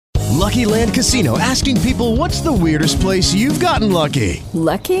Lucky Land Casino, asking people, what's the weirdest place you've gotten lucky?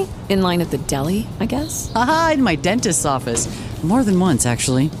 Lucky? In line at the deli, I guess? Aha, in my dentist's office. More than once,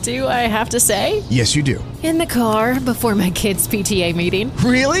 actually. Do I have to say? Yes, you do. In the car before my kids' PTA meeting.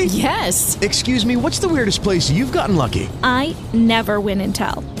 Really? Yes. Excuse me, what's the weirdest place you've gotten lucky? I never win and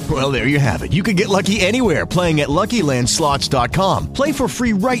tell. Well, there you have it. You can get lucky anywhere, playing at LuckyLandSlots.com. Play for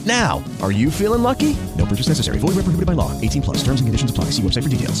free right now. Are you feeling lucky? No purchase necessary. Void where prohibited by law. 18 plus. Terms and conditions apply. See website for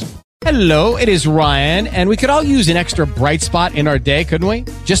details. Hello, it is Ryan, and we could all use an extra bright spot in our day, couldn't we?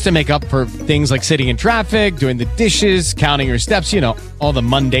 Just to make up for things like sitting in traffic, doing the dishes, counting your steps, you know, all the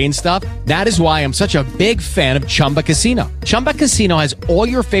mundane stuff. That is why I'm such a big fan of Chumba Casino. Chumba Casino has all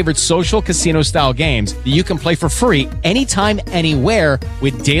your favorite social casino-style games that you can play for free anytime, anywhere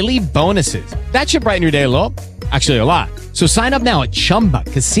with daily bonuses. That should brighten your day a little. Actually, a lot. So sign up now at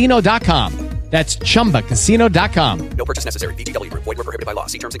ChumbaCasino.com. That's ChumbaCasino.com. No purchase necessary. VGW Group. Void where prohibited by law.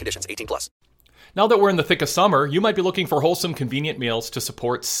 See terms and conditions. 18 plus. Now that we're in the thick of summer, you might be looking for wholesome, convenient meals to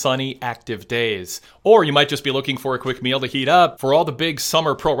support sunny, active days. Or you might just be looking for a quick meal to heat up for all the big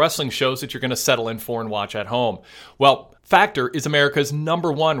summer pro wrestling shows that you're going to settle in for and watch at home. Well, Factor is America's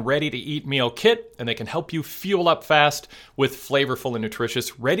 #1 ready-to-eat meal kit, and they can help you fuel up fast with flavorful and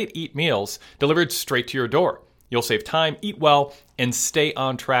nutritious ready-to-eat meals delivered straight to your door. You'll save time, eat well, and stay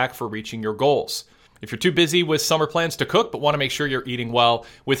on track for reaching your goals. If you're too busy with summer plans to cook but want to make sure you're eating well,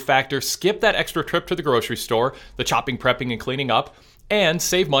 with Factor, skip that extra trip to the grocery store, the chopping, prepping, and cleaning up, and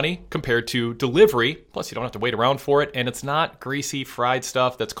save money compared to delivery. Plus, you don't have to wait around for it, and it's not greasy, fried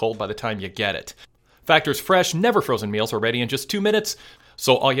stuff that's cold by the time you get it. Factor's fresh, never frozen meals are ready in just 2 minutes,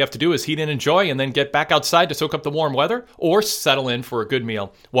 so all you have to do is heat and enjoy and then get back outside to soak up the warm weather or settle in for a good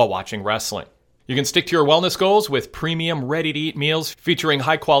meal while watching wrestling. You can stick to your wellness goals with premium, ready-to-eat meals featuring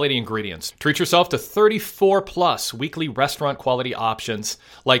high-quality ingredients. Treat yourself to 34-plus weekly restaurant-quality options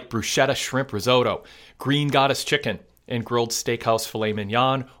like bruschetta shrimp risotto, green goddess chicken, and grilled steakhouse filet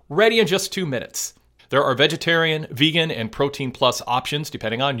mignon, ready in just 2 minutes. There are vegetarian, vegan, and protein-plus options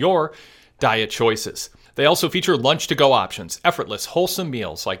depending on your diet choices. They also feature lunch-to-go options, effortless, wholesome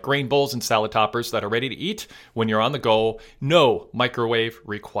meals like grain bowls and salad toppers that are ready to eat when you're on the go, no microwave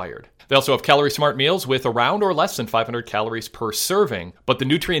required. They also have calorie-smart meals with around or less than 500 calories per serving, but the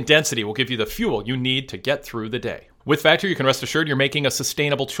nutrient density will give you the fuel you need to get through the day. With Factor, you can rest assured you're making a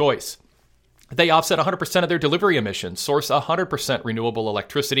sustainable choice. They offset 100% of their delivery emissions, source 100% renewable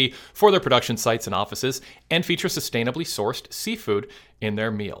electricity for their production sites and offices, and feature sustainably sourced seafood in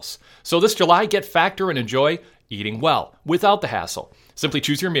their meals. So this July, get Factor and enjoy eating well without the hassle. Simply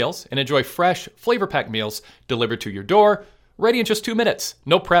choose your meals and enjoy fresh, flavor-packed meals delivered to your door, ready in just 2 minutes.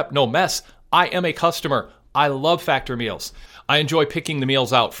 No prep, no mess. I am a customer. I love Factor meals. I enjoy picking the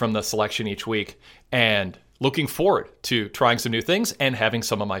meals out from the selection each week and looking forward to trying some new things and having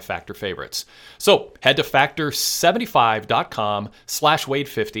some of my Factor favorites. So head to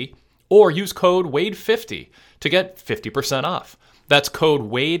factor75.com/Wade50 or use code Wade50 to get 50% off. That's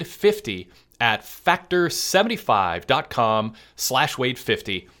code Wade50 at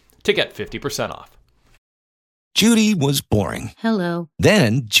factor75.com/Wade50 to get 50% off. Judy was boring. Hello.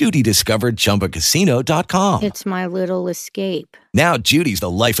 Then Judy discovered ChumbaCasino.com. It's my little escape. Now Judy's the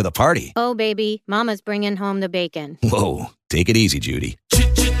life of the party. Oh, baby, mama's bringing home the bacon. Whoa, take it easy, Judy.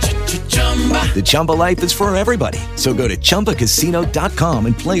 The Chumba life is for everybody. So go to ChumbaCasino.com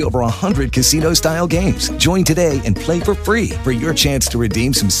and play over 100 casino-style games. Join today and play for free for your chance to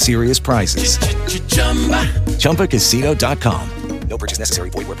redeem some serious prizes. ChumbaCasino.com. No purchase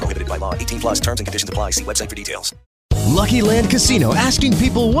necessary. Void where prohibited by law. 18 plus terms and conditions apply. See website for details. Lucky Land Casino, asking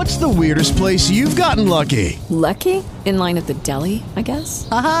people, what's the weirdest place you've gotten lucky? Lucky? In line at the deli, I guess?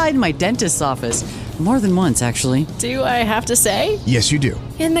 Aha, in my dentist's office. More than once, actually. Do I have to say? Yes, you do.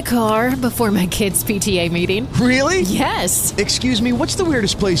 In the car before my kids' PTA meeting. Really? Yes. Excuse me, what's the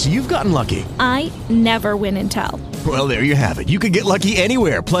weirdest place you've gotten lucky? I never win and tell. Well, there you have it. You can get lucky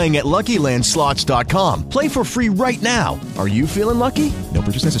anywhere, playing at LuckyLandSlots.com. Play for free right now. Are you feeling lucky? No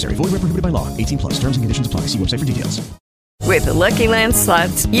purchase necessary. Void where prohibited by law. 18 plus. Terms and conditions apply. See website for details. With the Lucky Land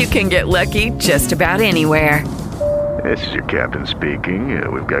Slots, you can get lucky just about anywhere. This is your captain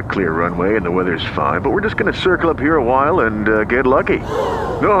speaking. We've got clear runway and the weather's fine, but we're just going to circle up here a while and get lucky.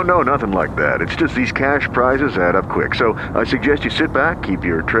 No, nothing like that. It's just these cash prizes add up quick. So I suggest you sit back, keep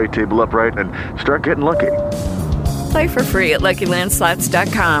your tray table upright, and start getting lucky. Play for free at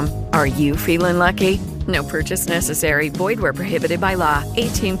LuckyLandSlots.com. Are you feeling lucky? No purchase necessary. Void where prohibited by law.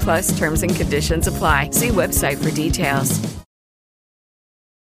 18 plus terms and conditions apply. See website for details.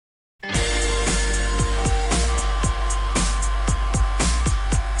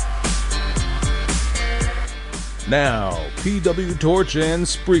 Now, PW Torch and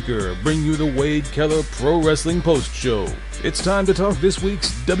Spreaker bring you the Wade Keller Pro Wrestling Post-Show. It's time to talk this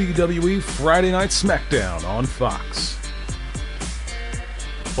week's WWE Friday Night SmackDown on Fox.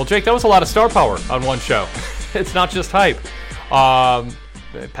 Well, Jake, that was a lot of star power on one show. It's not just hype. Pat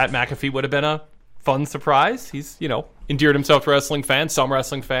McAfee would have been a fun surprise. He's, endeared himself to wrestling fans, some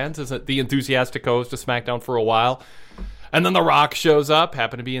wrestling fans, as the enthusiastic host of SmackDown for a while. And then The Rock shows up,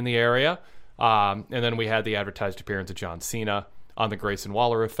 happened to be in the area. And then we had the advertised appearance of John Cena on the Grayson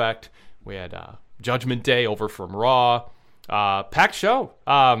Waller effect. We had Judgment Day over from Raw. Packed show.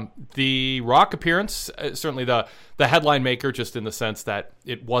 The Rock appearance, certainly the headline maker, just in the sense that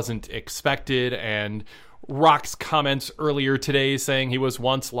it wasn't expected. And Rock's comments earlier today saying he was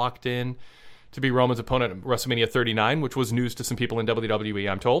once locked in to be Roman's opponent at WrestleMania 39, which was news to some people in WWE,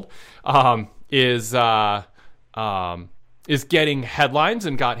 I'm told, is getting headlines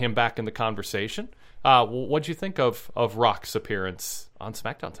and got him back in the conversation. What'd you think of Rock's appearance on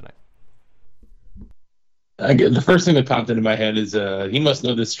SmackDown tonight? The first thing that popped into my head is he must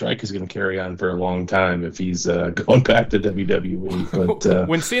know this strike is going to carry on for a long time if he's going back to WWE. But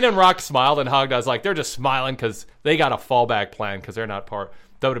when Cena and Rock smiled and hugged, I was like, they're just smiling because they got a fallback plan because they're not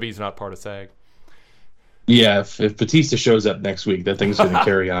WWE's not part of SAG. Yeah, if Batista shows up next week, that thing's going to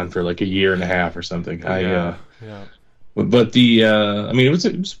carry on for like a year and a half or something. Yeah. But it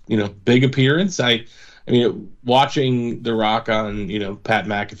was big appearance. Watching The Rock on Pat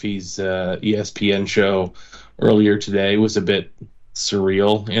McAfee's ESPN show earlier today was a bit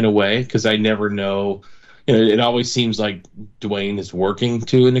surreal in a way because I never know. It always seems like Dwayne is working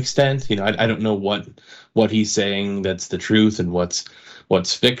to an extent. I don't know what he's saying that's the truth and what's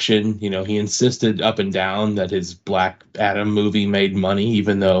fiction. He insisted up and down that his Black Adam movie made money,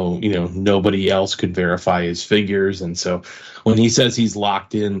 even though, nobody else could verify his figures. And so when he says he's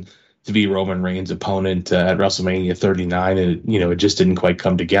locked in to be Roman Reigns' opponent at WrestleMania 39, it just didn't quite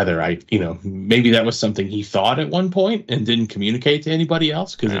come together. Maybe that was something he thought at one point and didn't communicate to anybody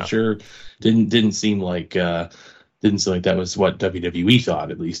else because it sure didn't seem like that was what WWE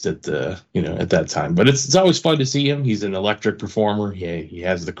thought, at least at that time. But it's always fun to see him. He's an electric performer. He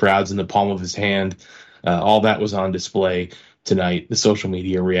has the crowds in the palm of his hand. All that was on display tonight. The social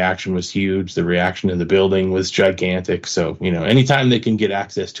media reaction was huge. The reaction in the building was gigantic. So, anytime they can get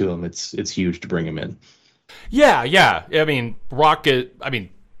access to him, it's huge to bring him in. Yeah. Rock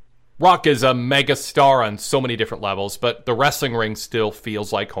is a mega star on so many different levels, but the wrestling ring still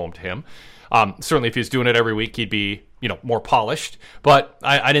feels like home to him. Certainly if he was doing it every week, he'd be, more polished. But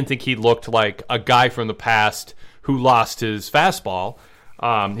I didn't think he looked like a guy from the past who lost his fastball.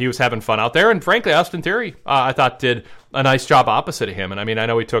 He was having fun out there. And frankly, Austin Theory, I thought, did a nice job opposite of him. And I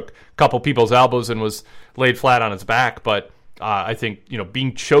know he took a couple people's elbows and was laid flat on his back. But I think,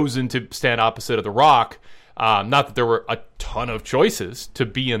 being chosen to stand opposite of The Rock, not that there were a ton of choices to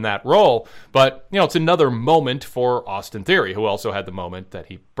be in that role, but, it's another moment for Austin Theory, who also had the moment that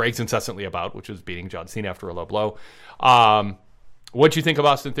he brags incessantly about, which was beating John Cena after a low blow. What do you think of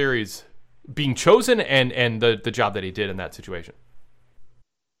Austin Theory's being chosen and the job that he did in that situation?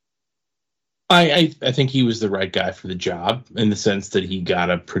 I think he was the right guy for the job in the sense that he got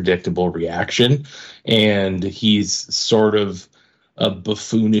a predictable reaction, and he's sort of a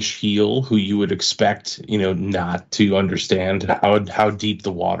buffoonish heel who you would expect, not to understand how deep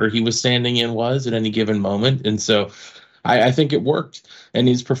the water he was standing in was at any given moment. And so I think it worked, and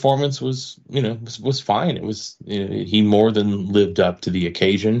his performance was fine. It was, he more than lived up to the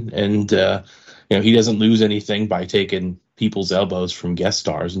occasion, and, he doesn't lose anything by taking people's elbows from guest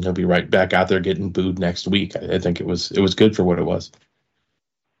stars, and he'll be right back out there getting booed next week. I think it was good for what it was.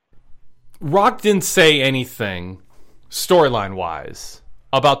 Rock didn't say anything storyline-wise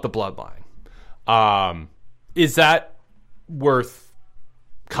about the bloodline. Is that worth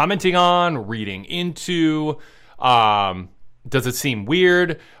commenting on, reading into? Does it seem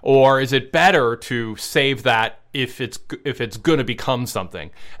weird, or is it better to save that if it's going to become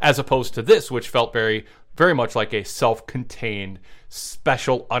something, as opposed to this, which felt very, very much like a self-contained,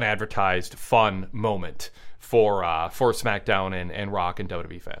 special, unadvertised, fun moment for SmackDown and Rock and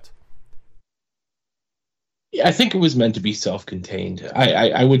WWE fans? Yeah, I think it was meant to be self-contained.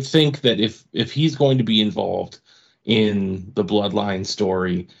 I would think that if he's going to be involved in the Bloodline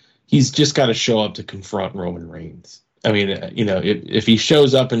story, he's just got to show up to confront Roman Reigns. If he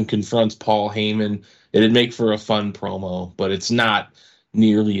shows up and confronts Paul Heyman, it'd make for a fun promo, but it's not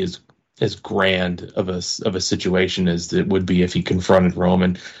nearly as grand of a situation as it would be if he confronted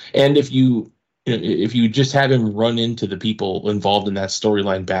Roman. And if you just have him run into the people involved in that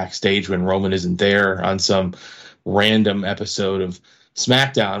storyline backstage when Roman isn't there on some random episode of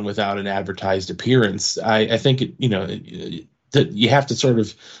SmackDown without an advertised appearance. I think that you have to sort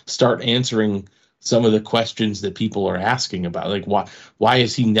of start answering some of the questions that people are asking about, like why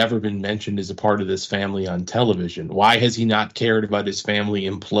has he never been mentioned as a part of this family on television? Why has he not cared about his family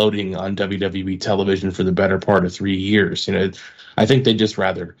imploding on WWE television for the better part of 3 years? I think they'd just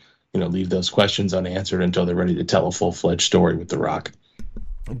rather leave those questions unanswered until they're ready to tell a full-fledged story with The Rock.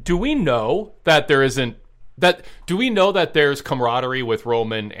 Do we know that there's camaraderie with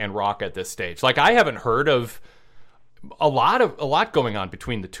Roman and Rock at this stage? Like, I haven't heard of a lot going on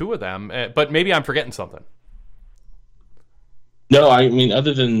between the two of them, but maybe I'm forgetting something. No, I mean,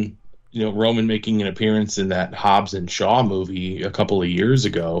 other than Roman making an appearance in that Hobbs and Shaw movie a couple of years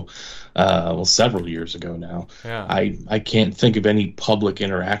ago, several years ago now. Yeah. I can't think of any public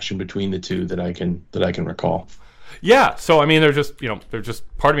interaction between the two that I can recall. Yeah, so I mean, they're just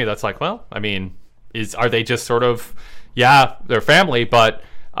part of me that's like, well, I mean, are they just sort of, yeah, they're family, but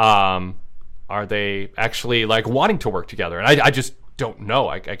are they actually like wanting to work together? And I just don't know.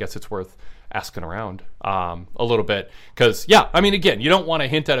 I guess it's worth asking around a little bit, because yeah, I mean, again, you don't want to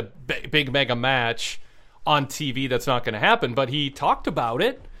hint at a big mega match on TV that's not going to happen, but he talked about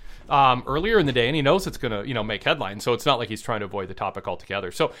it earlier in the day, and he knows it's going to make headlines, so it's not like he's trying to avoid the topic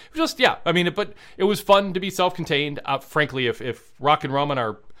altogether. So just, yeah, I mean, but it was fun to be self-contained. Frankly, if Rock and Roman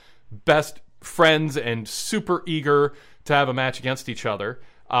are best friends and super eager to have a match against each other,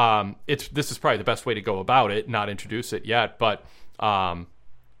 this is probably the best way to go about it, not introduce it yet, but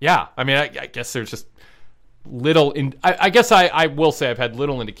yeah, I mean, I guess there's just little. I guess I will say I've had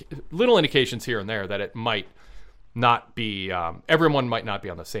little indications here and there that it might not be. Everyone might not be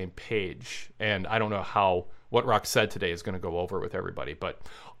on the same page, and I don't know what Rock said today is going to go over with everybody, but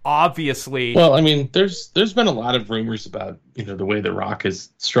obviously. Well, I mean, there's been a lot of rumors about the way that Rock has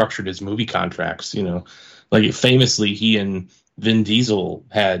structured his movie contracts. Like famously, he and Vin Diesel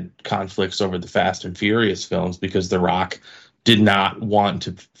had conflicts over the Fast and Furious films because The Rock did not want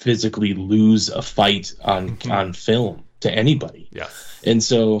to physically lose a fight on film to anybody. Yes. And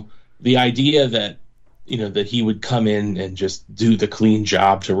so the idea that that he would come in and just do the clean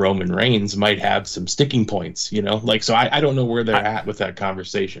job to Roman Reigns might have some sticking points, so I don't know where they're at with that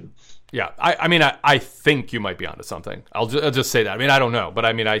conversation. Yeah, I mean, I think you might be onto something. I'll just say that. I mean, I don't know, but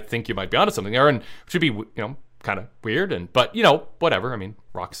I mean, I think you might be onto something there, and it should be, kind of weird, but whatever. I mean,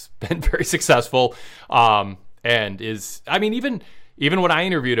 Rock's been very successful, and is, I mean, even when I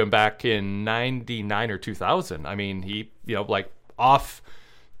interviewed him back in 99 or 2000, I mean, he,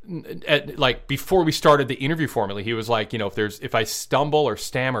 before we started the interview formally, he was like, if I stumble or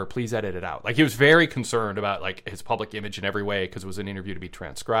stammer, please edit it out. Like, he was very concerned about like his public image in every way, because it was an interview to be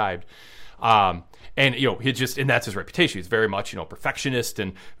transcribed. And and that's his reputation. He's very much, perfectionist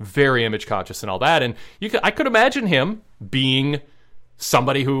and very image conscious and all that. And I could imagine him being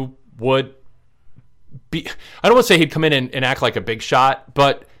somebody who would be, I don't want to say he'd come in and act like a big shot,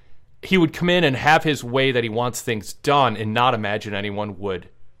 but he would come in and have his way that he wants things done, and not imagine anyone would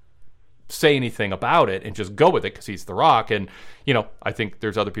say anything about it and just go with it because he's The Rock. And I think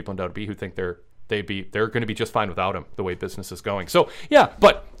there's other people in WWE who think they're going to be just fine without him, the way business is going. So yeah,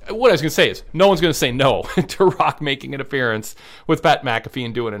 but what I was going to say is no one's going to say no to Rock making an appearance with Pat McAfee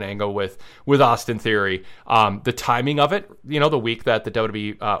and doing an angle with Austin Theory. The timing of it, the week that the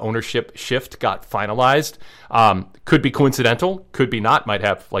WWE ownership shift got finalized, could be coincidental, could be not. Might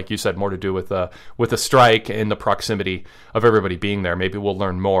have, like you said, more to do with the strike and the proximity of everybody being there. Maybe we'll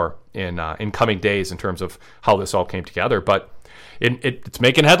learn more in coming days in terms of how this all came together. But it's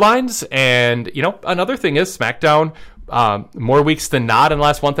making headlines, and another thing is SmackDown, more weeks than not in the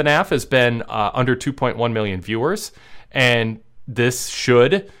last month and a half, has been under 2.1 million viewers, and this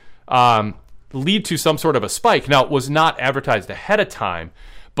should lead to some sort of a spike. Now, it was not advertised ahead of time,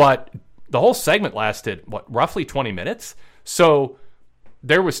 but the whole segment lasted roughly 20 minutes, so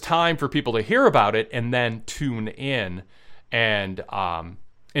there was time for people to hear about it and then tune in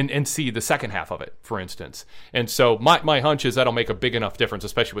and see the second half of it, for instance. And so my hunch is that'll make a big enough difference,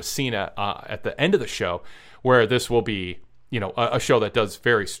 especially with Cena at the end of the show, where this will be, a show that does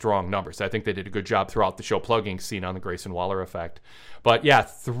very strong numbers. I think they did a good job throughout the show plugging Cena on the Grayson Waller effect. But yeah,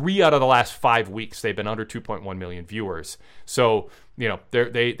 3 out of the last 5 weeks, they've been under 2.1 million viewers. So,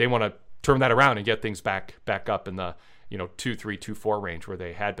 they want to turn that around and get things back up in the 2.3, 2.4 range, where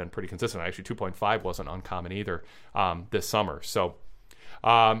they had been pretty consistent. Actually, 2.5 wasn't uncommon either this summer. So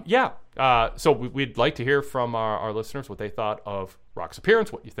so we'd like to hear from our listeners what they thought of Rock's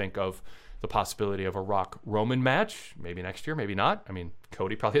appearance, what you think of the possibility of a Rock-Roman match, maybe next year, maybe not. I mean,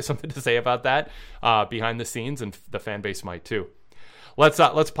 Cody probably has something to say about that behind the scenes, and the fan base might too.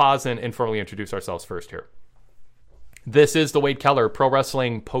 Let's pause and informally introduce ourselves first here. This is the Wade Keller Pro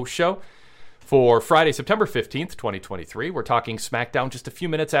Wrestling Post-Show for Friday, September 15th, 2023. We're talking SmackDown just a few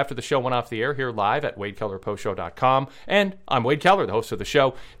minutes after the show went off the air here live at WadeKellerPostShow.com. And I'm Wade Keller, the host of the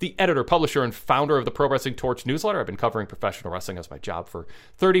show, the editor, publisher, and founder of the Pro Wrestling Torch newsletter. I've been covering professional wrestling as my job for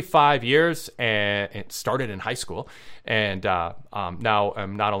 35 years, and it started in high school. And now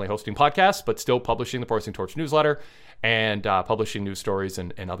I'm not only hosting podcasts, but still publishing the Pro Wrestling Torch newsletter and publishing news stories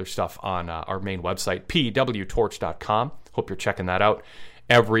and other stuff on our main website, pwtorch.com. Hope you're checking that out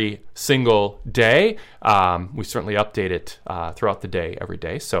every single day. We certainly update it throughout the day, every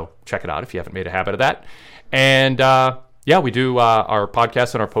day. So check it out if you haven't made a habit of that. And we do our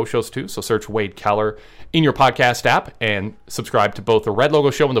podcasts and our post shows too. So search Wade Keller in your podcast app and subscribe to both the Red Logo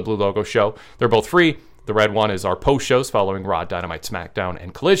Show and the Blue Logo Show. They're both free. The red one is our post shows following Raw, Dynamite, SmackDown,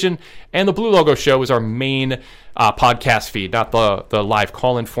 and Collision. And the Blue Logo Show is our main podcast feed, not the live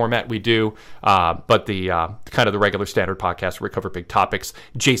call-in format we do, but the kind of the regular standard podcast where we cover big topics.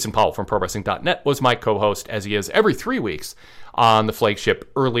 Jason Powell from ProWrestling.net was my co-host, as he is every 3 weeks on the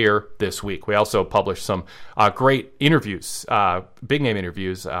flagship earlier this week. We also published some great interviews, big name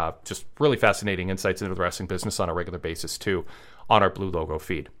interviews, just really fascinating insights into the wrestling business on a regular basis too on our Blue Logo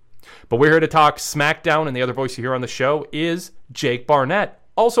feed. But we're here to talk SmackDown, and the other voice you hear on the show is Jake Barnett,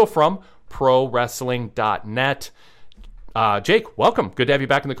 also from ProWrestling.net. Jake, welcome. Good to have you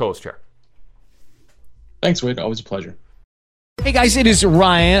back in the co-host chair. Thanks, Wade. Always a pleasure. Hey guys, it is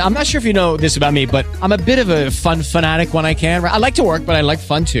Ryan. I'm not sure if you know this about me, but I'm a bit of a fun fanatic when I can. I like to work, but I like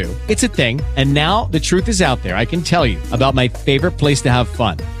fun too. It's a thing. And now the truth is out there. I can tell you about my favorite place to have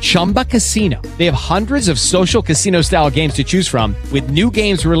fun. Chumba Casino. They have hundreds of social casino style games to choose from with new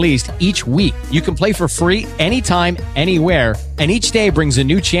games released each week. You can play for free anytime, anywhere. And each day brings a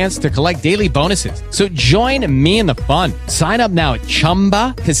new chance to collect daily bonuses. So join me in the fun. Sign up now at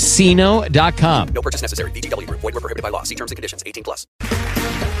ChumbaCasino.com. No purchase necessary. VGW Group. Void where prohibited by law. See terms and conditions. 18+.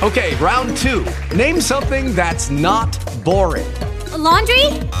 Okay, round two. Name something that's not boring. A laundry?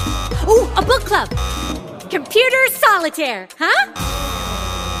 Ooh, a book club. Computer solitaire, huh?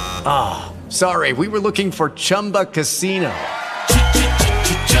 Ah, sorry. We were looking for Chumba Casino.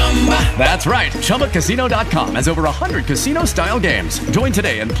 That's right. ChumbaCasino.com has over 100 casino-style games. Join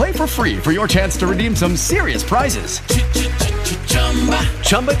today and play for free for your chance to redeem some serious prizes.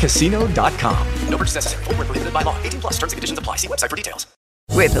 ChumbaCasino.com. No purchase necessary. Void where prohibited by law. 18+. Terms and conditions apply. See website for details.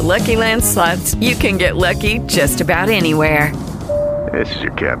 With the Lucky Land Slots, you can get lucky just about anywhere. This is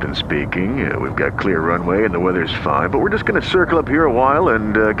your captain speaking. We've got clear runway and the weather's fine, but we're just going to circle up here a while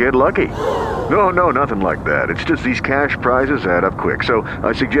and get lucky. No, nothing like that. It's just these cash prizes add up quick. So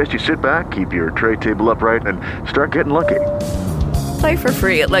I suggest you sit back, keep your tray table upright, and start getting lucky. Play for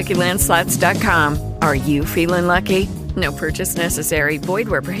free at LuckyLandSlots.com. Are you feeling lucky? No purchase necessary. Void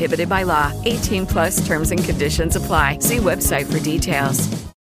where prohibited by law. 18+ terms and conditions apply. See website for details.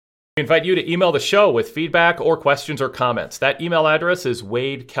 We invite you to email the show with feedback or questions or comments. That email address is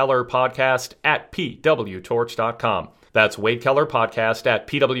wadekellerpodcast@pwtorch.com. That's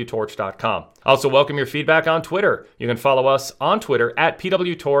wadekellerpodcast@pwtorch.com. Also welcome your feedback on Twitter. You can follow us on Twitter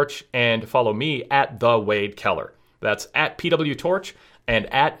 @pwtorch and follow me @TheWadeKeller. That's @pwtorch and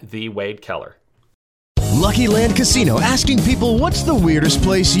 @TheWadeKeller. Lucky Land Casino, asking people, what's the weirdest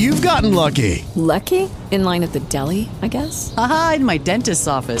place you've gotten lucky? Lucky? In line at the deli, I guess? Aha, in my dentist's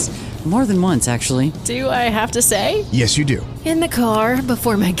office. More than once, actually. Do I have to say? Yes, you do. In the car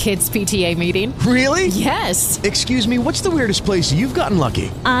before my kids' PTA meeting. Really? Yes. Excuse me, what's the weirdest place you've gotten lucky?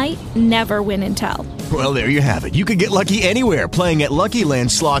 I never win and tell. Well, there you have it. You can get lucky anywhere, playing at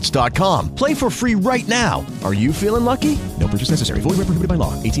LuckyLandSlots.com. Play for free right now. Are you feeling lucky? No purchase necessary. Void where prohibited by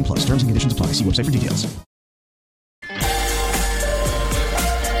law. 18+. Terms and conditions apply. See website for details.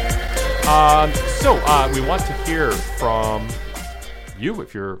 We want to hear from you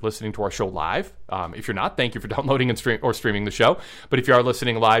if you're listening to our show live. If you're not, thank you for downloading and streaming the show. But if you are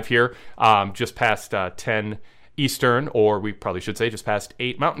listening live here, just past 10 Eastern, or we probably should say just past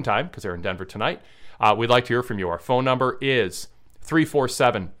 8 Mountain Time, because they're in Denver tonight, we'd like to hear from you. Our phone number is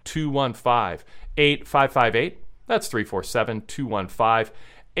 347-215-8558. That's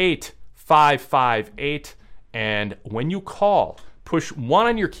 347-215-8558. And when you call, push 1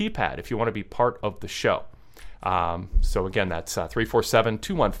 on your keypad if you want to be part of the show. So again, that's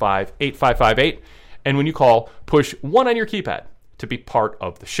 347-215-8558. And when you call, push 1 on your keypad to be part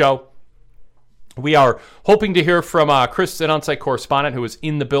of the show. We are hoping to hear from Chris, an on-site correspondent who is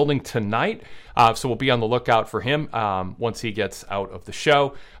in the building tonight. So we'll be on the lookout for him once he gets out of the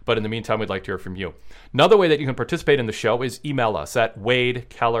show. But in the meantime, we'd like to hear from you. Another way that you can participate in the show is email us at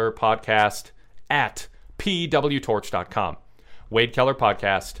wadekellerpodcast@pwtorch.com.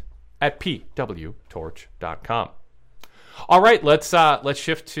 wadekellerpodcast@pwtorch.com. All right, let's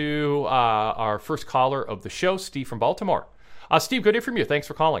shift to our first caller of the show, Steve from Baltimore. Steve, good to hear from you. Thanks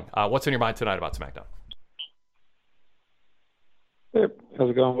for calling. What's on your mind tonight about SmackDown? Hey, how's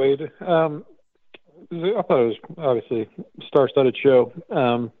it going, Wade? I thought it was obviously a star-studded show.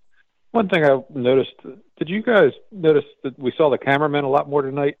 One thing I noticed, did you guys notice that we saw the cameramen a lot more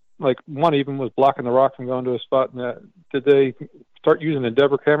tonight? Like, one even was blocking The Rock from going to a spot. Did they start using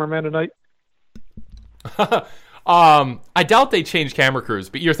Endeavor cameraman tonight? I doubt they changed camera crews,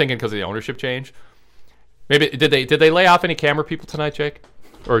 but you're thinking because of the ownership change. Maybe did they lay off any camera people tonight, Jake,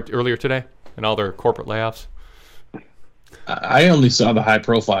 or earlier today, and all their corporate layoffs? I only saw the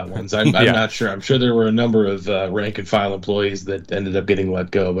high-profile ones. I'm not sure. I'm sure there were a number of rank-and-file employees that ended up getting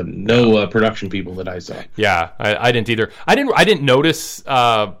let go, but no production people that I saw. Yeah, I didn't either. I didn't notice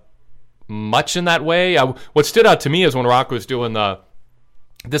much in that way. What stood out to me is when Rock was doing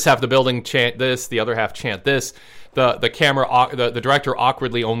this half of the building chant this, the other half chant this. The camera, the director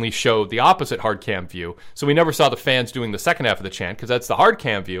awkwardly only showed the opposite hard cam view, so we never saw the fans doing the second half of the chant because that's the hard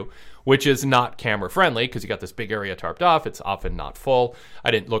cam view, which is not camera friendly because you got this big area tarped off. It's often not full.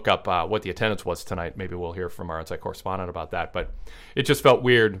 I didn't look up what the attendance was tonight. Maybe we'll hear from our on-site correspondent about that, but it just felt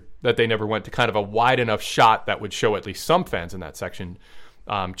weird that they never went to kind of a wide enough shot that would show at least some fans in that section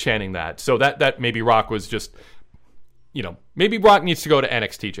chanting that. So that maybe Rock was just, maybe Rock needs to go to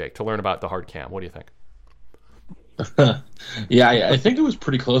NXT, Jake, to learn about the hard cam. What do you think? Yeah, I think it was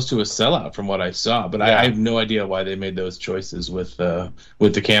pretty close to a sellout from what I saw, but I have no idea why they made those choices with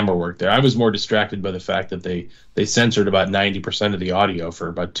the camera work there. I was more distracted by the fact that they censored about 90% of the audio for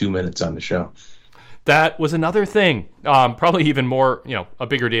about 2 minutes on the show. That was another thing, probably even more, a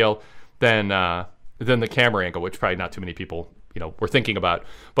bigger deal than the camera angle, which probably not too many people, were thinking about.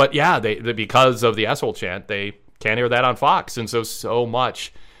 But yeah, they because of the asshole chant, they can't air that on Fox, and so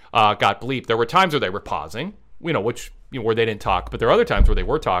much got bleeped. There were times where they were pausing, where they didn't talk, but there are other times where they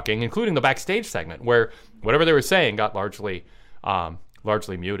were talking, including the backstage segment, where whatever they were saying got largely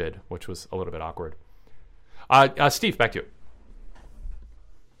muted, which was a little bit awkward. Steve, back to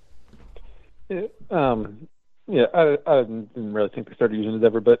you. I didn't really think they started using it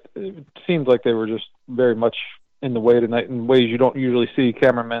ever, but it seemed like they were just very much in the way tonight in ways you don't usually see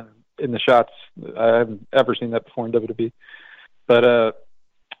cameramen in the shots. I haven't ever seen that before in WWE. But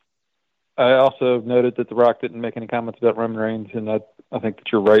I also noted that The Rock didn't make any comments about Roman Reigns, and I think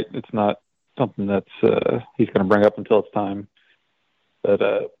that you're right. It's not something that's he's going to bring up until it's time. But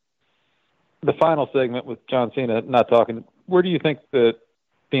the final segment with John Cena not talking, where do you think that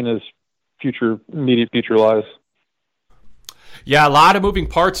Cena's immediate future lies? Yeah, a lot of moving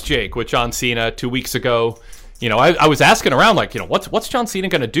parts, Jake, with John Cena 2 weeks ago. I was asking around, what's John Cena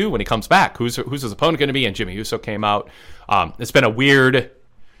going to do when he comes back? Who's his opponent going to be? And Jimmy Uso came out. It's been a weird,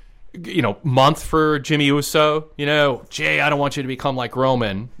 month for Jimmy Uso. Jay, I don't want you to become like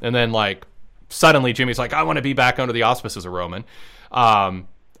Roman. And then, suddenly Jimmy's like, I want to be back under the auspices of Roman.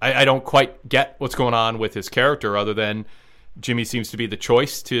 I don't quite get what's going on with his character other than Jimmy seems to be the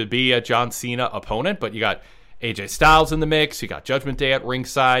choice to be a John Cena opponent, but you got AJ Styles in the mix. You got Judgment Day at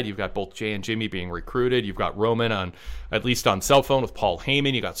ringside. You've got both Jay and Jimmy being recruited. You've got Roman at least on cell phone with Paul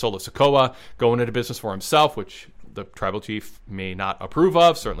Heyman. You got Solo Sikoa going into business for himself, which the tribal chief may not approve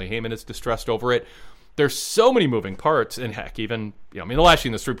of. Certainly Heyman is distressed over it. There's so many moving parts, and heck, even, the Lashley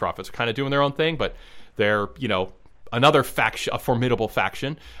and the Street Profits are kind of doing their own thing, but they're, another faction, a formidable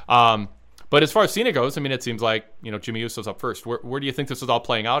faction. But as far as Cena goes, it seems like, Jimmy Uso's up first. Where do you think this is all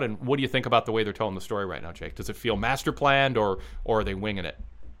playing out, and what do you think about the way they're telling the story right now, Jake? Does it feel master planned, or are they winging it?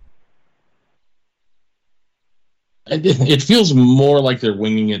 It feels more like they're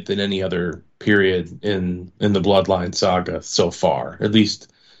winging it than any other period in the Bloodline saga so far. At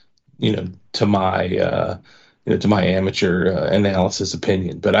least, to my amateur analysis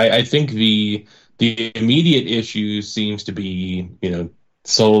opinion. But I think the immediate issue seems to be,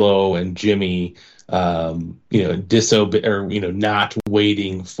 Solo and Jimmy, disobey or not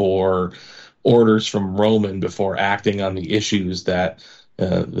waiting for orders from Roman before acting on the issues that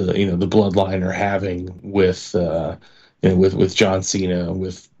the Bloodline are having with John Cena,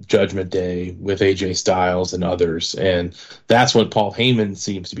 with Judgment Day, with AJ Styles and others, and that's what Paul Heyman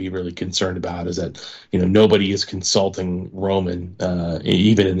seems to be really concerned about. Is that nobody is consulting Roman,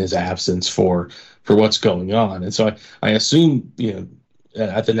 even in his absence, for what's going on, and so I assume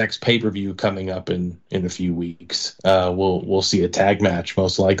at the next pay-per-view coming up in a few weeks, we'll see a tag match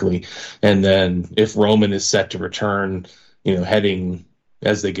most likely, and then if Roman is set to return, heading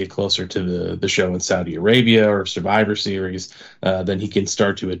as they get closer to the show in Saudi Arabia or Survivor Series, then he can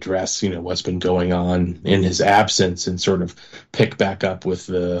start to address what's been going on in his absence and sort of pick back up with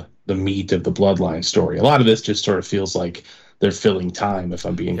the the meat of the Bloodline story. A lot of this just sort of feels like they're filling time, if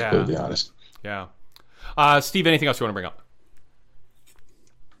I'm being completely honest. Yeah. Steve, anything else you want to bring up?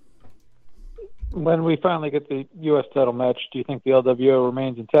 When we finally get the U.S. title match, do you think the LWO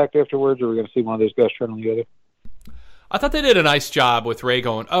remains intact afterwards, or are we going to see one of those guys turn on the other? I thought they did a nice job with Ray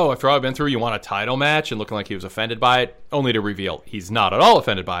going, after all I've been through, you want a title match? And looking like he was offended by it, only to reveal he's not at all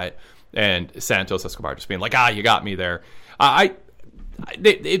offended by it. And Santos Escobar just being like, you got me there. The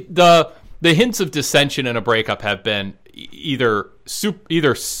hints of dissension and a breakup have been either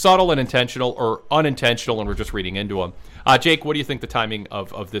subtle and intentional or unintentional, and we're just reading into them. Jake, what do you think the timing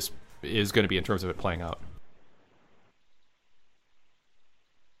of this is going to be in terms of it playing out?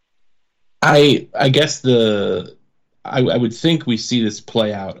 I guess I would think we see this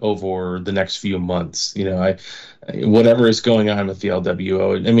play out over the next few months. Whatever is going on with the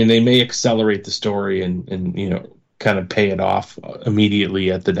LWO, I mean, they may accelerate the story and kind of pay it off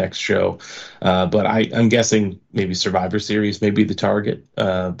immediately at the next show. But I'm guessing maybe Survivor Series may be the target.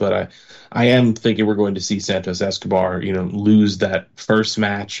 But I am thinking we're going to see Santos Escobar, lose that first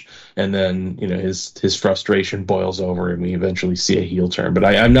match, and then, his frustration boils over and we eventually see a heel turn. But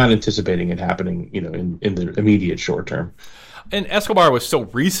I'm not anticipating it happening, in the immediate short term. And Escobar was so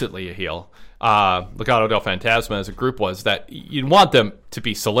recently a heel. Legado del Fantasma as a group was that you'd want them to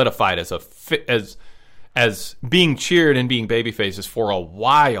be solidified as being cheered and being baby faces for a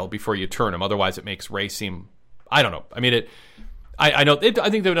while before you turn them. Otherwise, it makes Ray seem, I don't know. I mean, I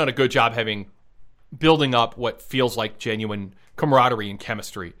think they've done a good job building up what feels like genuine camaraderie and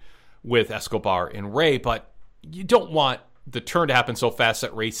chemistry with Escobar and Ray, but you don't want the turn to happen so fast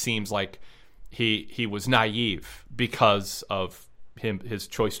that Ray seems like he was naive because of his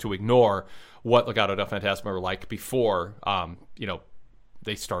choice to ignore what Legado del Fantasma were like before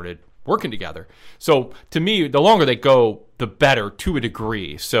they started working together. So to me, the longer they go, the better, to a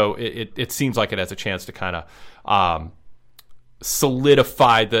degree. So it seems like it has a chance to kind of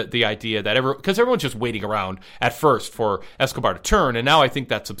solidify the idea that because everyone's just waiting around at first for Escobar to turn, and now I think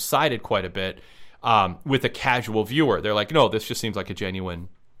that subsided quite a bit with a casual viewer. They're like, no, this just seems like a genuine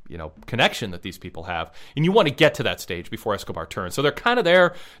connection that these people have, and you want to get to that stage before Escobar turns. So they're kind of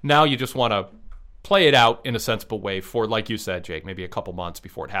there now. You just want to play it out in a sensible way for, like you said, Jake, maybe a couple months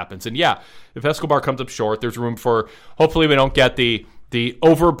before it happens. And yeah, if Escobar comes up short, there's room for, hopefully we don't get the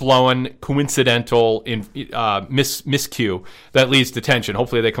overblown, coincidental miscue that leads to tension.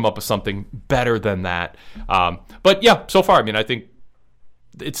 Hopefully they come up with something better than that. But yeah, so far, I mean, I think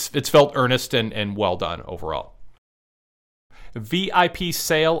it's felt earnest and well done overall. VIP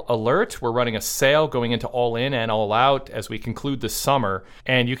sale alert. We're running a sale going into All In and All Out as we conclude the summer,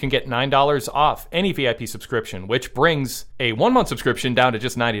 and you can get $9 off any VIP subscription, which brings a 1-month subscription down to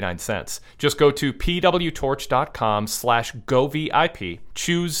just 99 cents. Just go to pwtorch.com/govip.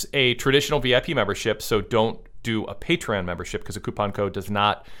 Choose a traditional VIP membership, so don't do a Patreon membership because a coupon code does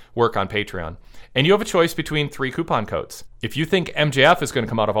not work on Patreon. And you have a choice between 3 coupon codes. If you think MJF is going to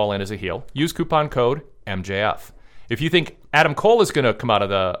come out of All In as a heel, use coupon code MJF. If you think Adam Cole is going to come out of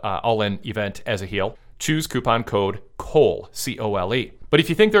the All-In event as a heel, choose coupon code COLE, C-O-L-E. But if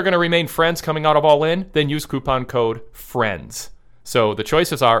you think they're going to remain friends coming out of All-In, then use coupon code FRIENDS. So the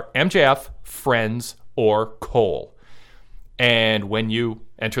choices are MJF, Friends, or Cole. And when you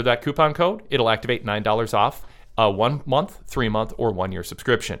enter that coupon code, it'll activate $9 off a 1-month, 3-month, or 1-year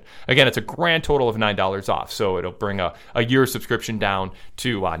subscription. Again, it's a grand total of $9 off, so it'll bring a year subscription down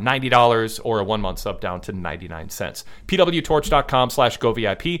to $90 or a 1-month sub down to 99 cents.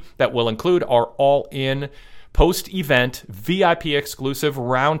 pwtorch.com/govip. That will include our All-In post-event VIP exclusive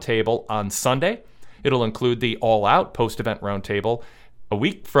roundtable on Sunday. It'll include the All-Out post-event roundtable a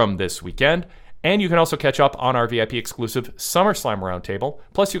week from this weekend. And you can also catch up on our VIP exclusive SummerSlam Roundtable.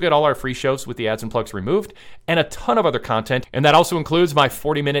 Plus, you get all our free shows with the ads and plugs removed and a ton of other content. And that also includes my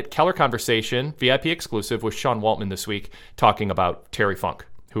 40-minute Keller Conversation, VIP exclusive, with Sean Waltman this week, talking about Terry Funk,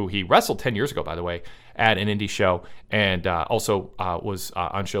 who he wrestled 10 years ago, by the way, at an indie show, and also was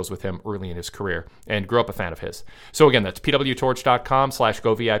on shows with him early in his career and grew up a fan of his. So again, that's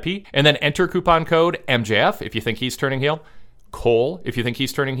pwtorch.com/govip. And then enter coupon code MJF if you think he's turning heel, Cole if you think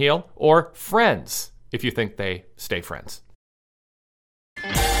he's turning heel, or Friends if you think they stay friends.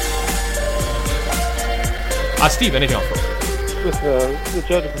 Steve, anything else? With the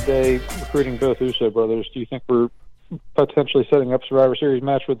Judgment Day recruiting both Uso brothers, do you think we're potentially setting up Survivor Series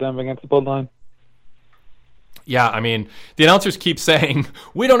match with them against the Bloodline? Yeah, I mean, the announcers keep saying,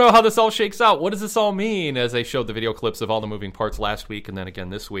 we don't know how this all shakes out. What does this all mean? As they showed the video clips of all the moving parts last week and then again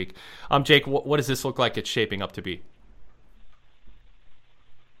this week. Jake, what does this look like it's shaping up to be?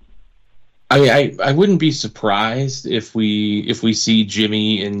 I wouldn't be surprised if we see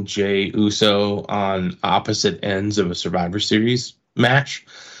Jimmy and Jey Uso on opposite ends of a Survivor Series match.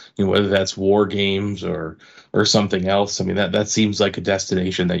 Whether that's War Games or something else. I mean, that seems like a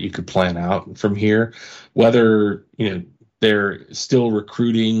destination that you could plan out from here. Whether they're still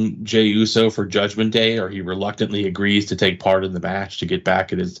recruiting Jey Uso for Judgment Day, or he reluctantly agrees to take part in the match to get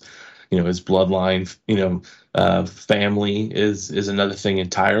back at his bloodline, family is another thing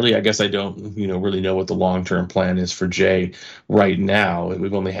entirely. I guess I don't, really know what the long-term plan is for Jey right now.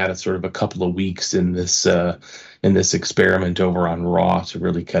 We've only had sort of a couple of weeks in this experiment over on Raw to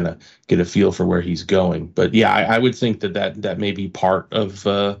really kind of get a feel for where he's going. But yeah, I would think that may be part of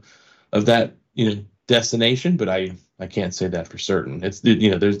that, destination, but I can't say that for certain. It's,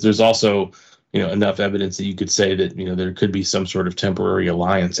 there's also, enough evidence that you could say that, there could be some sort of temporary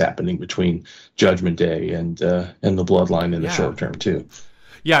alliance happening between Judgment Day and the Bloodline in the short term too.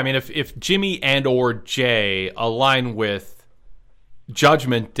 Yeah, I mean, if Jimmy and or Jey align with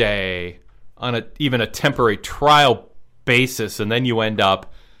Judgment Day on even a temporary trial basis, and then you end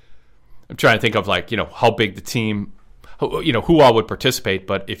up, I'm trying to think of how big the team, who all would participate,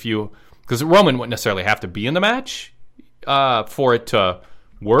 but because Roman wouldn't necessarily have to be in the match for it to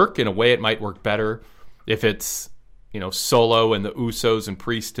work. In a way, it might work better if it's Solo and the Usos and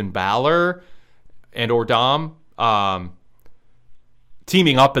Priest and Balor and or Dom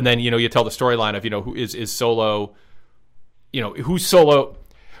teaming up, and then you tell the storyline of who is Solo, who's Solo.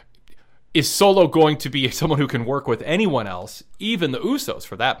 Is Solo going to be someone who can work with anyone else, even the Usos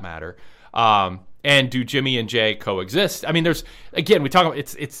for that matter? And do Jimmy and Jey coexist? I mean, we talk about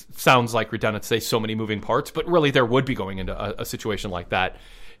it sounds like redundant to say so many moving parts, but really there would be going into a situation like that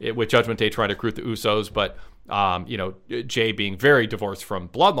with Judgment Day trying to recruit the Usos, but Jey being very divorced from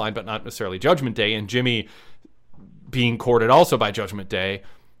Bloodline, but not necessarily Judgment Day, and Jimmy being courted also by Judgment Day.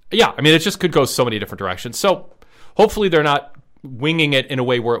 Yeah, I mean, it just could go so many different directions. So hopefully they're not winging it in a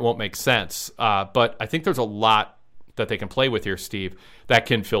way where it won't make sense. But I think there's a lot that they can play with here, Steve, that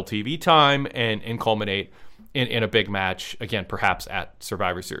can fill TV time and culminate in a big match, again, perhaps at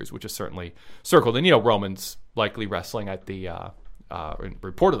Survivor Series, which is certainly circled. And, Roman's likely wrestling at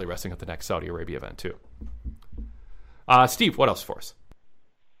reportedly wrestling at the next Saudi Arabia event, too. Steve, what else for us?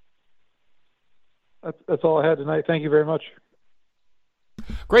 That's all I had tonight. Thank you very much.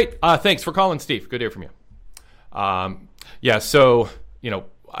 Great. Thanks for calling, Steve. Good to hear from you. So,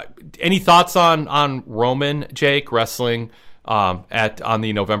 any thoughts on Roman, Jake, wressling on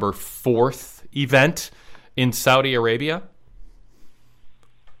the November 4th event in Saudi Arabia?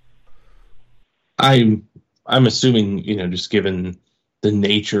 I'm assuming, just given the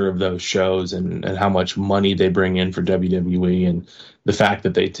nature of those shows and how much money they bring in for WWE and the fact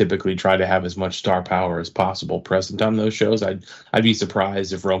that they typically try to have as much star power as possible present on those shows, I'd be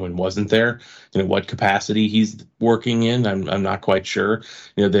surprised if Roman wasn't there. What capacity he's working in, I'm not quite sure.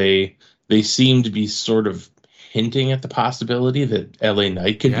 They seem to be sort of hinting at the possibility that LA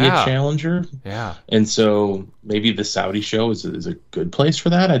Knight could be a challenger. Yeah. And so maybe the Saudi show is a good place for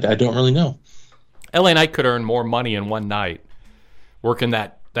that. I don't really know. LA Knight could earn more money in one night working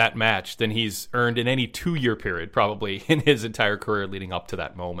that match than he's earned in any 2-year period, probably in his entire career leading up to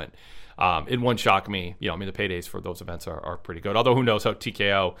that moment. It won't shock me. The paydays for those events are pretty good. Although who knows how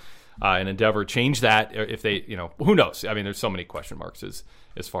TKO and Endeavor change that, if they, who knows? I mean, there's so many question marks as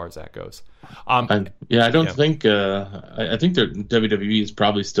far as that goes. I think I think that WWE is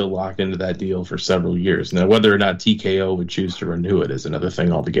probably still locked into that deal for several years. Now, whether or not TKO would choose to renew it is another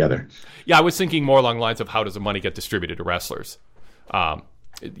thing altogether. Yeah, I was thinking more along the lines of how does the money get distributed to wrestlers? Do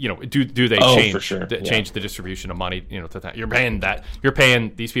they change the distribution of money? To that you're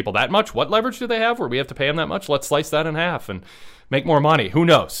paying these people that much. What leverage do they have where we have to pay them that much? Let's slice that in half and make more money. Who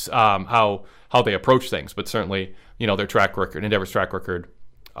knows how they approach things? But certainly, their track record, Endeavor's track record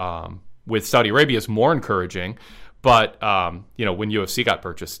with Saudi Arabia is more encouraging. But when UFC got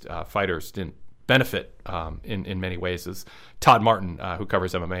purchased, fighters didn't benefit in many ways, as Todd Martin, who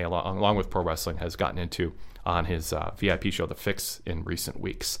covers MMA along with pro wrestling, has gotten into on his VIP show, The Fix, in recent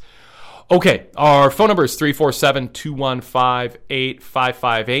weeks. Okay, our phone number is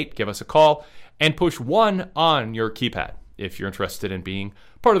 347-215-8558. Give us a call and push 1 on your keypad if you're interested in being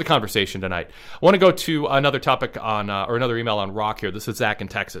part of the conversation tonight. I want to go to another topic or another email on Rock here. This is Zach in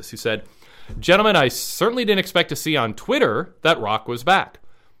Texas, who said, "Gentlemen, I certainly didn't expect to see on Twitter that Rock was back.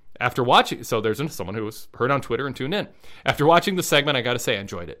 After watching," so there's someone who was heard on Twitter and tuned in. "After watching the segment, I got to say I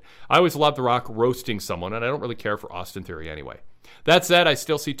enjoyed it. I always love The Rock roasting someone, and I don't really care for Austin Theory anyway. That said, I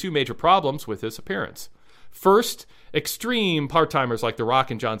still see 2 major problems with his appearance. First, extreme part-timers like The Rock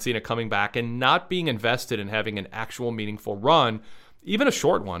and John Cena coming back and not being invested in having an actual meaningful run even a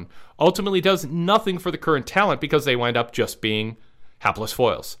short one, ultimately does nothing for the current talent because they wind up just being hapless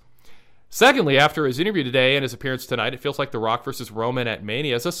foils. Secondly, after his interview today and his appearance tonight, it feels like The Rock versus Roman at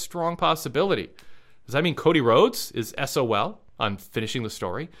Mania is a strong possibility. Does that mean Cody Rhodes is SOL on finishing the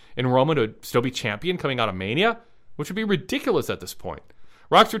story and Roman would still be champion coming out of Mania? Which would be ridiculous at this point.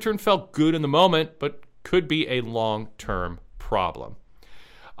 Rock's return felt good in the moment, but could be a long-term problem.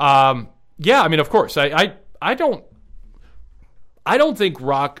 Yeah, I mean, of course, I don't think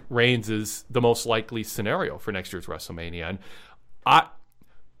Rock Reigns is the most likely scenario for next year's WrestleMania, and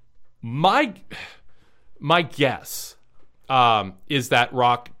my guess is that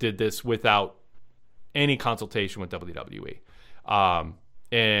Rock did this without any consultation with WWE.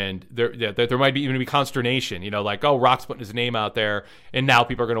 And there might even be consternation, like, oh, Rock's putting his name out there, and now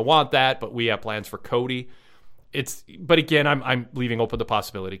people are going to want that, but we have plans for Cody. But again, I'm leaving open the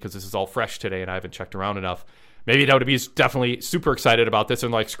possibility because this is all fresh today, and I haven't checked around enough. Maybe WWE is definitely super excited about this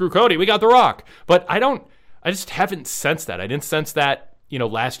and like, screw Cody, we got The Rock. But I just haven't sensed that. I didn't sense that,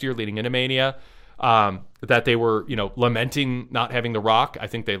 last year leading into Mania, that they were, lamenting not having The Rock. I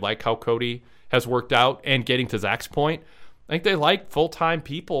think they like how Cody has worked out. And getting to Zach's point, I think they like full-time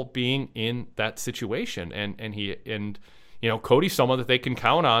people being in that situation. And Cody's someone that they can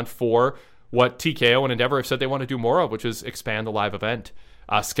count on for what TKO and Endeavor have said they want to do more of, which is expand the live event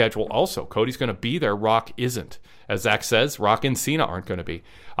schedule also. Cody's going to be there. Rock isn't. As Zach says, Rock and Cena aren't going to be.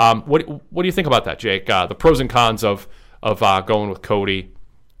 What do you think about that, Jake? The pros and cons of going with Cody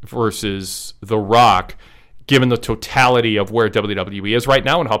versus The Rock, given the totality of where WWE is right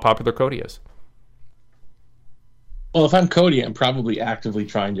now and how popular Cody is. Well, if I'm Cody, I'm probably actively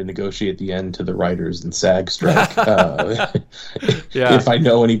trying to negotiate the end to the writers and SAG strike. If I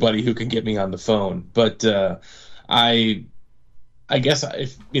know anybody who can get me on the phone. But I guess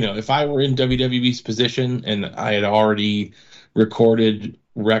if I were in WWE's position and I had already recorded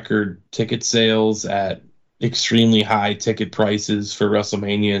record ticket sales at extremely high ticket prices for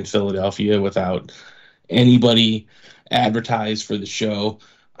WrestleMania in Philadelphia without anybody advertised for the show,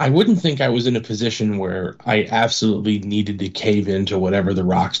 I wouldn't think I was in a position where I absolutely needed to cave into whatever The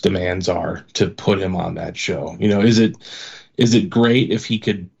Rock's demands are to put him on that show. Is it great if he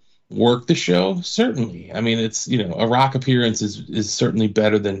could work the show? Certainly. I mean, it's, a Rock appearance is certainly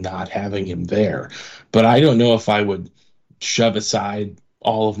better than not having him there. But I don't know if I would shove aside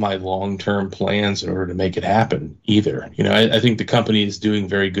all of my long-term plans in order to make it happen either. I think the company is doing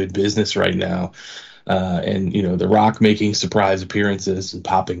very good business right now. And The Rock making surprise appearances and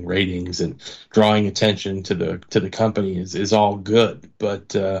popping ratings and drawing attention to the company is all good.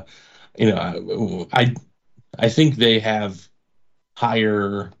 But I think they have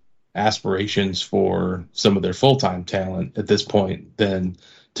higher aspirations for some of their full-time talent at this point than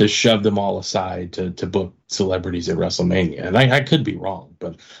to shove them all aside to book celebrities at WrestleMania. And I could be wrong,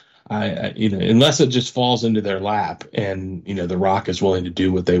 but I unless it just falls into their lap and, The Rock is willing to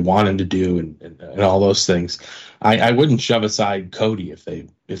do what they want him to do and all those things, I wouldn't shove aside Cody if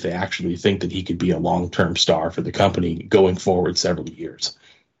they actually think that he could be a long-term star for the company going forward several years.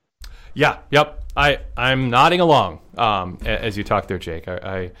 Yeah. Yep. I'm nodding along as you talk there, Jake.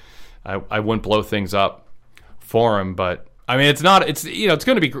 I wouldn't blow things up for him, but I mean, it's going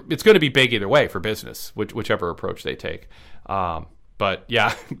to be big either way for business, whichever approach they take. But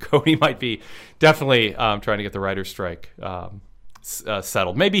yeah, Cody might be definitely trying to get the writer's strike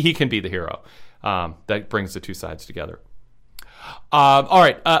settled. Maybe he can be the hero that brings the two sides together. All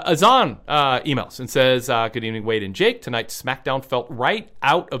right, Azan emails and says, good evening, Wade and Jake. Tonight's SmackDown felt right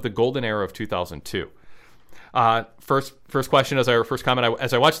out of the golden era of 2002. First question, first comment,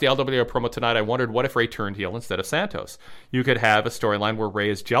 as I watched the LWO promo tonight, I wondered what if Ray turned heel instead of Santos? You could have a storyline where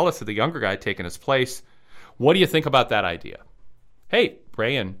Ray is jealous of the younger guy taking his place. What do you think about that idea? Hey,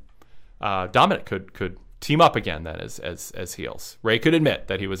 Ray and Dominic could team up again then as heels. Ray could admit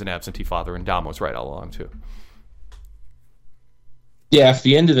that he was an absentee father, and Dom was right all along too. Yeah,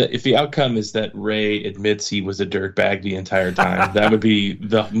 if the outcome is that Ray admits he was a dirtbag the entire time, that would be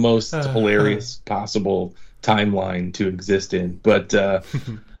the most hilarious possible timeline to exist in. But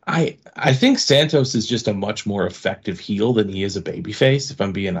I think Santos is just a much more effective heel than he is a babyface, if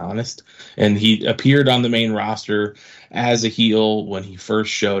I'm being honest. And he appeared on the main roster as a heel when he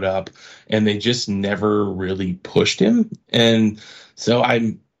first showed up, and they just never really pushed him. And so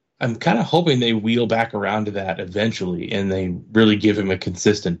I'm kind of hoping they wheel back around to that eventually, and they really give him a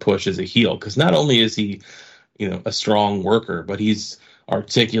consistent push as a heel. Because not only is he, a strong worker, but he's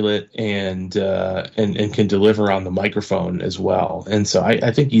articulate and can deliver on the microphone as well. And so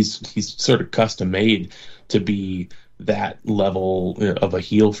I think he's sort of custom made to be that level of a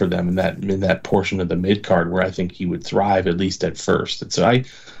heel for them in that portion of the mid card where I think he would thrive, at least at first. And so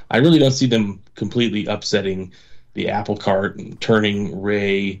I really don't see them completely upsetting the apple cart and turning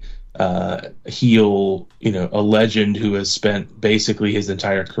Ray heel, a legend who has spent basically his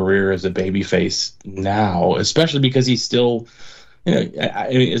entire career as a babyface now, especially because he's still, I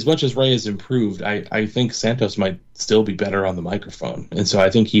mean, as much as Ray has improved, I think Santos might still be better on the microphone. And so I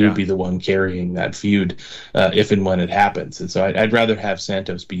think he would be the one carrying that feud if and when it happens. And so I'd rather have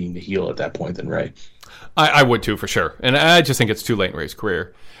Santos being the heel at that point than Ray. I would too, for sure. And I just think it's too late in Ray's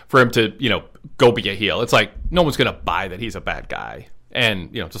career for him to, go be a heel. It's like no one's going to buy that he's a bad guy.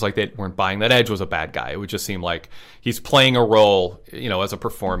 And, just like they weren't buying that Edge was a bad guy. It would just seem like he's playing a role, as a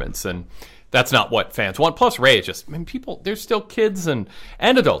performance. And that's not what fans want. Plus, Ray is just, people, there's still kids and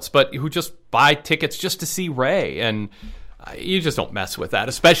adults, but who just buy tickets just to see Ray. And you just don't mess with that,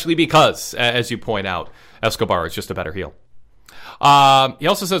 especially because, as you point out, Escobar is just a better heel. He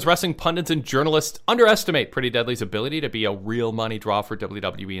also says wrestling pundits and journalists underestimate Pretty Deadly's ability to be a real money draw for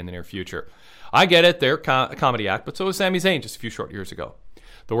WWE in the near future. I get it, they're a comedy act, but so is Sami Zayn just a few short years ago.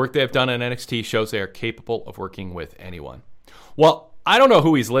 The work they have done in NXT shows they are capable of working with anyone. Well, I don't know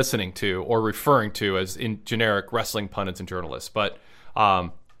who he's listening to or referring to as in generic wrestling pundits and journalists, but I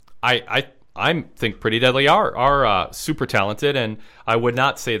think Pretty Deadly are super talented, and I would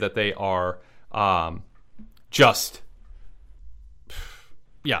not say that they are just.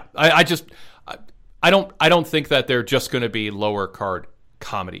 Yeah, I don't think that they're just going to be lower card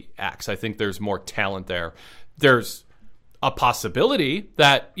comedy acts. I think there's more talent there. There's a possibility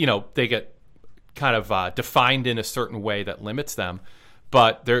that they get kind of defined in a certain way that limits them,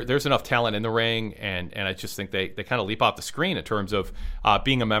 but there's enough talent in the ring, and I just think they kind of leap off the screen in terms of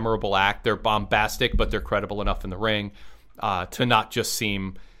being a memorable act. They're bombastic, but they're credible enough in the ring to not just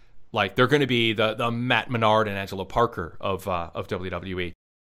seem like they're going to be the Matt Menard and Angelo Parker of WWE.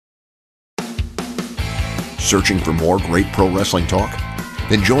 Searching for more great pro wrestling talk?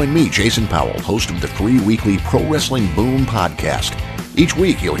 Then join me, Jason Powell, host of the free weekly Pro Wrestling Boom podcast. Each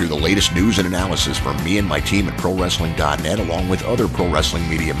week, you'll hear the latest news and analysis from me and my team at ProWrestling.net, along with other pro wrestling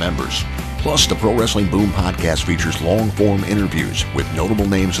media members. Plus, the Pro Wrestling Boom podcast features long-form interviews with notable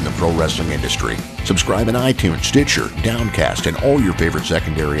names in the pro wrestling industry. Subscribe in iTunes, Stitcher, Downcast, and all your favorite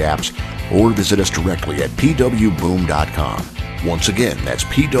secondary apps, or visit us directly at pwboom.com. Once again, that's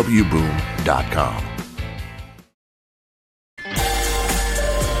pwboom.com.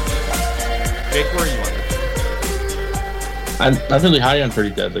 Jake, where are you on this? I'm really high on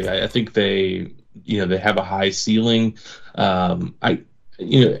Pretty Deadly. I think they have a high ceiling. There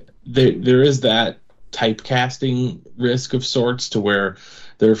is that typecasting risk of sorts to where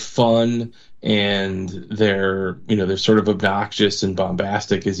they're fun and they're sort of obnoxious and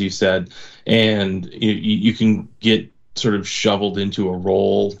bombastic, as you said, and you can get sort of shoveled into a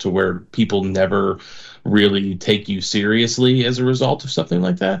role to where people never really take you seriously as a result of something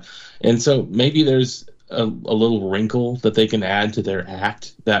like that. And so maybe there's a little wrinkle that they can add to their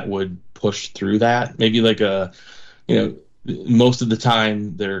act that would push through that. Maybe like most of the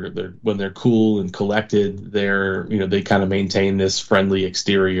time they're when they're cool and collected, they kind of maintain this friendly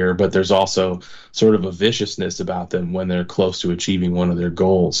exterior, but there's also sort of a viciousness about them when they're close to achieving one of their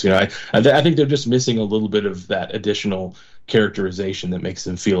goals. I think they're just missing a little bit of that additional characterization that makes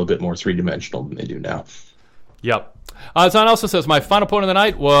them feel a bit more three-dimensional than they do now. Yep. Zon also says, my final point of the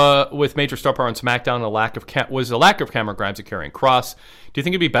night with major star power on SmackDown was the lack of Cameron Grimes and Karrion Kross. Do you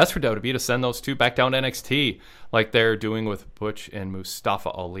think it'd be best for WWE to send those two back down to NXT like they're doing with Butch and Mustafa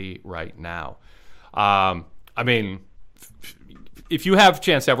Ali right now? I mean, if you have a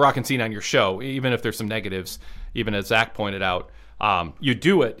chance to have Rock and Cena on your show, even if there's some negatives, even as Zach pointed out, you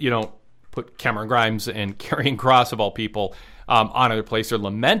do it. You don't put Cameron Grimes and Karrion Kross, of all people, on other place or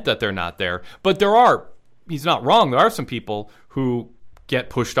lament that they're not there. But he's not wrong. There are some people who get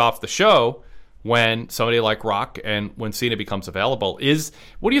pushed off the show when somebody like Rock and when Cena becomes available.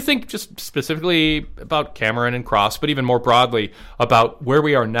 What do you think just specifically about Cameron and Kross, but even more broadly about where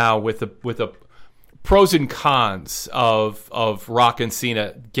we are now with the pros and cons of Rock and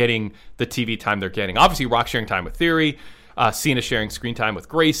Cena getting the TV time they're getting? Obviously, Rock sharing time with Theory, Cena sharing screen time with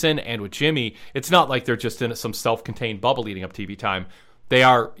Grayson and with Jimmy. It's not like they're just in some self-contained bubble eating up TV time. They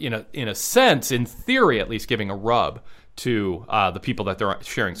are, in a sense, in theory at least, giving a rub to the people that they're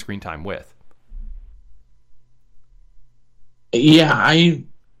sharing screen time with. Yeah, I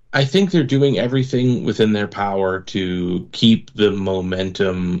think they're doing everything within their power to keep the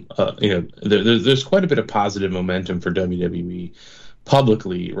momentum. There's quite a bit of positive momentum for WWE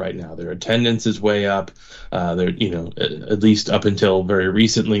publicly right now. Their attendance is way up. They're, at least up until very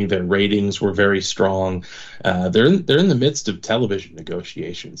recently, their ratings were very strong. They're in the midst of television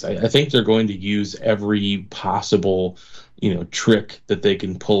negotiations. I think they're going to use every possible, trick that they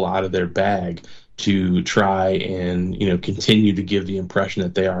can pull out of their bag to try and, continue to give the impression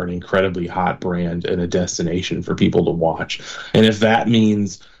that they are an incredibly hot brand and a destination for people to watch. And if that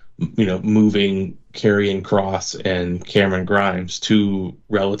means, moving Karrion Kross and Cameron Grimes, two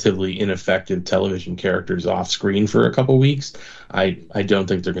relatively ineffective television characters, off screen for a couple weeks, I don't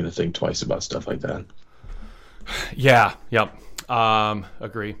think they're going to think twice about stuff like that. Yeah. Yep.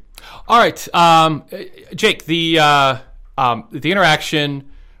 Agree. All right. Jake, the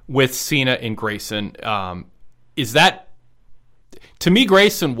interaction with Cena and Grayson, is that, to me,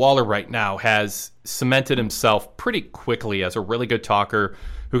 Grayson Waller right now has cemented himself pretty quickly as a really good talker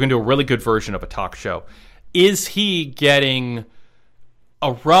who can do a really good version of a talk show. Is he getting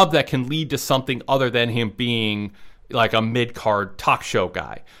a rub that can lead to something other than him being like a mid-card talk show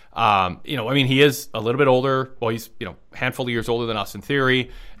guy? He is a little bit older. Well, he's, a handful of years older than us in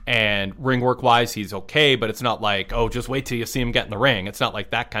theory. And ring work wise, he's okay, but it's not like, oh, just wait till you see him get in the ring. It's not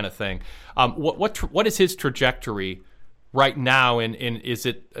like that kind of thing. What is his trajectory right now, and is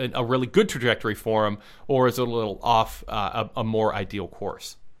it a really good trajectory for him, or is it a little off a more ideal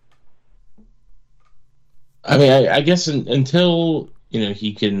course? I mean, I guess until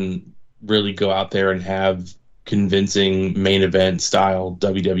he can really go out there and have convincing main event style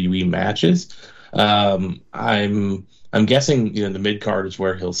WWE matches, I'm guessing the mid card is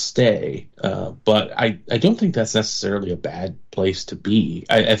where he'll stay, but I don't think that's necessarily a bad place to be.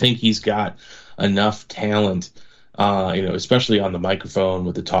 I think he's got enough talent, especially on the microphone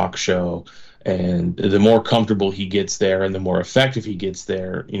with the talk show, and the more comfortable he gets there and the more effective he gets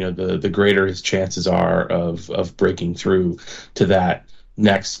there, the greater his chances are of breaking through to that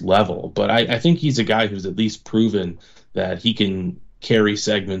next level. But I think he's a guy who's at least proven that he can carry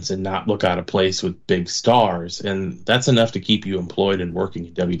segments and not look out of place with big stars, and that's enough to keep you employed and working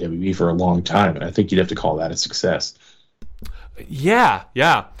in WWE for a long time. And I think you'd have to call that a success. Yeah.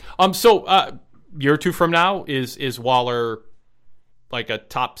 So year or two from now, is Waller like a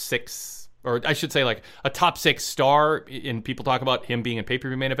top six, or I should say like a top six star, and people talk about him being in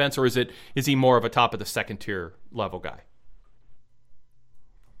pay-per-view main events, or is he more of a top of the second tier level guy?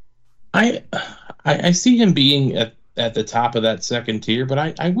 I see him being at the top of that second tier,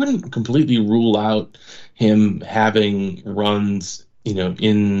 but I wouldn't completely rule out him having runs,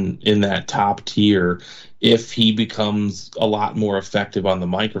 in that top tier if he becomes a lot more effective on the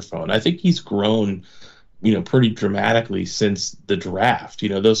microphone. I think he's grown, pretty dramatically since the draft.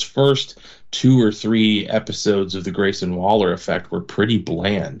 Those first 2 or 3 episodes of the Grayson Waller Effect were pretty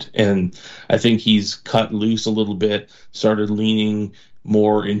bland, and I think he's cut loose a little bit, started leaning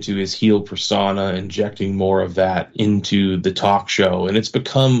more into his heel persona, injecting more of that into the talk show, and it's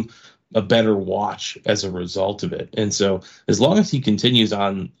become a better watch as a result of it. And so as long as he continues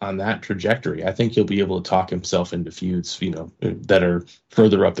on that trajectory, I think he'll be able to talk himself into feuds, that are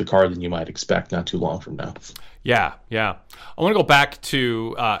further up the card than you might expect not too long from now. Yeah. I want to go back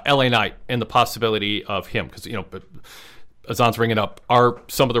to LA Knight and the possibility of him, because, Azan's bringing up, are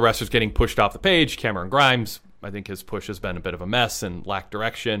some of the wrestlers getting pushed off the page? Cameron Grimes, I think his push has been a bit of a mess and lacked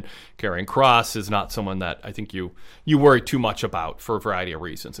direction. Karrion Kross is not someone that I think you worry too much about for a variety of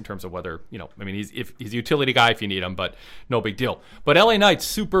reasons in terms of whether, he's a utility guy if you need him, but no big deal. But LA Knight's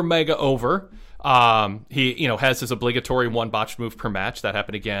super mega over. He, has his obligatory one botched move per match. That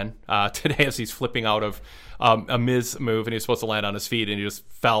happened again today as he's flipping out of a Miz move, and he was supposed to land on his feet, and he just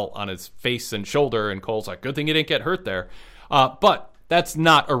fell on his face and shoulder, and Cole's like, good thing you didn't get hurt there. But that's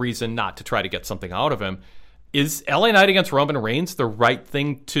not a reason not to try to get something out of him. Is LA Knight against Roman Reigns the right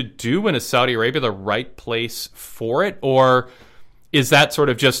thing to do, and is Saudi Arabia the right place for it? Or is that sort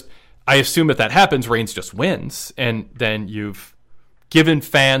of just, I assume if that happens, Reigns just wins, and then you've given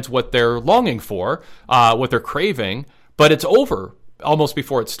fans what they're longing for, what they're craving, but it's over almost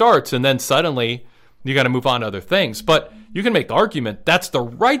before it starts, and then suddenly you got to move on to other things. But you can make the argument that's the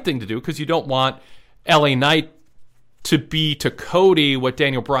right thing to do, because you don't want LA Knight to be to Cody what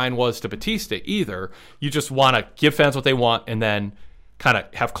Daniel Bryan was to Batista either. You just want to give fans what they want and then kind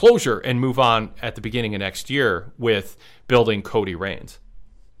of have closure and move on at the beginning of next year with building Cody Reigns.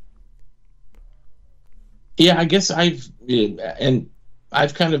 Yeah, I guess I've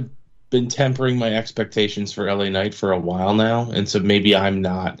kind of been tempering my expectations for LA Knight for a while now, and so maybe I'm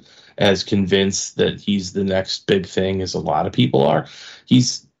not as convinced that he's the next big thing as a lot of people are.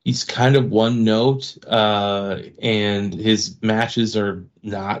 He's he's kind of one note, and his matches are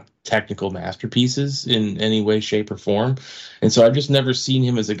not technical masterpieces in any way, shape, or form. And so I've just never seen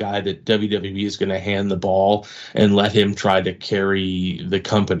him as a guy that WWE is going to hand the ball and let him try to carry the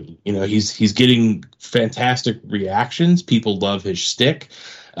company. He's getting fantastic reactions. People love his shtick.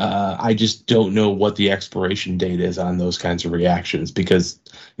 I just don't know what the expiration date is on those kinds of reactions, because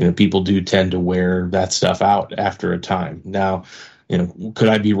people do tend to wear that stuff out after a time. Now, could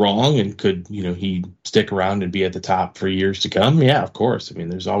I be wrong, and could he stick around and be at the top for years to come? Yeah, of course. I mean,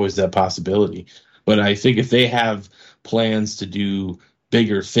 there's always that possibility. But I think if they have plans to do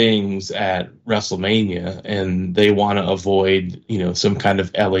bigger things at WrestleMania and they want to avoid some kind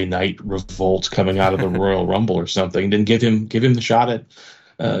of LA Knight revolt coming out of the Royal Rumble or something, then give him the shot at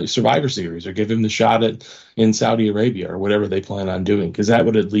Survivor Series, or give him the shot in Saudi Arabia, or whatever they plan on doing, because that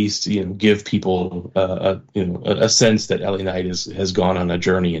would at least give people a sense that LA Knight has gone on a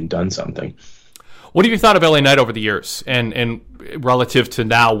journey and done something. What have you thought of LA Knight over the years, and relative to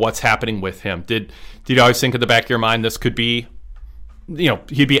now, what's happening with him? Did you always think in the back of your mind this could be,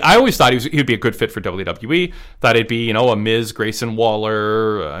 he'd be? I always thought he'd be a good fit for WWE. Thought he'd be, a Miz, Grayson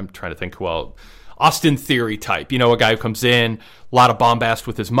Waller. I'm trying to think who else. Austin Theory type, a guy who comes in, a lot of bombast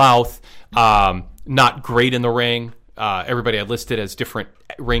with his mouth, not great in the ring. Everybody I listed as different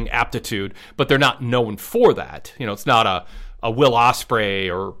ring aptitude, but they're not known for that. It's not a Will Ospreay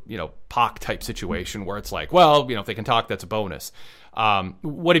or, Pac type situation where it's like, well, if they can talk, that's a bonus.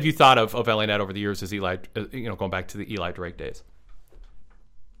 What have you thought of LA Knight over the years as Eli, going back to the Eli Drake days?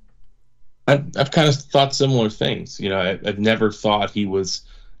 I've kind of thought similar things. I've never thought he was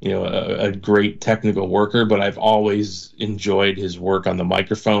a great technical worker, but I've always enjoyed his work on the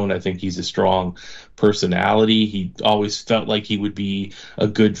microphone. I think he's a strong personality. He always felt like he would be a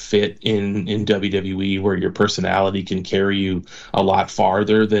good fit in WWE, where your personality can carry you a lot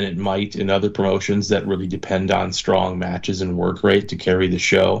farther than it might in other promotions that really depend on strong matches and work rate to carry the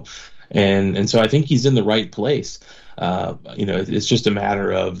show. And so I think he's in the right place. It's just a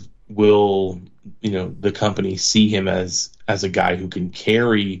matter of, will the company see him as a guy who can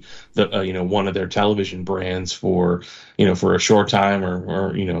carry the one of their television brands for a short time,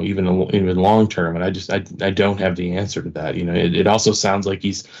 or even long term. And I don't have the answer to that. It also sounds like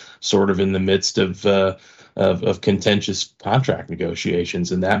he's sort of in the midst of contentious contract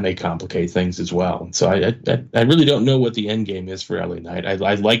negotiations, and that may complicate things as well. So I really don't know what the end game is for LA Knight.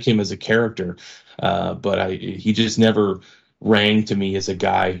 I like him as a character, but he just never rang to me as a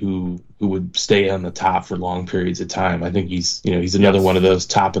guy who would stay on the top for long periods of time. I think he's another one of those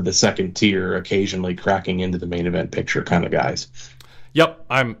top of the second tier, occasionally cracking into the main event picture kind of guys. Yep,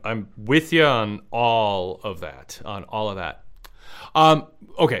 I'm with you on all of that.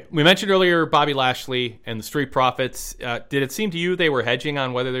 Okay, we mentioned earlier Bobby Lashley and the Street Profits. Did it seem to you they were hedging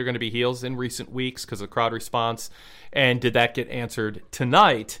on whether they're going to be heels in recent weeks because of the crowd response? And did that get answered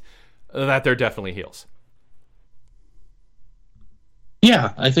tonight that they're definitely heels?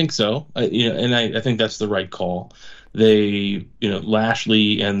 Yeah, I think so. And I think that's the right call. They,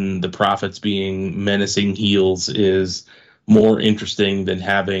 Lashley and the Profits being menacing heels is more interesting than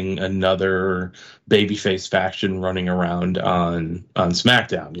having another babyface faction running around on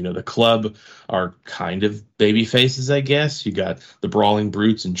SmackDown. The Club are kind of babyfaces, I guess. You got the Brawling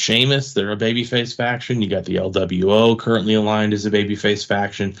Brutes and Sheamus. They're a babyface faction. You got the LWO currently aligned as a babyface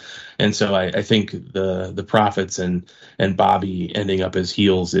faction. And so I think the Profits and Bobby ending up as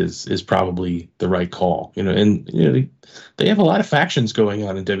heels is probably the right call. They have a lot of factions going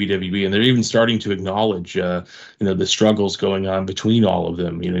on in WWE, and they're even starting to acknowledge the struggles going on between all of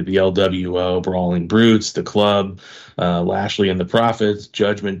them. The LWO, Brawling Brutes, the Club, Lashley and the Profits,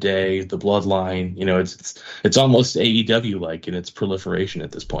 Judgment Day, the Bloodline. It's almost AEW like in its proliferation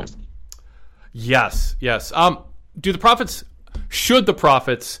at this point. Yes. Should the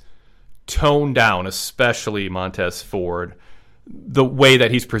Profits tone down, especially Montez Ford, the way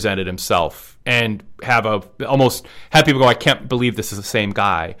that he's presented himself, and have people go, I can't believe this is the same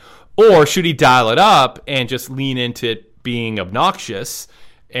guy? Or should he dial it up and just lean into it being obnoxious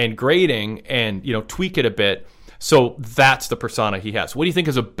and grating and tweak it a bit, so that's the persona he has? What do you think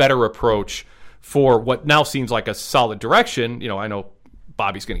is a better approach for what now seems like a solid direction? I know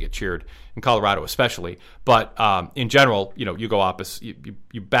Bobby's going to get cheered in Colorado especially, but in general, you go opposite,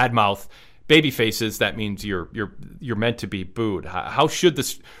 you badmouth baby faces, that means you're meant to be booed. How should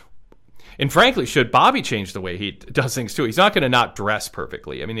this, and frankly, should Bobby change the way he does things too? He's not going to not dress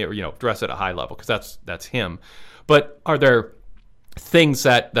perfectly. I mean, dress at a high level, because that's him. But are there things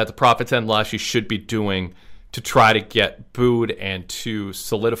that the Profits and Lashley should be doing to try to get booed and to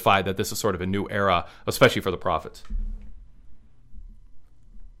solidify that this is sort of a new era, especially for the Profits?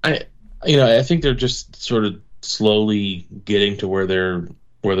 I think they're just sort of slowly getting to what their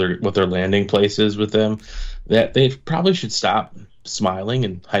landing place is with them. That they probably should stop smiling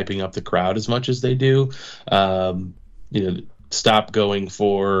and hyping up the crowd as much as they do. Stop going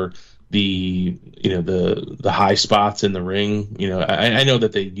for the high spots in the ring. I know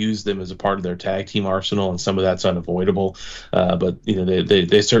that they use them as a part of their tag team arsenal, and some of that's unavoidable. But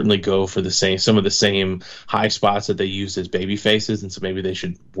they certainly go for some of the same high spots that they used as baby faces, and so maybe they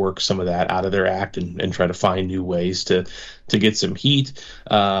should work some of that out of their act and try to find new ways to get some heat.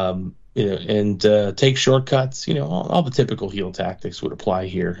 And take shortcuts. All the typical heel tactics would apply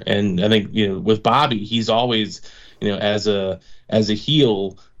here. And I think with Bobby, he's always as a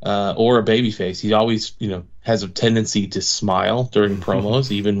heel or a babyface, he always has a tendency to smile during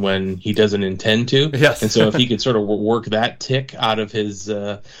promos, even when he doesn't intend to. Yes. And so if he could sort of work that tick out of his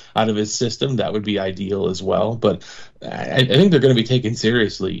system, that would be ideal as well. But I think they're going to be taken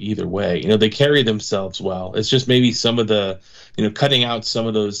seriously either way. They carry themselves well. It's just maybe some of the cutting out some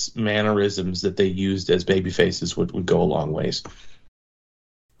of those mannerisms that they used as babyfaces would go a long ways.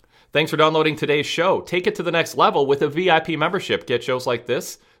 Thanks for downloading today's show. Take it to the next level with a VIP membership. Get shows like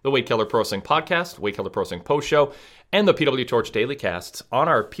this, the Wade Keller Pro Wrestling Podcast, Wade Keller Pro Wrestling Post Show, and the PW Torch Daily Casts on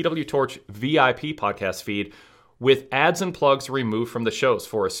our PW Torch VIP podcast feed with ads and plugs removed from the shows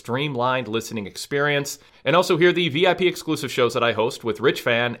for a streamlined listening experience. And also hear the VIP exclusive shows that I host with Rich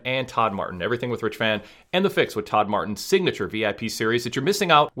Fan and Todd Martin. Everything with Rich Fan and The Fix with Todd Martin's signature VIP series that you're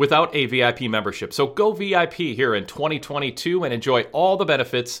missing out without a VIP membership. So go VIP here in 2022 and enjoy all the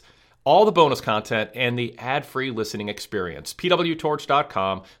benefits, all the bonus content, and the ad-free listening experience.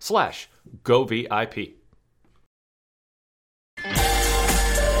 pwtorch.com/govip.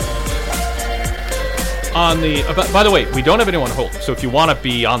 By the way, we don't have anyone on hold, so if you want to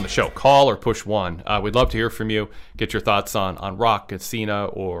be on the show, call or push 1. We'd love to hear from you. Get your thoughts on Rock and Cena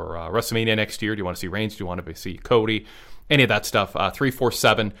or WrestleMania next year. Do you want to see Reigns? Do you want to see Cody? Any of that stuff.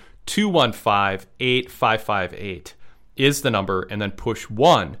 347-215-8558 is the number, and then push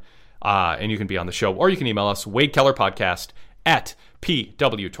 1. And you can be on the show, or you can email us,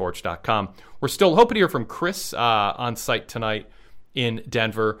 wadekellerpodcast@pwtorch.com. We're still hoping to hear from Chris on site tonight in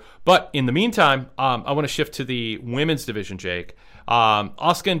Denver. But in the meantime, I want to shift to the women's division, Jake.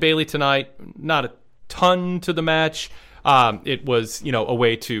 Asuka and Bayley tonight, not a ton to the match. It was,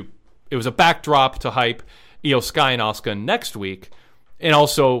 it was a backdrop to hype Io Sky and Asuka next week, and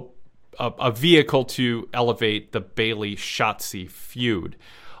also a vehicle to elevate the Bayley-Shotzi feud.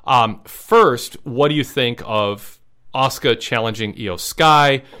 First, what do you think of Asuka challenging Io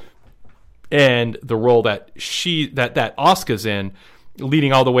Sky and the role that Asuka's in,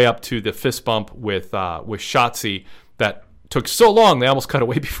 leading all the way up to the fist bump with Shotzi that took so long they almost cut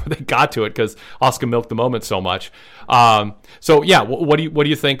away before they got to it because Asuka milked the moment so much. What do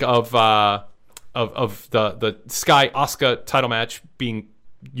you think of the Sky Asuka title match being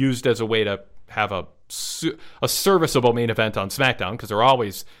used as a way to have a serviceable main event on SmackDown, because they're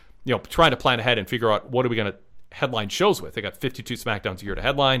always, trying to plan ahead and figure out what are we going to headline shows with. They got 52 SmackDowns a year to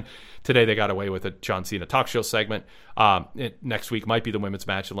headline. Today they got away with a John Cena talk show segment. Next week might be the women's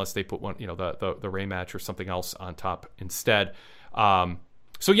match unless they put one, the Ray match or something else on top instead.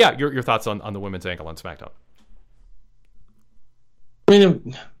 Your thoughts on the women's angle on SmackDown? I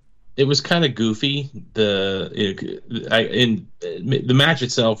mean, it was kind of goofy. The match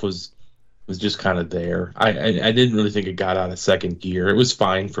itself was just kind of there. I didn't really think it got out of second gear. It was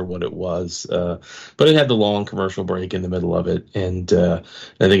fine for what it was, but it had the long commercial break in the middle of it, and I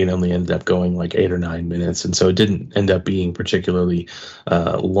think it only ended up going like 8 or 9 minutes, and so it didn't end up being particularly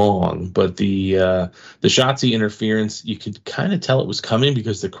long. But the Shotzi interference, you could kind of tell it was coming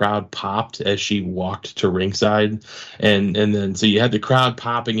because the crowd popped as she walked to ringside, and then so you had the crowd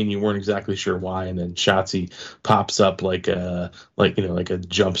popping and you weren't exactly sure why, and then Shotzi pops up like a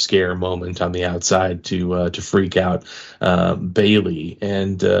jump scare moment on the outside to freak out Bayley,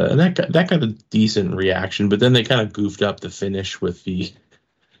 and that got a decent reaction. But then they kind of goofed up the finish with the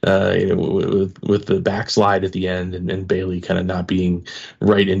with the backslide at the end, and Bayley kind of not being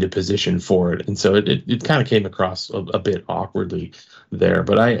right into position for it, and so it kind of came across a bit awkwardly there.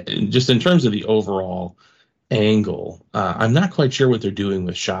 But I just, in terms of the overall angle, I'm not quite sure what they're doing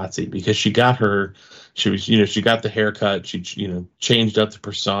with Shotzi, because she got the haircut, she changed up the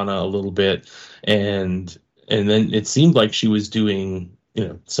persona a little bit, and then it seemed like she was doing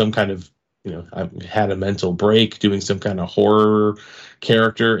some kind of I had a mental break doing some kind of horror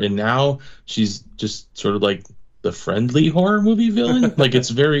character, and now she's just sort of like the friendly horror movie villain. Like it's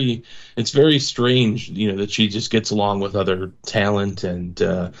very strange, that she just gets along with other talent, and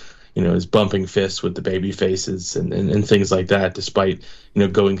is bumping fists with the baby faces and things like that, despite,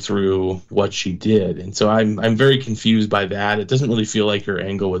 going through what she did. And so I'm very confused by that. It doesn't really feel like her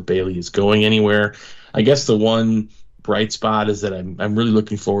angle with Bayley is going anywhere. I guess the one bright spot is that I'm really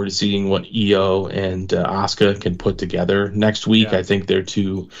looking forward to seeing what Io and Asuka can put together next week. Yeah. I think they're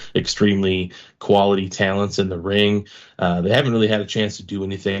two extremely quality talents in the ring. They haven't really had a chance to do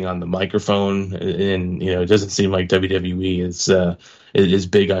anything on the microphone, and it doesn't seem like WWE is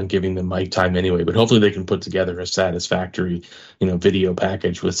big on giving them mic time anyway. But hopefully they can put together a satisfactory video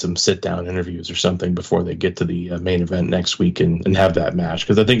package with some sit down interviews or something before they get to the main event next week and have that match,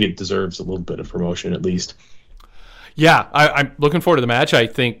 because I think it deserves a little bit of promotion at least. Yeah, I'm looking forward to the match. I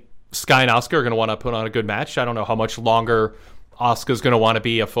think Sky and Asuka are going to want to put on a good match. I don't know how much longer Asuka's going to want to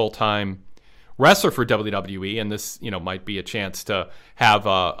be a full-time wrestler for WWE, and this, might be a chance to have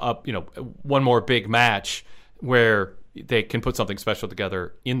one more big match where they can put something special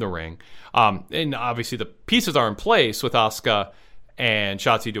together in the ring. And obviously the pieces are in place with Asuka and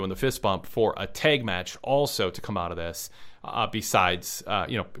Shotzi doing the fist bump for a tag match also to come out of this, besides,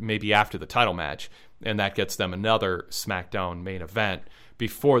 maybe after the title match. And that gets them another SmackDown main event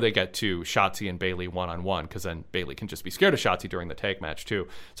before they get to Shotzi and Bayley one-on-one, because then Bayley can just be scared of Shotzi during the tag match too.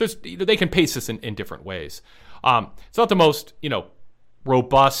 So they can pace this in different ways. It's not the most,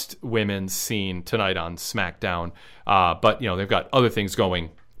 robust women's scene tonight on SmackDown, but, they've got other things going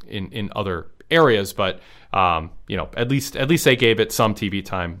in other areas. But, at least they gave it some TV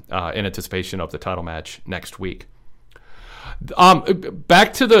time in anticipation of the title match next week.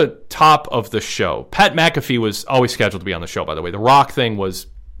 Back to the top of the show. Pat McAfee was always scheduled to be on the show, by the way. The Rock thing was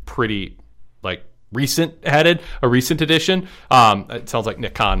pretty, recent addition. It sounds like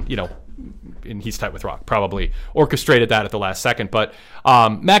Nick Khan, and he's tight with Rock, probably orchestrated that at the last second. But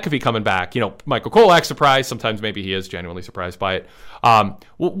McAfee coming back, Michael Cole acts surprised. Sometimes maybe he is genuinely surprised by it.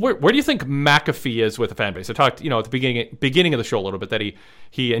 Where do you think McAfee is with the fan base? I talked, at the beginning of the show a little bit that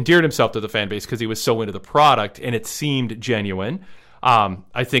he endeared himself to the fan base because he was so into the product and it seemed genuine.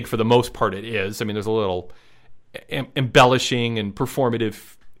 I think for the most part it is. I mean, there's a little embellishing and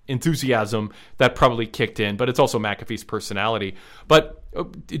performative enthusiasm that probably kicked in, but it's also McAfee's personality. But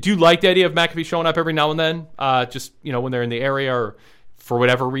do you like the idea of McAfee showing up every now and then, just when they're in the area or for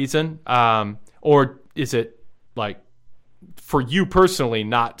whatever reason, or is it for you personally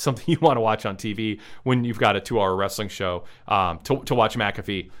not something you want to watch on TV when you've got a 2-hour wrestling show to watch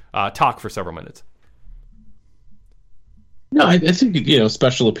McAfee talk for several minutes? No, I think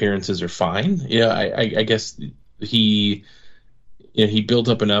special appearances are fine. I guess he built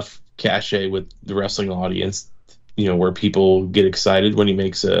up enough cachet with the wrestling audience, where people get excited when he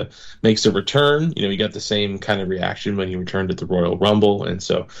makes a return. He got the same kind of reaction when he returned at the Royal Rumble, and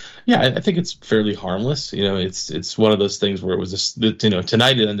so I think it's fairly harmless. It's one of those things where it was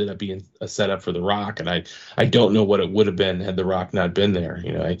tonight it ended up being a setup for The Rock, and I don't know what it would have been had The Rock not been there.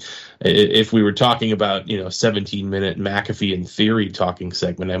 If we were talking about 17-minute McAfee in Theory talking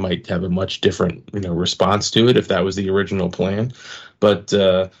segment, I might have a much different response to it if that was the original plan, but.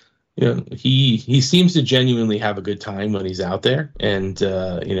 He seems to genuinely have a good time when he's out there, and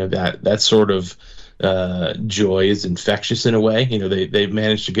that sort of joy is infectious in a way. They've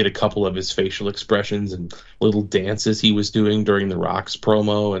managed to get a couple of his facial expressions and little dances he was doing during the Rock's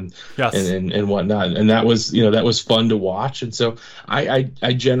promo and whatnot, and that was fun to watch. And so I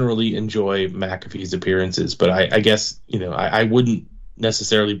generally enjoy McAfee's appearances, but I guess I wouldn't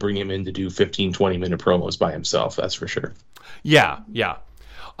necessarily bring him in to do 15-20 minute promos by himself. That's for sure. Yeah.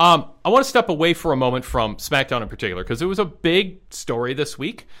 I want to step away for a moment from SmackDown in particular, because it was a big story this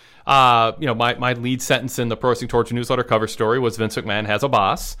week. My lead sentence in the Pro Wrestling Torture newsletter cover story was Vince McMahon has a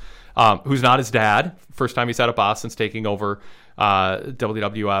boss, who's not his dad. First time he's had a boss since taking over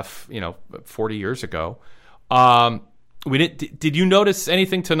WWF, 40 years ago. Did you notice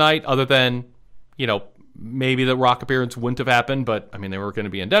anything tonight other than, maybe the Rock appearance wouldn't have happened, but I mean, they were going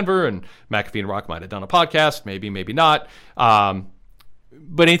to be in Denver, and McAfee and Rock might have done a podcast, maybe not.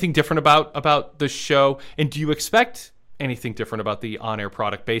 But anything different about the show? And do you expect anything different about the on-air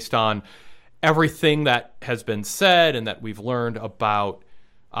product based on everything that has been said and that we've learned about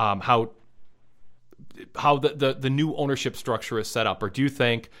how the new ownership structure is set up? Or do you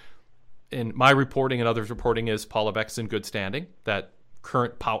think, in my reporting and others' reporting, is Paul Levesque's in good standing, that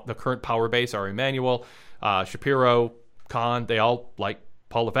the current power base are Emmanuel, Shapiro, Khan, they all like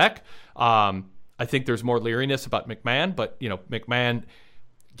Paul Levesque? I think there's more leeriness about McMahon, but McMahon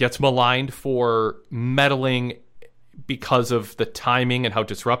gets maligned for meddling because of the timing and how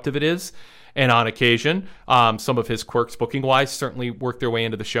disruptive it is. And on occasion, some of his quirks booking-wise certainly work their way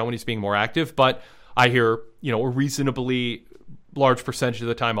into the show and he's being more active. But I hear, a reasonably large percentage of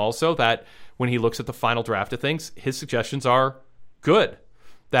the time also that when he looks at the final draft of things, his suggestions are good.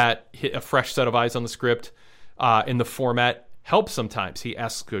 That a fresh set of eyes on the script in the format helps sometimes. He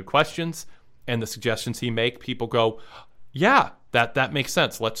asks good questions, and the suggestions he make, people go, yeah, that makes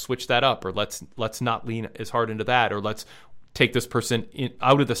sense. Let's switch that up, or let's not lean as hard into that, or let's take this person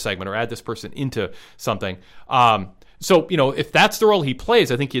out of the segment or add this person into something. So, if that's the role he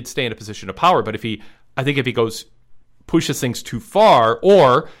plays, I think he'd stay in a position of power. But if he pushes things too far,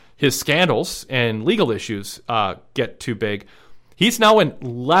 or his scandals and legal issues get too big, he's now in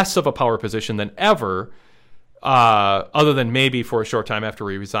less of a power position than ever, other than maybe for a short time after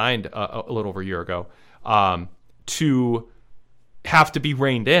he resigned a little over a year ago, to have to be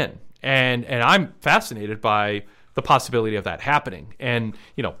reined in. And I'm fascinated by the possibility of that happening. And,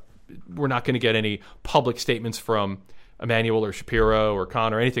 we're not going to get any public statements from Emmanuel or Shapiro or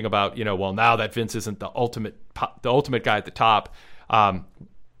Khan or anything about, well, now that Vince isn't the ultimate guy at the top,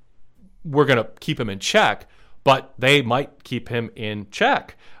 we're going to keep him in check, but they might keep him in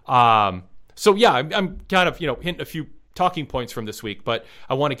check. So yeah, I'm kind of, hinting a few talking points from this week, but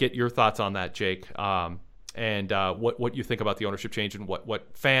I want to get your thoughts on that, Jake, and what you think about the ownership change and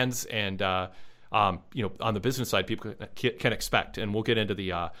what fans and on the business side people can expect. And we'll get into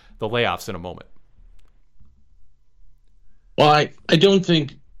the layoffs in a moment. Well, I don't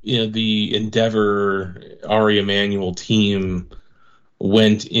think the Endeavor Ari Emanuel team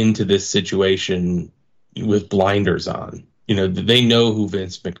went into this situation with blinders on. They know who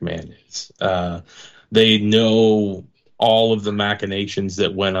Vince McMahon is. They know all of the machinations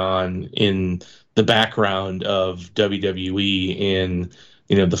that went on in the background of WWE in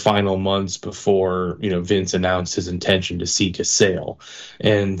the final months before Vince announced his intention to seek a sale.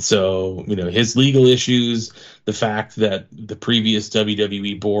 And so his legal issues, the fact that the previous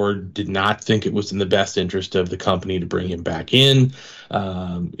WWE board did not think it was in the best interest of the company to bring him back in,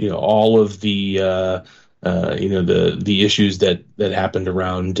 all of the the issues that happened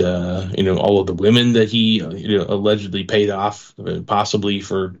around all of the women that he allegedly paid off, possibly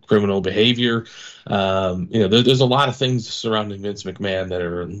for criminal behavior. There's a lot of things surrounding Vince McMahon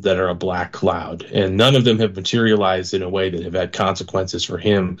that are a black cloud, and none of them have materialized in a way that have had consequences for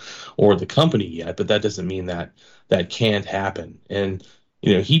him or the company yet. But that doesn't mean that can't happen. And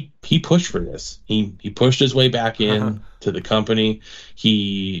he pushed for this. He pushed his way back in to the company.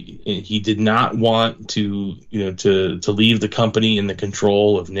 He did not want to leave the company in the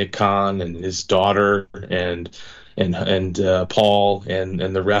control of Nick Khan and his daughter and Paul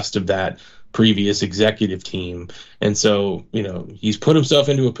and the rest of that previous executive team. And so, he's put himself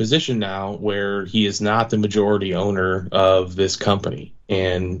into a position now where he is not the majority owner of this company,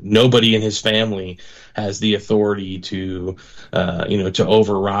 and nobody in his family has the authority to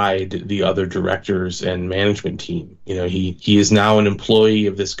override the other directors and management team. He is now an employee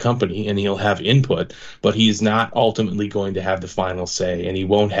of this company, and he'll have input, but he is not ultimately going to have the final say, and he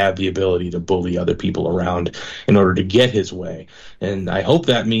won't have the ability to bully other people around in order to get his way. And I hope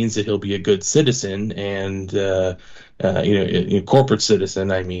that means that he'll be a good citizen and corporate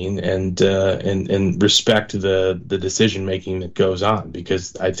citizen, and respect the decision making that goes on,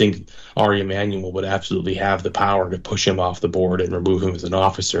 because I think Ari Emanuel would absolutely have the power to push him off the board and remove him as an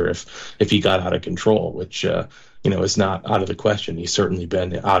officer if he got out of control, which is not out of the question. He's certainly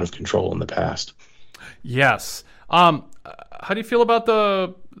been out of control in the past. Yes. How do you feel about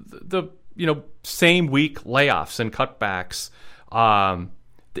the same week layoffs and cutbacks?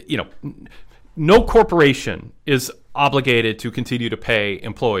 No corporation is obligated to continue to pay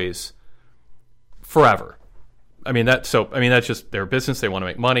employees forever. That's just their business. They want to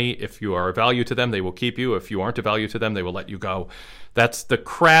make money. If you are of value to them, they will keep you. If you aren't of value to them, they will let you go. That's the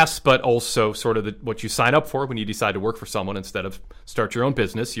crass, but also sort of what you sign up for when you decide to work for someone instead of start your own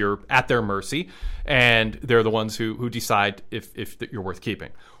business. You're at their mercy, and they're the ones who decide if you're worth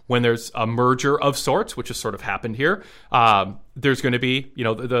keeping. When there's a merger of sorts, which has sort of happened here, there's going to be,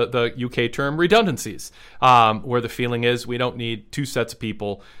 the UK term redundancies, where the feeling is we don't need two sets of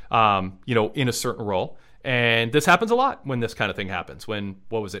people, in a certain role. And this happens a lot when this kind of thing happens. When,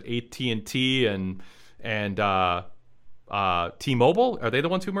 AT&T and T-Mobile, are they the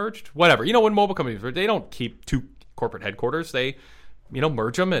ones who merged? Whatever. When mobile companies, they don't keep two corporate headquarters. They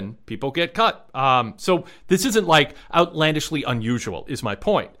merge them and people get cut. So this isn't like outlandishly unusual, is my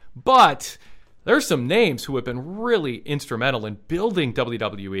point. But there's some names who have been really instrumental in building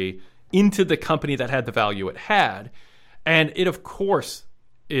WWE into the company that had the value it had. And it, of course,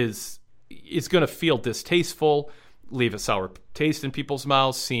 is going to feel distasteful, leave a sour taste in people's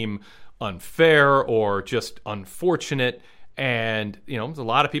mouths, seem unfair or just unfortunate. And, there's a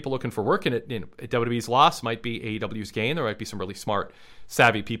lot of people looking for work in it. WWE's loss might be AEW's gain. There might be some really smart,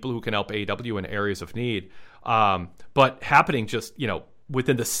 savvy people who can help AEW in areas of need. But happening just,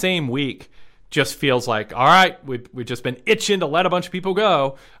 within the same week just feels like, all right, we've just been itching to let a bunch of people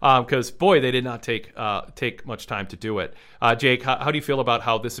go because, boy, they did not take much time to do it. Jake, how do you feel about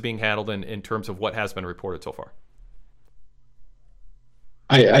how this is being handled in terms of what has been reported so far?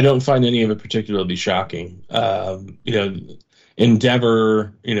 I don't find any of it particularly shocking.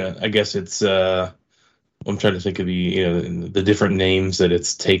 Endeavor, I guess it's, I'm trying to think of the different names that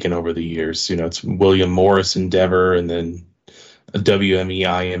it's taken over the years. It's William Morris Endeavor and then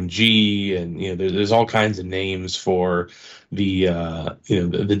WMEIMG, and there's all kinds of names for the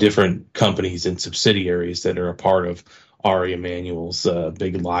different companies and subsidiaries that are a part of Ari Emanuel's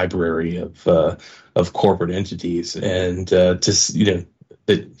big library of corporate entities, and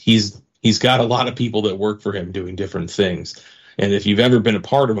that he's got a lot of people that work for him doing different things. And if you've ever been a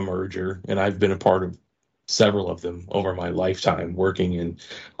part of a merger, and I've been a part of several of them over my lifetime working in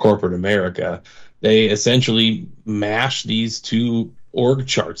corporate America, they essentially mash these two org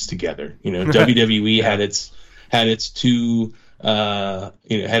charts together. WWE had its two,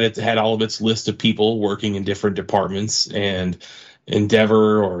 had all of its list of people working in different departments, and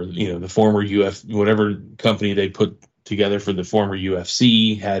Endeavor, or the former whatever company they put together for the former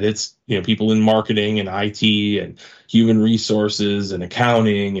UFC, had its people in marketing and IT and human resources and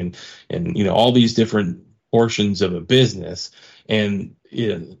accounting and all these different portions of a business. And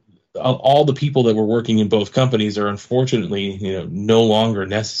all the people that were working in both companies are unfortunately no longer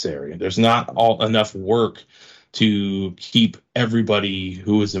necessary. There's not enough work to keep everybody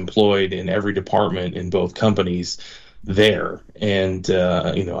who is employed in every department in both companies there. And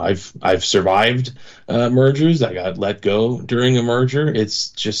I've survived mergers. I got let go during a merger.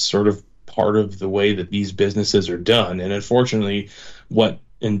 It's just sort of part of the way that these businesses are done. And unfortunately, what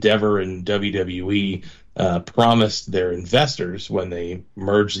Endeavor and WWE promised their investors when they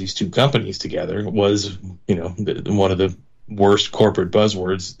merged these two companies together was, one of the worst corporate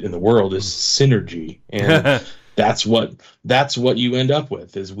buzzwords in the world is synergy. And that's what you end up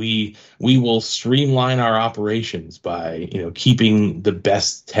with, is we will streamline our operations by keeping the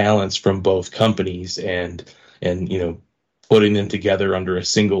best talents from both companies and putting them together under a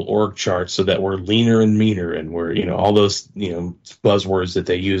single org chart so that we're leaner and meaner, and we're all those buzzwords that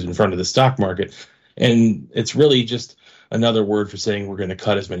they use in front of the stock market. And it's really just another word for saying we're going to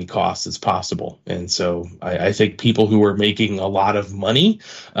cut as many costs as possible. And so I think people who were making a lot of money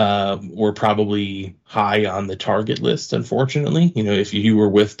were probably high on the target list, unfortunately. If you were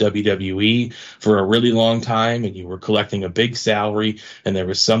with WWE for a really long time and you were collecting a big salary, and there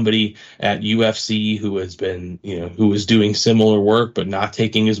was somebody at UFC who has been, who was doing similar work but not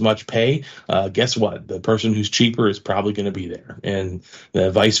taking as much pay, guess what? The person who's cheaper is probably going to be there, and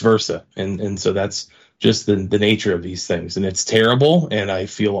vice versa. And so that's just the nature of these things, and it's terrible, and I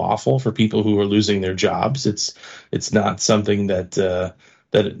feel awful for people who are losing their jobs. It's not something that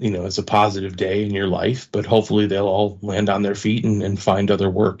is a positive day in your life, but hopefully they'll all land on their feet and find other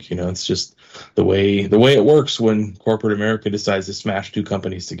work. It's just the way it works when corporate America decides to smash two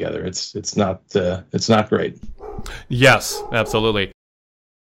companies together. It's not great. Yes, absolutely.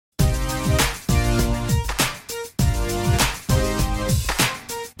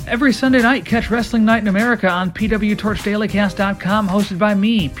 Every Sunday night, catch Wrestling Night in America on PWTorchDailyCast.com, hosted by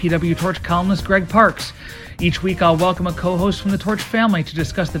me, PW Torch columnist Greg Parks. Each week, I'll welcome a co-host from the Torch family to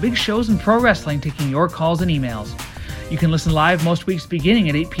discuss the big shows in pro wrestling, taking your calls and emails. You can listen live most weeks beginning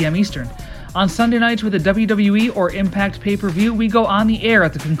at 8 p.m. Eastern. On Sunday nights with a WWE or Impact pay-per-view, we go on the air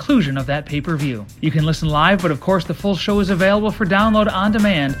at the conclusion of that pay-per-view. You can listen live, but of course the full show is available for download on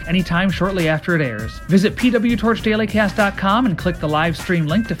demand anytime shortly after it airs. Visit PWTorchDailyCast.com and click the live stream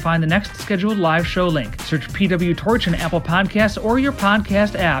link to find the next scheduled live show link. Search PW Torch in Apple Podcasts or your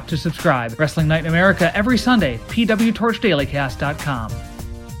podcast app to subscribe. Wrestling Night in America every Sunday, PWTorchDailyCast.com.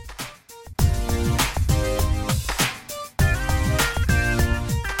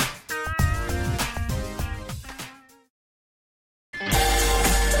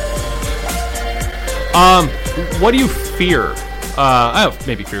 What do you fear? I don't know,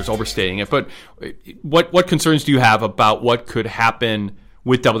 maybe fear is overstating it, but what concerns do you have about what could happen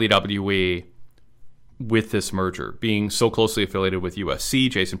with WWE with this merger, being so closely affiliated with UFC?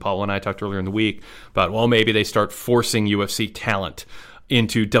 Jason Powell and I talked earlier in the week about, well, maybe they start forcing UFC talent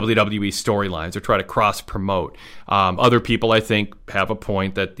into WWE storylines or try to cross-promote. Other people, I think, have a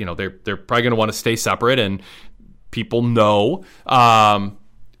point that they're probably going to want to stay separate, and people know,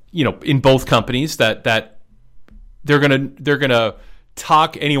 in both companies that they're gonna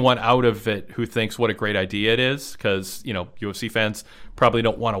talk anyone out of it who thinks what a great idea it is, because UFC fans probably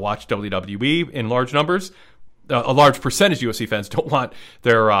don't want to watch WWE in large numbers. A large percentage of UFC fans don't want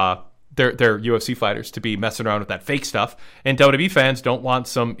their UFC fighters to be messing around with that fake stuff, and WWE fans don't want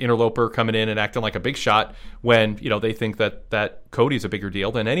some interloper coming in and acting like a big shot when they think that Cody's a bigger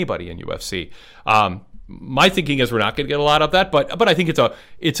deal than anybody in UFC. My thinking is we're not going to get a lot of that, but I think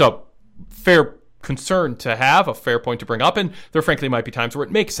it's a fair concern to have, a fair point to bring up, and there frankly might be times where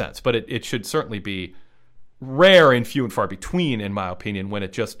it makes sense, but it should certainly be rare and few and far between, in my opinion, when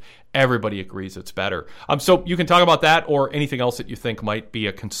it just everybody agrees it's better. So you can talk about that or anything else that you think might be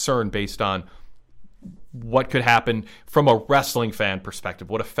a concern based on what could happen from a wrestling fan perspective,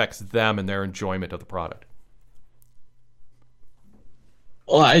 what affects them and their enjoyment of the product.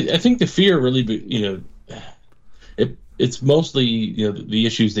 Well, I think the fear really, it's mostly the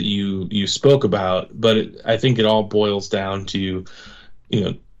issues that you spoke about, but I think it all boils down to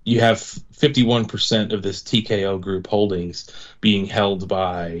you have 51% of this TKO Group holdings being held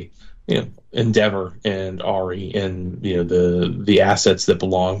by Endeavor and Ari and the assets that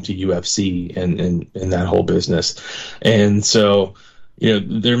belong to UFC and that whole business. And so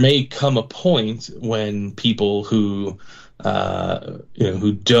there may come a point when people who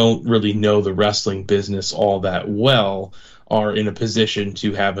don't really know the wrestling business all that well are in a position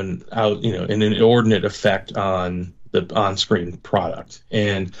to have an inordinate effect on the on-screen product.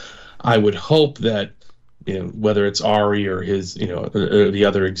 And I would hope that whether it's Ari or his or the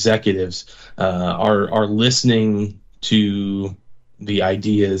other executives are listening to the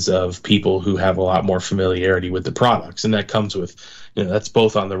ideas of people who have a lot more familiarity with the products, and that comes with that's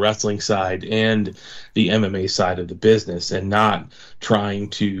both on the wrestling side and the MMA side of the business, and not trying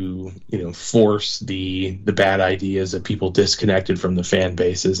to force the bad ideas of people disconnected from the fan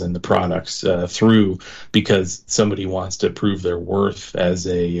bases and the products through because somebody wants to prove their worth as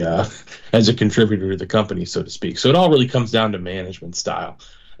a contributor to the company, so to speak. So it all really comes down to management style.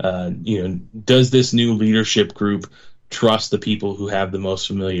 Does this new leadership group trust the people who have the most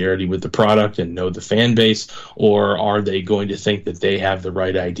familiarity with the product and know the fan base, or are they going to think that they have the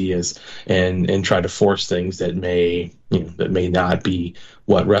right ideas and try to force things that may not be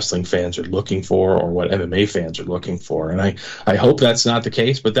what wrestling fans are looking for or what MMA fans are looking for? And I hope that's not the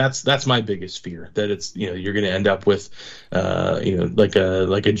case, but that's my biggest fear, that it's you're going to end up with like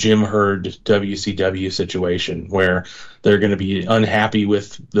a Jim Herd WCW situation where they're going to be unhappy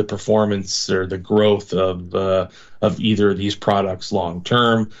with the performance or the growth of either of these products long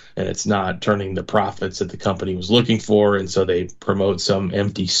term, and it's not turning the profits that the company was looking for, and so they promote some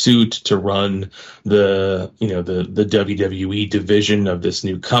empty suit to run the WWE division of this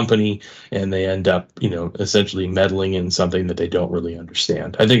new company, and they end up essentially meddling in something that they don't really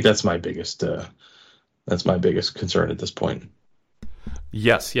understand. I think that's my biggest concern at this point.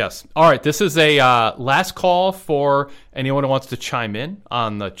 Yes. All right, this is a last call for anyone who wants to chime in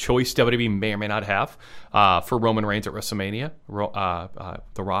on the choice WWE may or may not have for Roman Reigns at WrestleMania,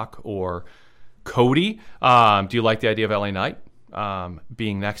 The Rock or Cody. Do you like the idea of LA Knight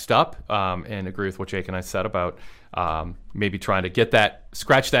being next up, and agree with what Jake and I said about maybe trying to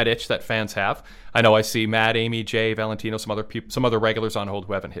scratch that itch that fans have? I know I see Matt, Amy, Jay, Valentino, some other regulars on hold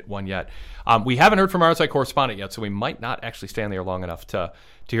who haven't hit one yet. We haven't heard from our outside correspondent yet, so we might not actually stand there long enough to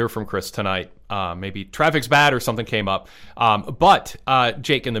hear from Chris tonight. Maybe traffic's bad or something came up. But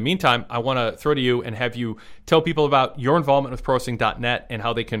Jake, in the meantime, I want to throw to you and have you tell people about your involvement with ProWrestling.net and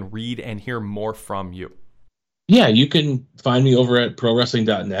how they can read and hear more from you. Yeah, you can find me over at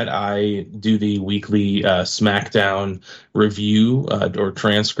ProWrestling.net. I do the weekly SmackDown review or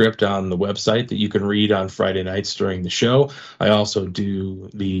transcript on the website that you can read on Friday nights during the show. I also do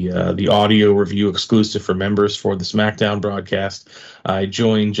the audio review exclusive for members for the SmackDown broadcast. I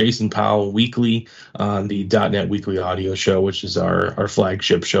join Jason Powell weekly on the .net Weekly Audio Show, which is our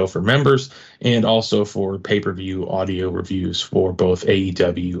flagship show for members, and also for pay-per-view audio reviews for both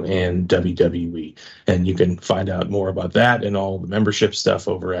AEW and WWE. And you can find out more about that and all the membership stuff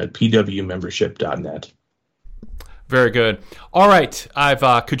over at pwmembership.net. Very good. All right.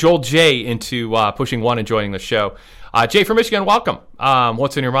 I've cajoled Jay into pushing one and joining the show. Jay from Michigan, welcome.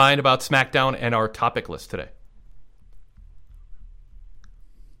 What's in your mind about SmackDown and our topic list today?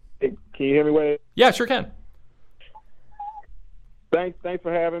 Hey, can you hear me, Wade? Yeah, sure can. Thanks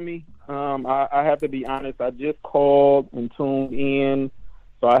for having me. I have to be honest. I just called and tuned in,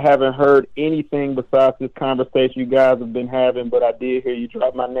 so I haven't heard anything besides this conversation you guys have been having, but I did hear you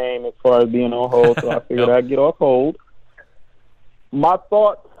drop my name as far as being on hold, so I figured I'd get off hold. My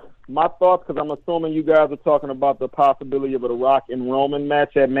thoughts, because I'm assuming you guys are talking about the possibility of a Rock and Roman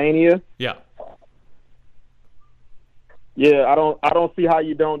match at Mania. Yeah. Yeah, I don't see how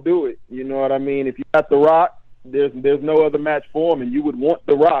you don't do it. You know what I mean? If you got The Rock, there's no other match for him, and you would want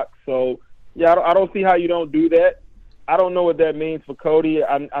The Rock. So yeah, I don't see how you don't do that. I don't know what that means for Cody.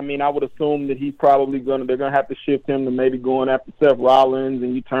 I mean, I would assume that he's probably they're gonna have to shift him to maybe going after Seth Rollins,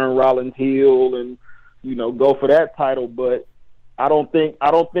 and you turn Rollins heel and go for that title. But I don't think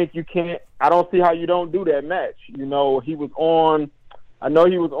you can't. I don't see how you don't do that match. He was on. I know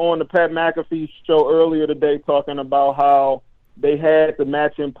he was on the Pat McAfee show earlier today talking about how they had the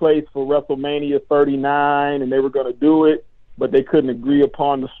match in place for WrestleMania 39 and they were going to do it, but they couldn't agree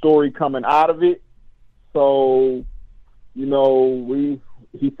upon the story coming out of it. So,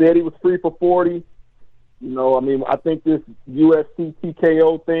 he said he was free for 40. I think this UFC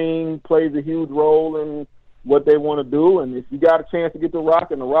TKO thing plays a huge role in what they want to do. And if you got a chance to get The Rock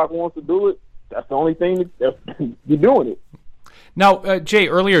and The Rock wants to do it, that's the only thing you're doing it. Now, Jay,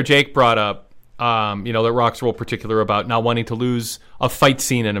 earlier Jake brought up, that Rock's real particular about not wanting to lose a fight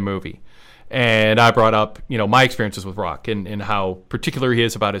scene in a movie. And I brought up, my experiences with Rock and how particular he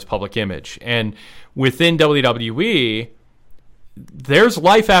is about his public image. And within WWE, there's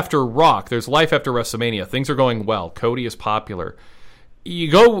life after Rock. There's life after WrestleMania. Things are going well. Cody is popular.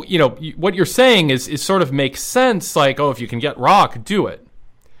 You go, what you're saying is sort of makes sense. Like, if you can get Rock, do it.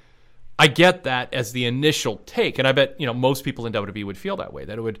 I get that as the initial take. And I bet, most people in WWE would feel that way,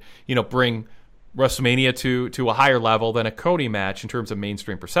 that it would, bring WrestleMania to a higher level than a Cody match in terms of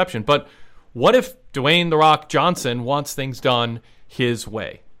mainstream perception. But what if Dwayne "The Rock" Johnson wants things done his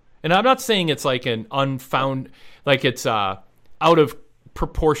way? And I'm not saying it's like an unfound, like it's out of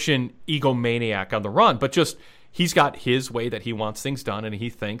proportion egomaniac on the run, but just he's got his way that he wants things done, and he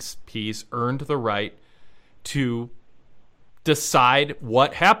thinks he's earned the right to decide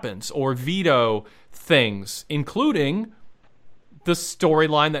what happens or veto things, including the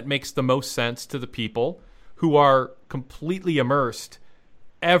storyline that makes the most sense to the people who are completely immersed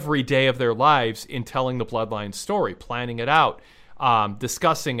every day of their lives in telling the Bloodline story, planning it out,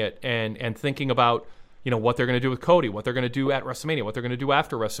 discussing it, and thinking about what they're going to do with Cody, what they're going to do at WrestleMania, what they're going to do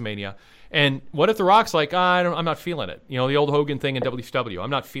after WrestleMania. And what if The Rock's like, I'm not feeling it? The old Hogan thing in WCW.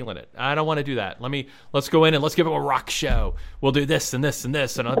 I'm not feeling it. I don't want to do that. Let's go in and let's give him a Rock show. We'll do this and this and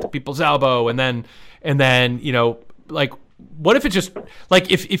this and at people's elbow. And then, what if it just,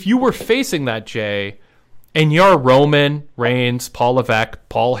 if you were facing that, Jay, and you're Roman Reigns, Paul Levesque,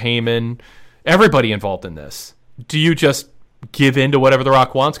 Paul Heyman, everybody involved in this, do you just give in to whatever The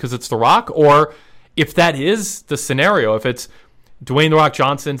Rock wants because it's The Rock? Or if that is the scenario, if it's Dwayne "The Rock"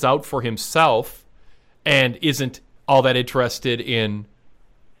 Johnson's out for himself and isn't all that interested in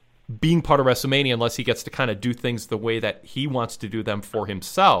being part of WrestleMania unless he gets to kind of do things the way that he wants to do them for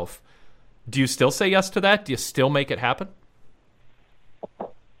himself, do you still say yes to that? Do you still make it happen?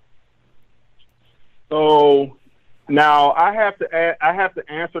 So now I have to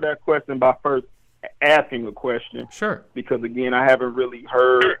answer that question by first asking a question. Sure. Because again, I haven't really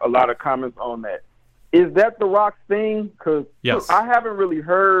heard a lot of comments on that. Is that The Rock's thing? Because yes. I haven't really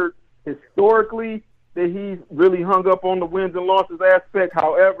heard historically that he's really hung up on the wins and losses aspect.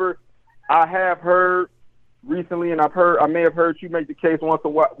 However, I have heard recently, and I may have heard you make the case once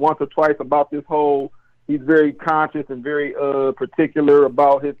or twice about this whole. He's very conscious and very particular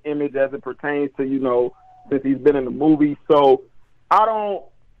about his image as it pertains to since he's been in the movie. So I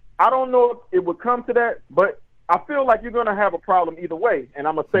don't know if it would come to that, but I feel like you're going to have a problem either way, and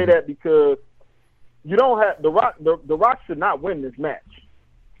I'm gonna say that because you don't have The Rock. The Rock should not win this match.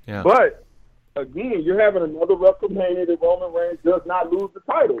 Yeah. But again, you're having another WrestleMania that Roman Reigns does not lose the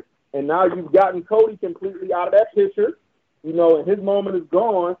title, and now you've gotten Cody completely out of that picture. And his moment is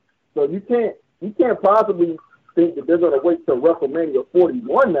gone. So you can't possibly think that they're going to wait till WrestleMania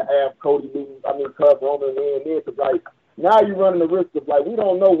 41 to have Cody lose. Cause Roman win in, because now you're running the risk of we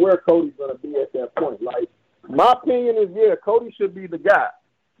don't know where Cody's going to be at that point. My opinion is, Cody should be the guy.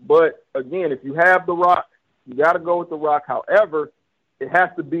 But again, if you have The Rock, you got to go with The Rock. However, it has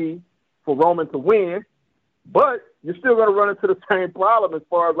to be for Roman to win. But you're still going to run into the same problem as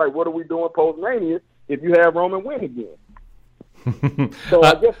far as what are we doing post-Mania if you have Roman win again? So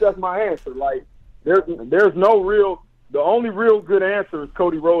I guess that's my answer. There's no real. The only real good answer is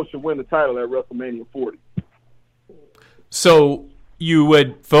Cody Rhodes should win the title at WrestleMania 40. So you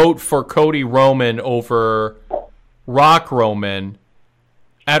would vote for Cody Roman over Rock Roman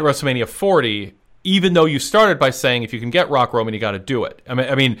at WrestleMania 40, even though you started by saying if you can get Rock Roman, you got to do it.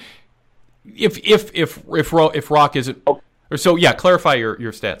 I mean, if Rock isn't, or so yeah, clarify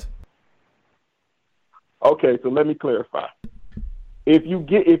your stance. Okay, so let me clarify. If you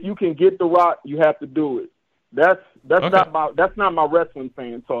can get The Rock, you have to do it. That's okay. Not my wrestling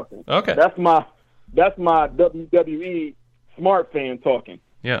fan talking. Okay, that's my WWE smart fan talking.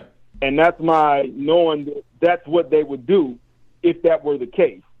 Yeah. And that's my knowing that that's what they would do if that were the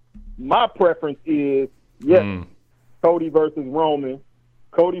case. My preference is, yes, Cody versus Roman.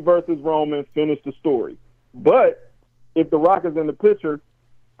 Cody versus Roman, finish the story. But if The Rock is in the picture,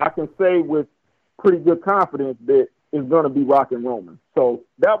 I can say with pretty good confidence that it's going to be Rock and Roman. So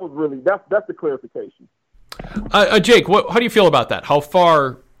that was really, that's the clarification. Jake, how do you feel about that? How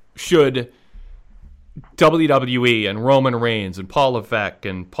far should WWE and Roman Reigns and Paul Levesque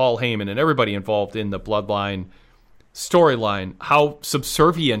and Paul Heyman and everybody involved in the Bloodline storyline, how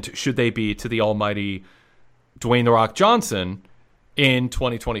subservient should they be to the almighty Dwayne "The Rock" Johnson in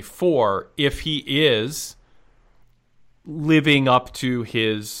 2024 if he is living up to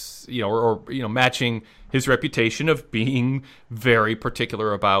his, or matching his reputation of being very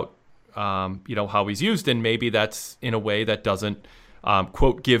particular about, how he's used, and maybe that's in a way that doesn't,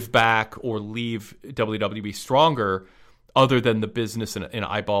 quote, give back or leave WWE stronger, other than the business and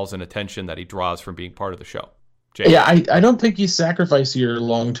eyeballs and attention that he draws from being part of the show. Jake? Yeah, I don't think you sacrifice your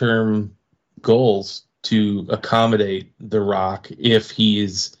long-term goals to accommodate The Rock if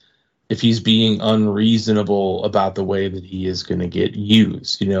he's being unreasonable about the way that he is going to get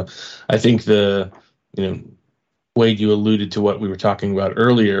used. I think Wade, you alluded to what we were talking about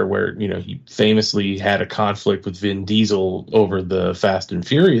earlier, where, he famously had a conflict with Vin Diesel over the Fast and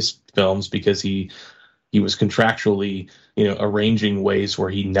Furious films because he was contractually, arranging ways where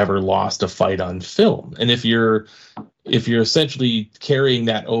he never lost a fight on film. And if you're essentially carrying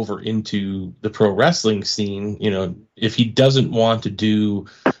that over into the pro wrestling scene, if he doesn't want to do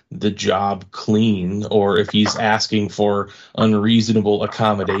the job clean, or if he's asking for unreasonable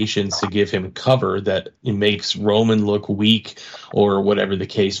accommodations to give him cover that makes Roman look weak or whatever the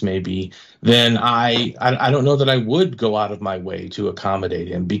case may be, then I don't know that I would go out of my way to accommodate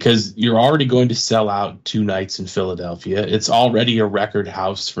him, because you're already going to sell out 2 nights in Philadelphia. It's already a record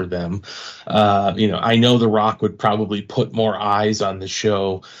house for them. I know The Rock would probably put more eyes on the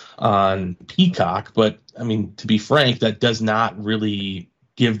show on Peacock, but to be frank, that does not really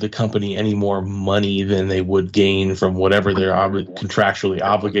give the company any more money than they would gain from whatever they're contractually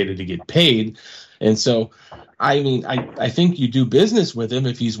obligated to get paid. And so, I think you do business with him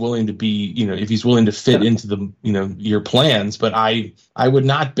if he's willing to be, if he's willing to fit into the, your plans. But I would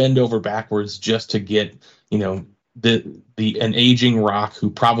not bend over backwards just to get, an aging Rock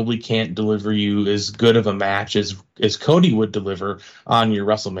who probably can't deliver you as good of a match as Cody would deliver on your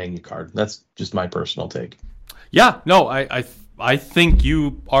WrestleMania card. That's just my personal take. Yeah, no, I think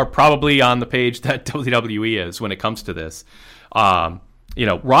you are probably on the page that WWE is when it comes to this.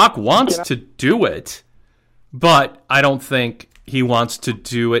 Rock wants to do it, but I don't think he wants to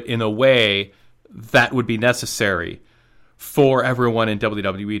do it in a way that would be necessary for everyone in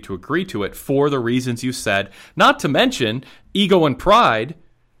WWE to agree to it, for the reasons you said, not to mention ego and pride,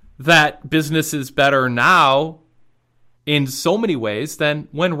 that business is better now in so many ways than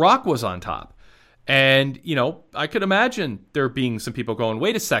when Rock was on top. And, I could imagine there being some people going,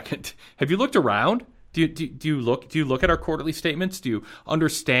 wait a second, have you looked around? Do you look at our quarterly statements? Do you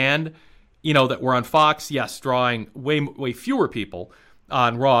understand, that we're on Fox? Yes, drawing way fewer people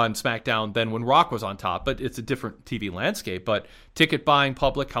on Raw and SmackDown than when Rock was on top, but it's a different TV landscape. But ticket buying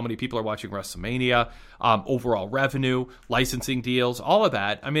public, how many people are watching WrestleMania, overall revenue, licensing deals, all of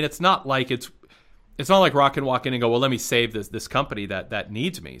that. It's not like it's not like Rock can walk in and go, well, let me save this company that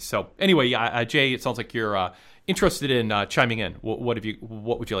needs me. So anyway, Jay, it sounds like you're interested in chiming in. What would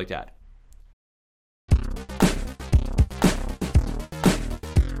you like to add?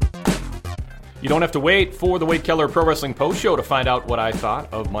 You don't have to wait for the Wade Keller Pro Wrestling Post Show to find out what I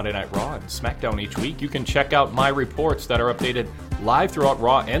thought of Monday Night Raw and SmackDown each week. You can check out my reports that are updated live throughout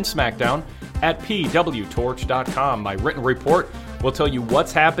Raw and SmackDown at pwtorch.com. My written report will tell you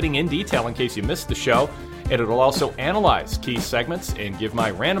what's happening in detail in case you missed the show, and it'll also analyze key segments and give my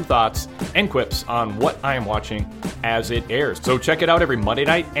random thoughts and quips on what I am watching as it airs. So check it out every Monday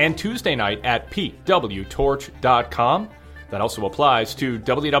night and Tuesday night at pwtorch.com. That also applies to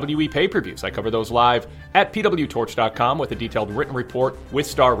WWE pay-per-views. I cover those live at pwtorch.com with a detailed written report with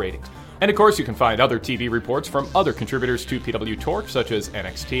star ratings. And of course, you can find other TV reports from other contributors to PW Torch, such as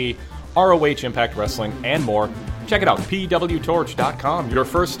NXT, ROH, Impact Wrestling, and more. Check it out, pwtorch.com, your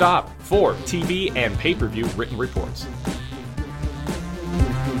first stop for TV and pay-per-view written reports.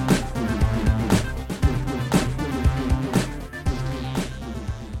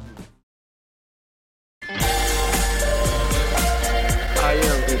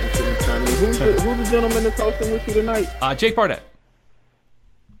 Who's the gentleman that's hosting with you tonight? Jake Barnett.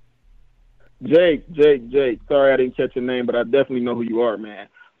 Jake. Sorry I didn't catch your name, but I definitely know who you are, man.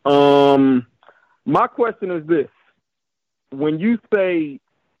 My question is this. when you say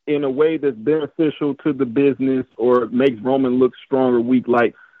in a way that's beneficial to the business or makes Roman look strong or weak,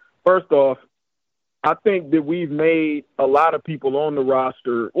 like, first off, I think that we've made a lot of people on the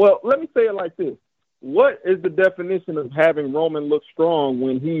roster. Well, let me say it like this. What is the definition of having Roman look strong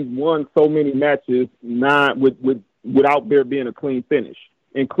when he's won so many matches without there being a clean finish,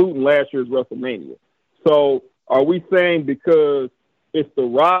 including last year's WrestleMania? So are we saying because it's The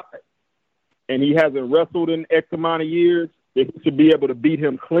Rock and he hasn't wrestled in X amount of years that he should be able to beat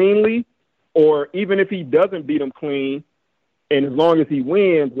him cleanly? Or even if he doesn't beat him clean, and as long as he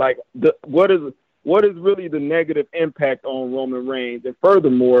wins, like, what is really the negative impact on Roman Reigns? And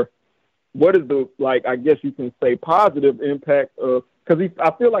furthermore, what is the, like, I guess you can say, positive impact of, because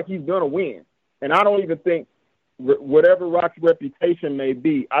I feel like he's going to win. And I don't even think, whatever Rock's reputation may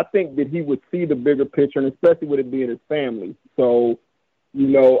be, I think that he would see the bigger picture, and especially with it being his family. So, you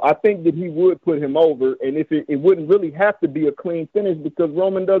know, I think that he would put him over, and if it wouldn't really have to be a clean finish because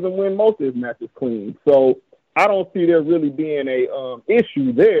Roman doesn't win most of his matches clean. So I don't see there really being a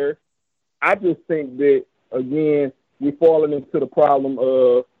issue there. I just think that, again, we're falling into the problem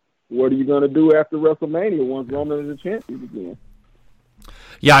of what are you going to do after WrestleMania once Roman is a champion again?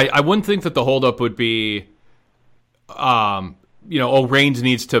 Yeah, I wouldn't think that the holdup would be, Reigns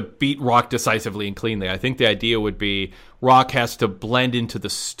needs to beat Rock decisively and cleanly. I think the idea would be Rock has to blend into the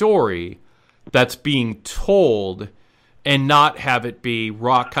story that's being told and not have it be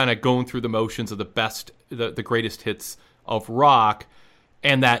Rock kind of going through the motions of the greatest hits of Rock,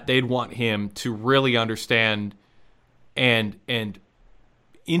 and that they'd want him to really understand and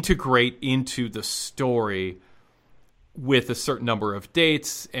integrate into the story with a certain number of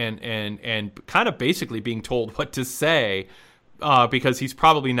dates and kind of basically being told what to say, because he's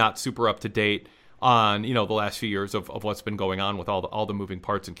probably not super up to date on, the last few years of what's been going on with all the moving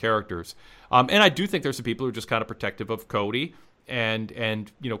parts and characters. And I do think there's some people who are just kind of protective of Cody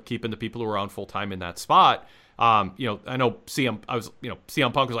and keeping the people who are on full time in that spot. I know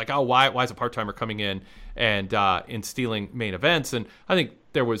CM Punk was like, oh, why is a part-timer coming in and stealing main events? And I think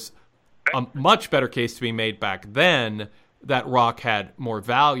there was a much better case to be made back then that Rock had more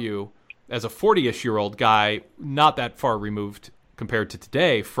value as a 40-ish-year-old guy, not that far removed compared to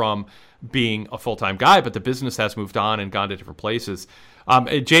today from being a full-time guy, but the business has moved on and gone to different places.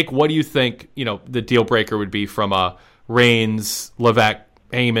 Jake, what do you think, the deal breaker would be from a Reigns, Levesque,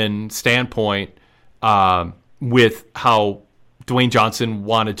 Heyman standpoint, with how Dwayne Johnson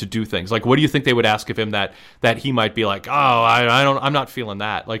wanted to do things? Like, what do you think they would ask of him that he might be like, I'm not feeling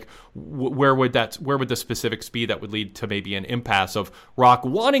that? Like, where would the specifics be that would lead to maybe an impasse of Rock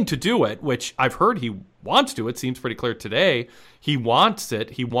wanting to do it, which I've heard he wants to. It seems pretty clear today. He wants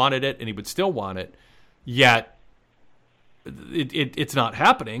it. He wanted it, and he would still want it. Yet it's not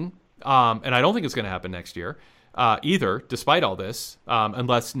happening, and I don't think it's going to happen next year either, despite all this,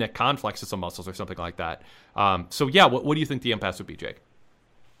 unless Nick Khan flexes some muscles or something like that. What do you think the impasse would be, Jake?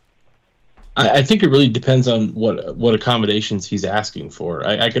 I think it really depends on what accommodations he's asking for.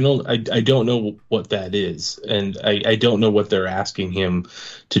 I don't know what that is, and I don't know what they're asking him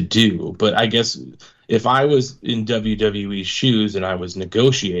to do. But I guess if I was in WWE's shoes and I was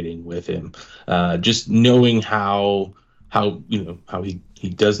negotiating with him, just knowing how he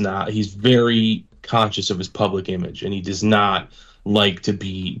does not, he's very conscious of his public image, and he does not like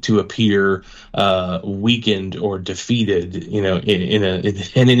to appear weakened or defeated,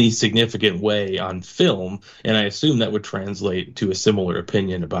 in any significant way on film. And I assume that would translate to a similar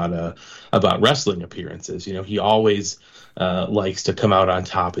opinion about wrestling appearances. He always likes to come out on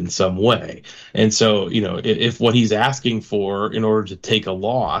top in some way. And so, if what he's asking for in order to take a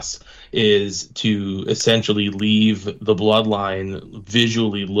loss is to essentially leave the bloodline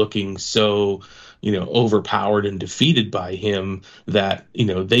visually looking so overpowered and defeated by him that,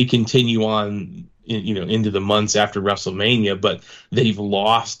 they continue on, into the months after WrestleMania, but they've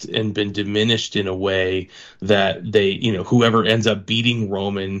lost and been diminished in a way that they, whoever ends up beating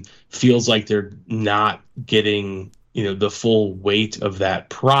Roman feels like they're not getting, the full weight of that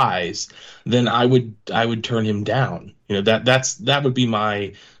prize, then I would turn him down. That would be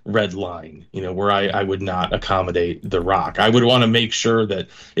my red line, where I would not accommodate The Rock. I would want to make sure that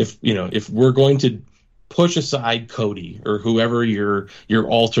if we're going to push aside Cody or whoever your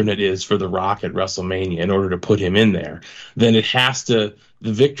alternate is for The Rock at WrestleMania in order to put him in there, then the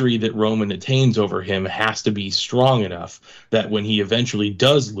victory that Roman attains over him has to be strong enough that when he eventually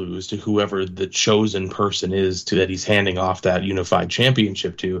does lose to whoever the chosen person is that he's handing off that unified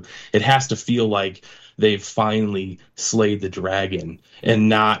championship to, it has to feel like they've finally slayed the dragon and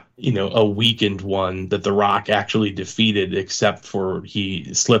not, a weakened one that The Rock actually defeated, except for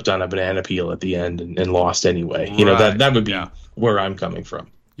he slipped on a banana peel at the end and lost anyway. Right. That would be where I'm coming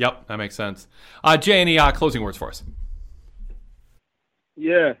from. Yep, that makes sense. Jay, any closing words for us?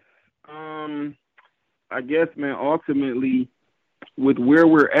 Yeah. I guess, man, ultimately, with where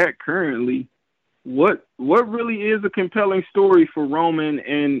we're at currently, what really is a compelling story for Roman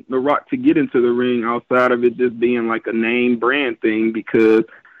and The Rock to get into the ring outside of it just being like a name brand thing? Because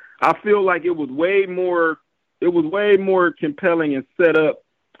I feel like it was way more compelling and set up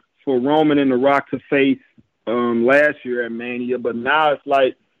for Roman and The Rock to face last year at Mania, but now it's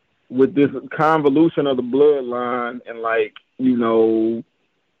like with this convolution of the bloodline and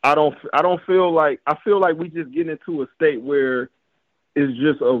I feel like we just get into a state where it's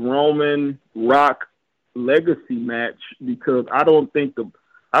just a Roman Rock legacy match, because I don't think the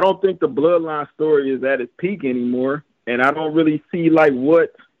bloodline story is at its peak anymore, and I don't really see I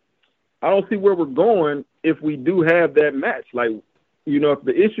don't see where we're going if we do have that match. If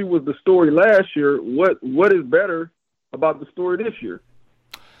the issue was the story last year, what is better about the story this year?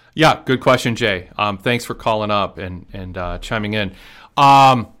 Yeah, good question, Jay. Thanks for calling up and chiming in.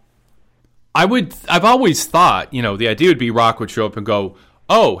 I've always thought, the idea would be Rock would show up and go,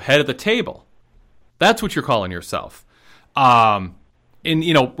 "Oh, head of the table." That's what you're calling yourself. And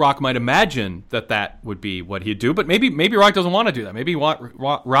Rock might imagine that would be what he'd do, but maybe Rock doesn't want to do that. Maybe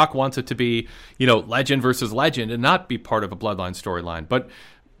Rock wants it to be, legend versus legend and not be part of a bloodline storyline. But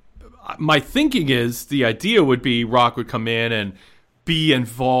my thinking is the idea would be Rock would come in and be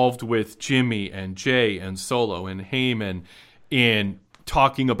involved with Jimmy and Jay and Solo and Heyman in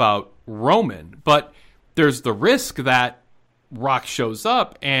talking about Roman. But there's the risk that Rock shows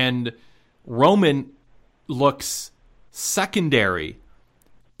up and Roman looks secondary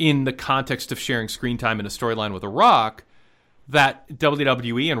in the context of sharing screen time in a storyline with a Rock that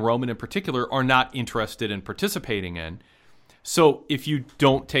WWE and Roman in particular are not interested in participating in. So if you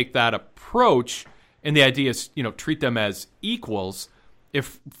don't take that approach, and the idea is, treat them as equals,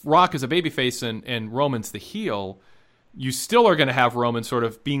 if Rock is a babyface and Roman's the heel, you still are going to have Roman sort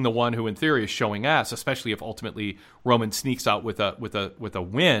of being the one who in theory is showing ass, especially if ultimately Roman sneaks out with a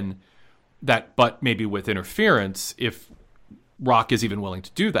win, but maybe with interference. If Rock is even willing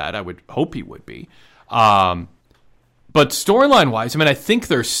to do that, I would hope he would be. But storyline-wise, I think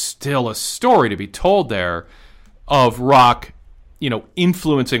there's still a story to be told there of Rock,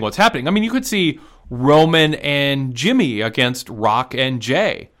 influencing what's happening. You could see Roman and Jimmy against Rock and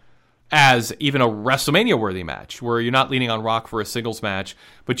Jay as even a WrestleMania-worthy match, where you're not leaning on Rock for a singles match,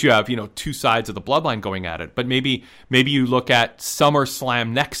 but you have, two sides of the bloodline going at it. But maybe you look at SummerSlam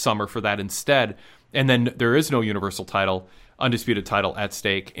next summer for that instead, and then there is no Universal title, undisputed title at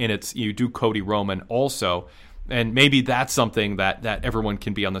stake, and you do Cody Roman also, and maybe that's something that everyone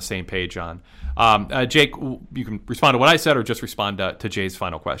can be on the same page on. Jake, you can respond to what I said or just respond to Jay's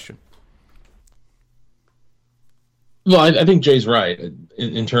final question. Well, I think Jay's right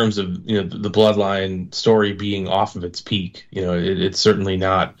in terms of the bloodline story being off of its peak. It's certainly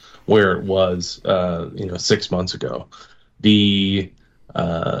not where it was 6 months ago. The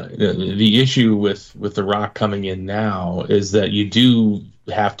issue with The Rock coming in now is that you do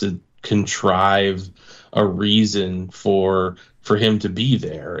have to contrive a reason for him to be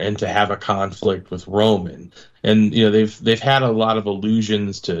there and to have a conflict with Roman. And they've had a lot of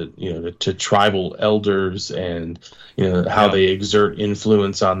allusions to to tribal elders and how they exert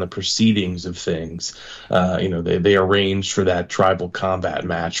influence on the proceedings of things. They arranged for that tribal combat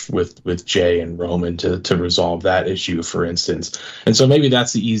match with Jay and Roman to resolve that issue, for instance. And so maybe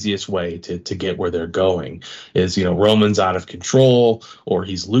that's the easiest way to get where they're going is Roman's out of control or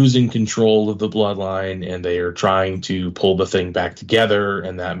he's losing control of the bloodline, and they are trying to pull the thing back together,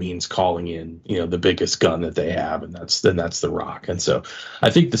 and that means calling in the biggest gun that they have, and that's The Rock. And so I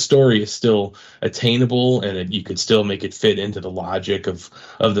think the story is still attainable, and you could still make it fit into the logic of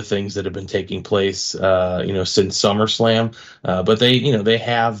the things that have been taking place since SummerSlam, but they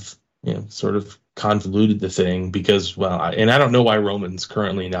have sort of convoluted the thing because, and I don't know why Roman's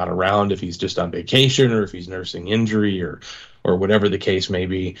currently not around, if he's just on vacation or if he's nursing injury or whatever the case may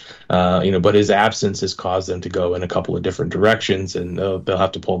be, but his absence has caused them to go in a couple of different directions, and they'll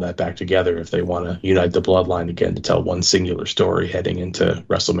have to pull that back together if they want to unite the bloodline again to tell one singular story heading into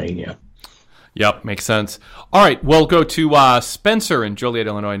WrestleMania. Yep, makes sense. All right, we'll go to Spencer in Joliet,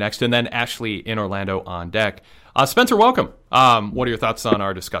 Illinois next, and then Ashley in Orlando on deck. Spencer, welcome. What are your thoughts on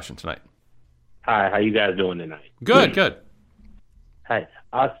our discussion tonight? Hi, how you guys doing tonight? Good. Hi.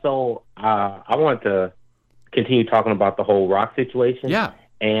 So I wanted to continue talking about the whole Rock situation. Yeah.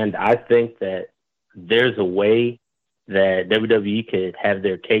 And I think that there's a way that WWE could have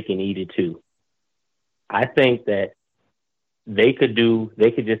their cake and eat it too. I think that they could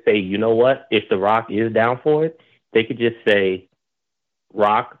just say, you know what, if The Rock is down for it, they could just say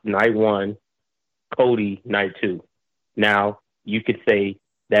Rock night 1, Cody night 2. Now, you could say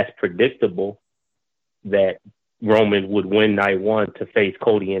that's predictable that Roman would win night 1 to face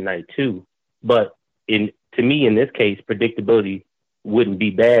Cody in night 2. But to me, in this case, predictability wouldn't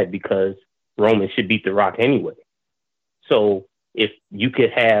be bad because Roman should beat The Rock anyway. So if you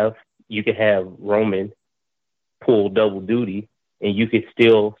could have Roman pull double duty, and you could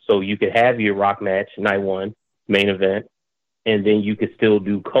have your Rock match night 1 main event, and then you could still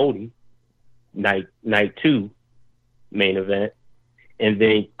do Cody night 2 main event, and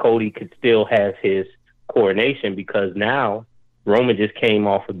then Cody could still have his coronation because now Roman just came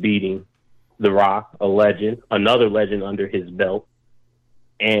off of beating The Rock, a legend, another legend under his belt,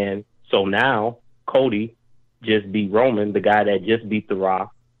 and so now Cody just beat Roman, the guy that just beat The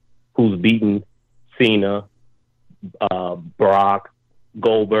Rock, who's beaten Cena, Brock,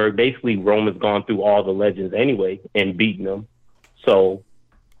 Goldberg. Basically, Roman's gone through all the legends anyway and beaten them. So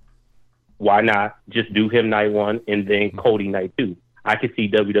why not just do him night 1 and then Cody night 2? I could see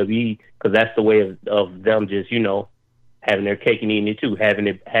WWE, because that's the way of them just, having their cake and eating it too, having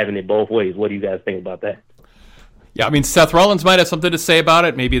it both ways. What do you guys think about that? Yeah, I mean, Seth Rollins might have something to say about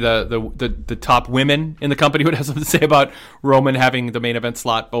it. Maybe the top women in the company would have something to say about Roman having the main event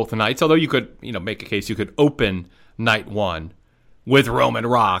slot both nights. Although you could, make a case you could open night 1 with Roman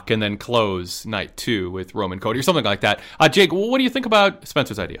Rock and then close night 2 with Roman Cody or something like that. Jake, what do you think about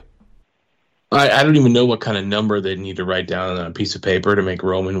Spencer's idea? I don't even know what kind of number they'd need to write down on a piece of paper to make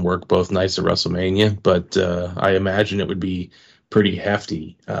Roman work both nights of WrestleMania, but I imagine it would be pretty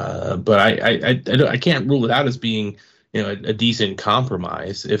hefty. But I can't rule it out as being a decent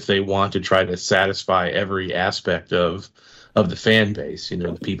compromise if they want to try to satisfy every aspect of the fan base.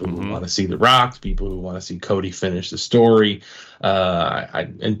 The people who want to see The Rock, the people who want to see Cody finish the story. I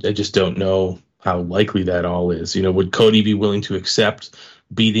just don't know how likely that all is. Would Cody be willing to accept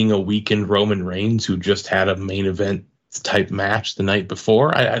beating a weakened Roman Reigns who just had a main event type match the night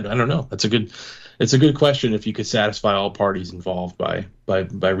before? I don't know. It's a good question if you could satisfy all parties involved by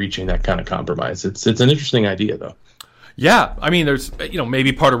reaching that kind of compromise. It's an interesting idea though. Yeah, I mean, there's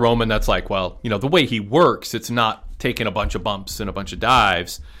maybe part of Roman that's like, well, the way he works, it's not taking a bunch of bumps and a bunch of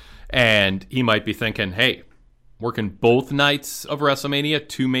dives, and he might be thinking, hey, working both nights of WrestleMania,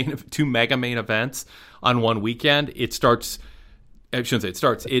 two mega main events on one weekend, it starts. I shouldn't say it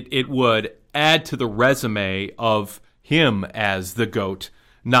starts. It would add to the resume of him as the GOAT,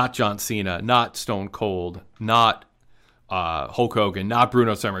 not John Cena, not Stone Cold, not Hulk Hogan, not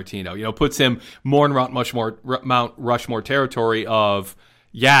Bruno Sammartino. Puts him more in Mount Rushmore territory of,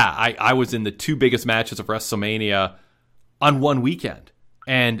 I was in the 2 biggest matches of WrestleMania on one weekend.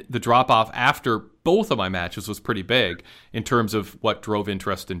 And the drop-off after both of my matches was pretty big in terms of what drove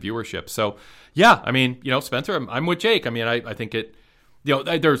interest in viewership. So, yeah, I mean, Spencer, I'm with Jake. I mean, I think it,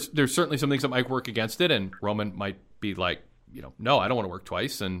 there's certainly some things that might work against it, and Roman might be like, no, I don't want to work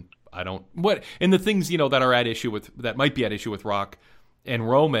twice, and I don't. And the things, that might be at issue with Rock and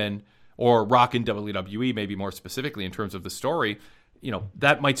Roman, or Rock and WWE, maybe more specifically in terms of the story,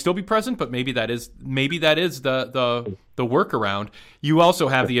 that might still be present, but maybe that is the workaround. You also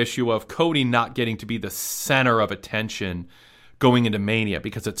have the issue of Cody not getting to be the center of attention going into Mania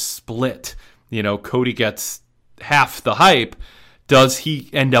because it's split. Cody gets half the hype. Does he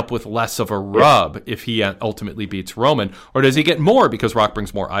end up with less of a rub if he ultimately beats Roman, or does he get more because Rock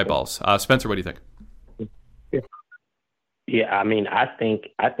brings more eyeballs? Spencer, what do you think? Yeah, I mean, I think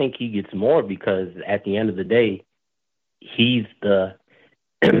he gets more because at the end of the day, he's the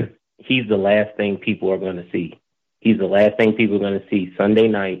last thing people are going to see. He's the last thing people are going to see Sunday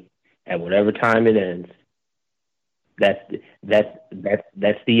night at whatever time it ends. That's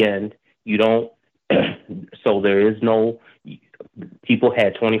the end. You don't. So there is no. People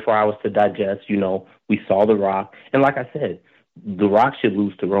had 24 hours to digest. We saw The Rock, and like I said, The Rock should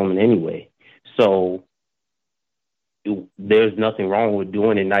lose to Roman anyway. So there's nothing wrong with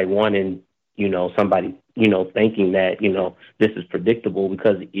doing it night 1 and somebody thinking that this is predictable,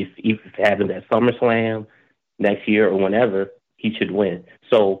 because if it happens at SummerSlam next year or whenever, he should win.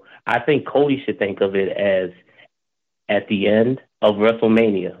 So I think Cody should think of it as at the end of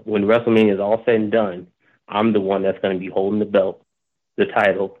WrestleMania, when WrestleMania is all said and done, I'm the one that's going to be holding the belt, the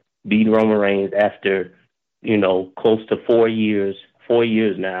title, beating Roman Reigns after, close to 4 years. 4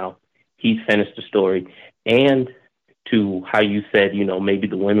 years now, he's finished the story. And to how you said, maybe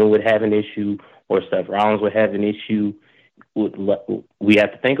the women would have an issue or Seth Rollins would have an issue. We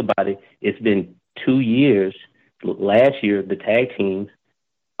have to think about it. It's been 2 years, last year, the tag teams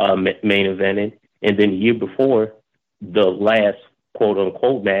main evented, and then the year before, the last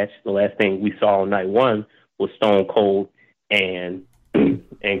quote-unquote match, the last thing we saw on night one was Stone Cold and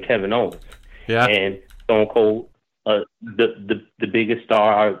Kevin Owens. Yeah. And Stone Cold, the biggest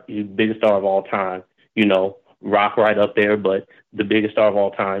star of all time, you know, Rock right up there, but the biggest star of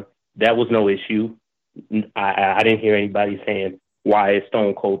all time. That was no issue. I didn't hear anybody saying, why is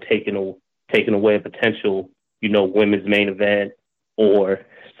Stone Cold taking away a potential, you know, women's main event or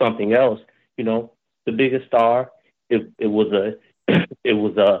something else? You know, the biggest star, it was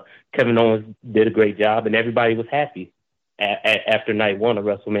Kevin Owens did a great job, and everybody was happy after night one of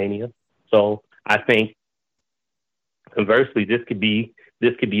WrestleMania. So I think, conversely, this could be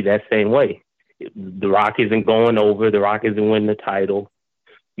that same way. The Rock isn't going over. The Rock isn't winning the title.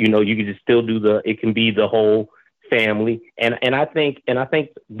 You know, you can just still do it can be the whole family. And I think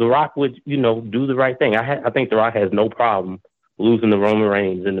The Rock would, you know, do the right thing. I think The Rock has no problem losing to Roman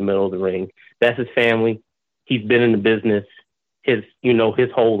Reigns in the middle of the ring. That's his family. He's been in the business his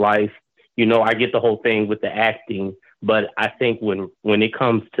whole life. You know, I get the whole thing with the acting, but I think when it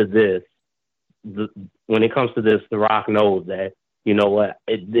comes to this, The Rock knows that, you know what,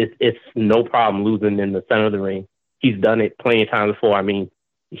 it's no problem losing in the center of the ring. He's done it plenty of times before. I mean,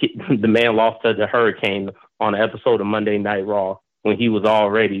 the man lost to the Hurricane on an episode of Monday Night Raw when he was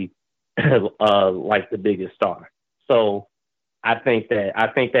already like the biggest star. So I think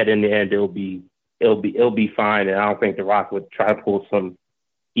that in the end it'll be fine, and I don't think The Rock would try to pull some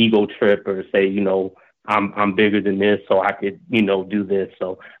ego trip or say, you know, I'm bigger than this, so I could, you know, do this.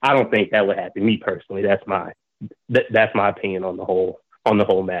 So I don't think that would happen. Me personally, that's my opinion on the whole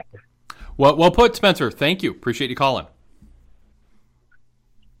matter. Well put, Spencer. Thank you. Appreciate you calling.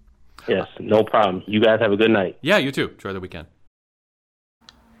 Yes, no problem. You guys have a good night. Yeah, you too. Enjoy the weekend.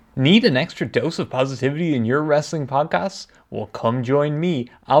 Need an extra dose of positivity in your wrestling podcasts? Well, come join me,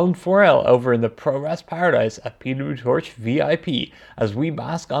 Alan Forel, over in the Pro Wrest Paradise at PW Torch VIP as we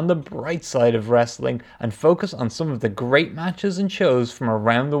bask on the bright side of wrestling and focus on some of the great matches and shows from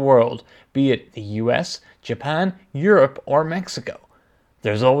around the world, be it the US, Japan, Europe, or Mexico.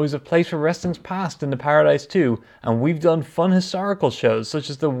 There's always a place for wrestling's past in the Paradise too, and we've done fun historical shows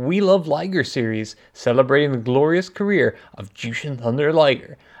such as the We Love Liger series, celebrating the glorious career of Jushin Thunder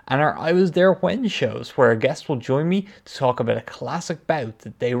Liger, and our I Was There When shows, where a guest will join me to talk about a classic bout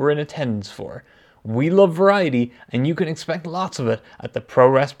that they were in attendance for. We love variety, and you can expect lots of it at the Pro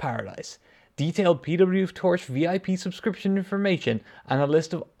Wrest Paradise. Detailed PW Torch VIP subscription information and a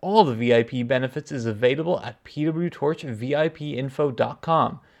list of all the VIP benefits is available at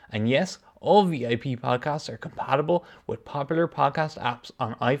pwtorchvipinfo.com. And yes, all VIP podcasts are compatible with popular podcast apps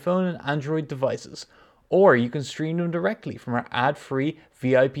on iPhone and Android devices, or you can stream them directly from our ad-free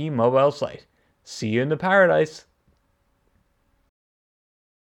VIP mobile site. See you in the Paradise!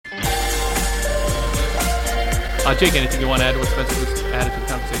 Jake, anything you want to add to what Spencer just added to the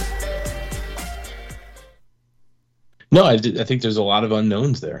conversation? No, I think there's a lot of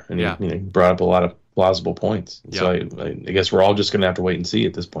unknowns there, and yeah, you brought up a lot of plausible points. Yep. So I guess we're all just going to have to wait and see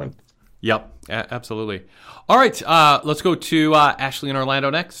at this point. Yep, absolutely. All right, let's go to Ashley in Orlando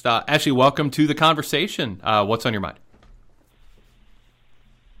next. Ashley, welcome to the conversation. What's on your mind?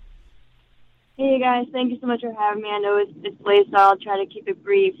 Hey guys, thank you so much for having me. I know it's late, so I'll try to keep it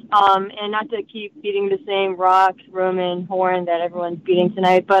brief. And not to keep beating the same Rock, Roman horn that everyone's beating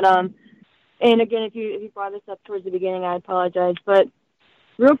tonight, but and again, if you brought this up towards the beginning, I apologize. But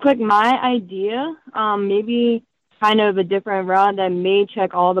real quick, my idea, maybe kind of a different route that may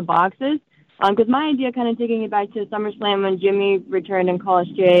check all the boxes. Because my idea, kind of taking it back to SummerSlam when Jimmy returned and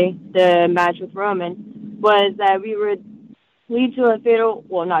caused Jay the match with Roman, was that we would lead to a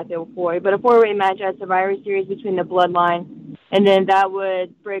not fatal four-way, but a four-way match at Survivor Series between the Bloodline, and then that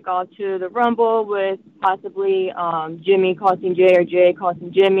would break off to the Rumble with possibly Jimmy costing Jay or Jay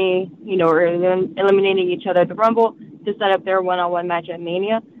costing Jimmy, or eliminating each other at the Rumble to set up their one-on-one match at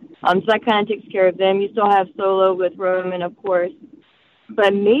Mania. So that kind of takes care of them. You still have Solo with Roman, of course,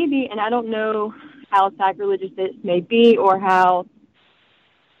 but maybe, and I don't know how sacrilegious this may be or how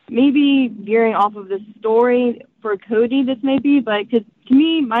maybe veering off of the story for Cody this may be, but because to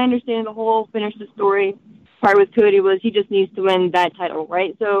me, my understanding of the whole finish the story part with Cody was he just needs to win that title,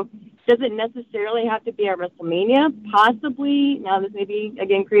 right? So does it necessarily have to be at WrestleMania? Possibly. Now this may be,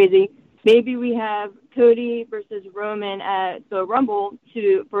 again, crazy. Maybe we have Cody versus Roman at the Rumble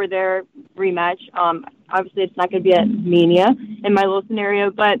for their rematch. Obviously, it's not going to be at Mania in my little scenario,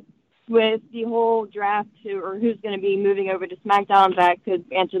 but with the whole draft or who's going to be moving over to SmackDown, that could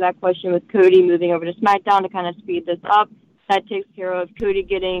answer that question with Cody moving over to SmackDown to kind of speed this up. That takes care of Cody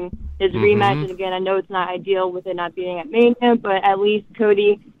getting his rematch. And again, I know it's not ideal with it not being at Mania, but at least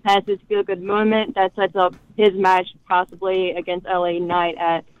Cody has his feel-good moment that sets up his match possibly against LA Knight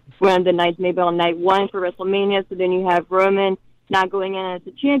at one of the nights, maybe on night 1 for WrestleMania. So then you have Roman not going in as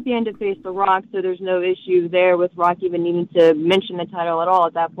a champion to face The Rock, so there's no issue there with Rock even needing to mention the title at all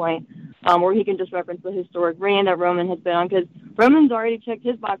at that point, or he can just reference the historic reign that Roman has been on, because Roman's already checked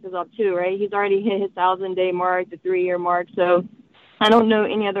his boxes off too, right? He's already hit his 1,000-day mark, the 3-year mark, so I don't know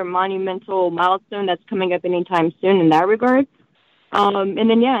any other monumental milestone that's coming up anytime soon in that regard. And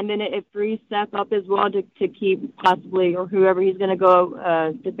then it frees Seth up as well to keep possibly, or whoever he's going to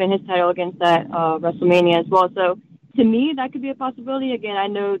go defend his title against that WrestleMania as well. So to me, that could be a possibility. Again, I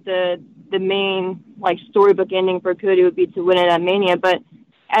know the main storybook ending for Cody would be to win it at Mania, but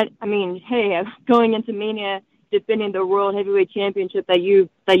going into Mania defending the World Heavyweight Championship that you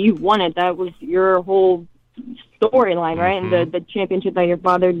wanted, that was your whole storyline, right? And the championship that your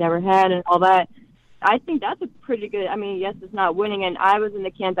father never had and all that. I think that's a pretty good. Yes, it's not winning, and I was in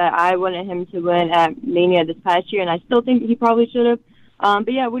the camp that I wanted him to win at Mania this past year, and I still think he probably should have.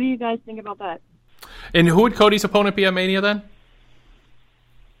 But yeah, what do you guys think about that? And who would Cody's opponent be at Mania then?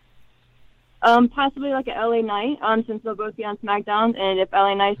 Possibly like an LA Knight, since they'll both be on SmackDown, and if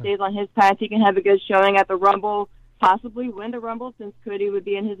LA Knight stays on his path, he can have a good showing at the Rumble, possibly win the Rumble, since Cody would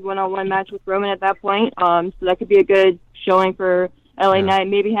be in his one-on-one match with Roman at that point. So that could be a good showing for LA Knight.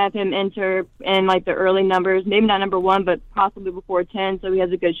 Maybe have him enter in the early numbers, maybe not number 1, but possibly before 10, so he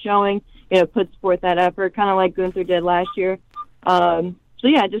has a good showing. Puts forth that effort, kind of like Gunther did last year. So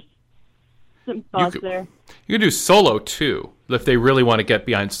yeah, just some thoughts there. You could do Solo too, if they really want to get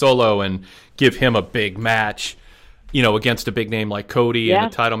behind Solo and give him a big match, against a big name like Cody in a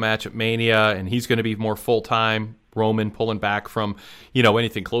title match at Mania, and he's going to be more full-time. Roman pulling back from,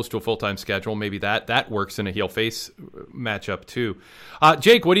 anything close to a full-time schedule. Maybe that works in a heel-face matchup too.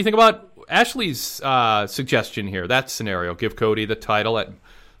 Jake, what do you think about Ashley's suggestion here? That scenario, give Cody the title at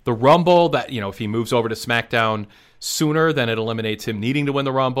the Rumble. That if he moves over to SmackDown sooner, then it eliminates him needing to win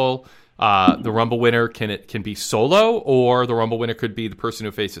the Rumble. The Rumble winner can be Solo, or the Rumble winner could be the person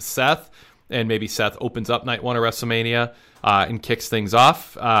who faces Seth, and maybe Seth opens up night 1 of WrestleMania and kicks things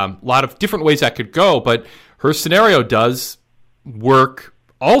off. A lot of different ways that could go, but her scenario does work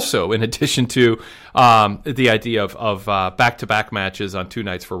also, in addition to the idea of back-to-back matches on 2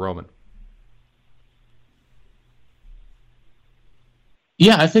 nights for Roman.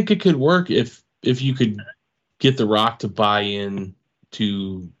 Yeah, I think it could work if you could get The Rock to buy in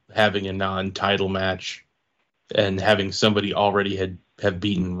to having a non-title match and having somebody already have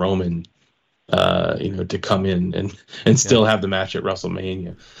beaten Roman, to come in and still have the match at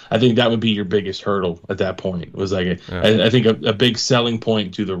WrestleMania. I think that would be your biggest hurdle at that point. It was I think a big selling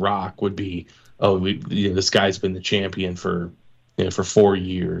point to The Rock would be, this guy's been the champion for 4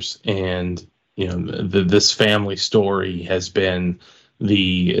 years, and this family story has been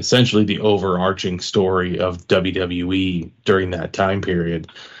essentially the overarching story of WWE during that time period.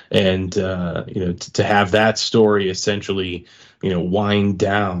 And to have that story essentially wind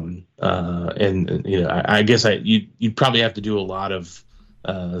down, I guess you'd probably have to do a lot of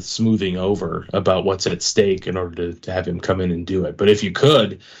smoothing over about what's at stake in order to have him come in and do it. But if you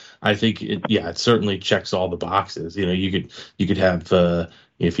could, I think it certainly checks all the boxes. You could have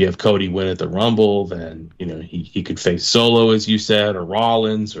if you have Cody win at the Rumble, then he could face Solo, as you said, or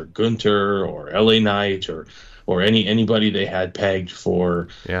Rollins, or Gunther, or LA Knight, or anybody they had pegged for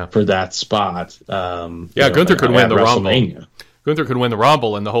that spot. Gunther could win the Rumble. Gunther could win the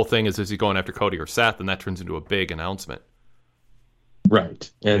Rumble, and the whole thing is he going after Cody or Seth, and that turns into a big announcement. Right,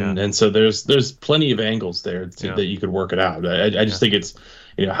 and so there's plenty of angles there that you could work it out. I just think it's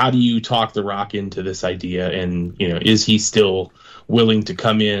how do you talk The Rock into this idea, and is he still willing to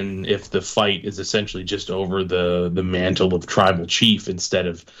come in if the fight is essentially just over the mantle of tribal chief instead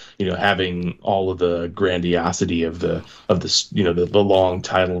of having all of the grandiosity of the long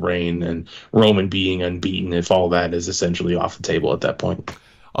title reign and Roman being unbeaten, if all that is essentially off the table at that point.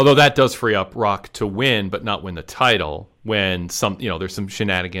 Although that does free up Rock to win, but not win the title when there's some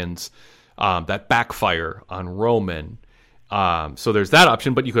shenanigans that backfire on Roman. So there's that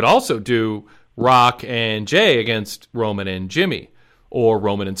option, but you could also do Rock and Jay against Roman and Jimmy, or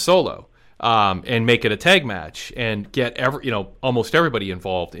Roman and Solo, and make it a tag match and get almost everybody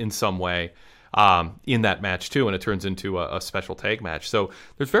involved in some way in that match too, and it turns into a special tag match. So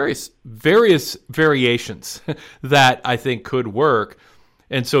there's various variations that I think could work.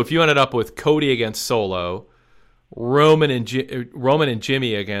 And so if you ended up with Cody against Solo, Roman and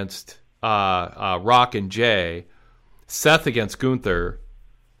Jimmy against Rock and Jay, Seth against Gunther,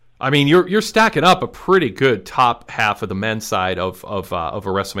 I mean, you're stacking up a pretty good top half of the men's side of a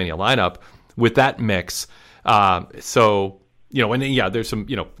WrestleMania lineup with that mix. So, and then, there's some,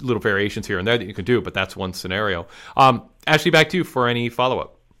 little variations here and there that you can do, but that's one scenario. Ashley, back to you for any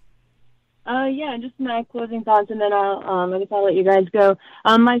follow-up. Just my closing thoughts, and then I guess I'll let you guys go.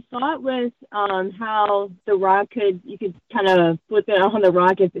 My thought was how The Rock you could kind of flip it on The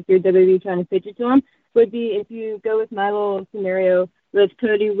Rock if you're WWE trying to pitch it to him, would be if you go with my little scenario with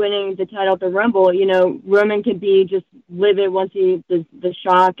Cody winning the title at the Rumble. Roman could be just livid once the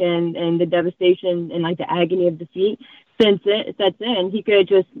shock and the devastation and like the agony of defeat sets in. He could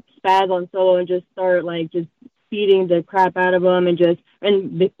just spaz on Solo and just start just beating the crap out of him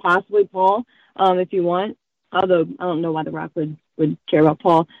and possibly Paul, if you want. Although I don't know why The Rock would care about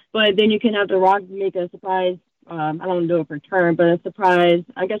Paul. But then you can have The Rock make a surprise, I don't know if return, but a surprise,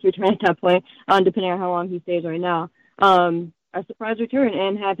 I guess return at that point, depending on how long he stays right now. A surprise return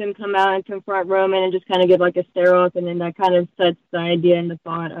and have him come out and confront Roman and just kind of give a stare off, and then that kind of sets the idea and the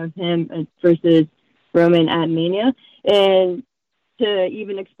thought of him versus Roman at Mania. And to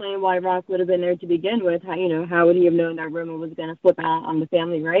even explain why Rock would have been there to begin with, how would he have known that Roman was going to flip out on the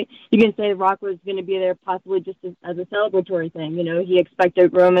family, right? You can say Rock was going to be there possibly just as a celebratory thing. He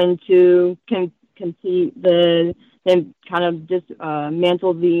expected Roman to complete and kind of just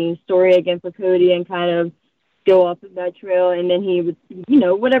mantle the story again for Cody and kind of go off of that trail, and then he would,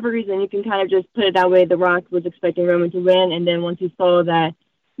 whatever reason, you can kind of just put it that way. The Rock was expecting Roman to win, and then once he saw that,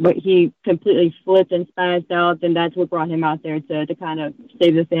 but he completely flipped and spazzed out, then that's what brought him out there to kind of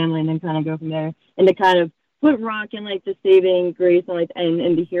save the family and then kind of go from there, and to kind of put Rock in the saving grace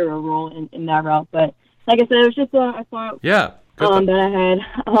and the hero role in that route. But like I said, it was just a thought that I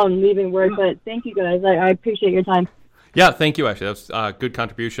had leaving work. But thank you guys. I appreciate your time. Yeah, thank you, Ashley. That was a good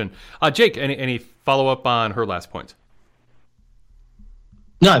contribution. Jake, any follow-up on her last points?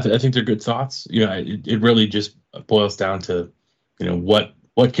 No, I think they're good thoughts. It really just boils down to,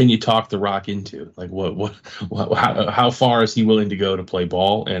 what can you talk The Rock into? How far is he willing to go to play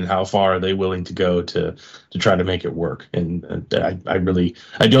ball, and how far are they willing to go to try to make it work? And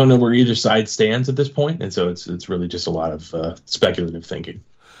I don't know where either side stands at this point, and so it's really just a lot of speculative thinking.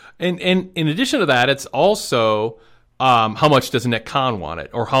 And in addition to that, it's also how much does Nick Khan want it,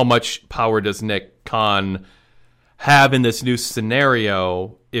 or how much power does Nick Khan have in this new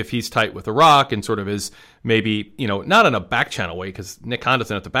scenario if he's tight with The Rock and sort of is maybe, not in a back channel way, because Nick Khan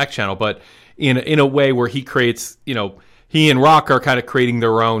doesn't have to back channel, but in a way where he creates, he and Rock are kind of creating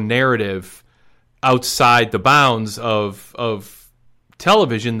their own narrative outside the bounds of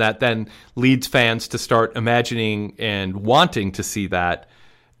television that then leads fans to start imagining and wanting to see that.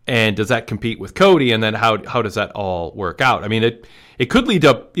 And does that compete with Cody? And then how does that all work out? I mean, it could lead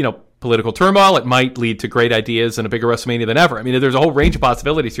to, political turmoil. It might lead to great ideas and a bigger WrestleMania than ever. I mean, there's a whole range of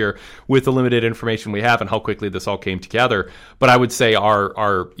possibilities here with the limited information we have and how quickly this all came together. But I would say our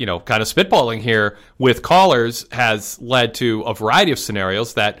kind of spitballing here with callers has led to a variety of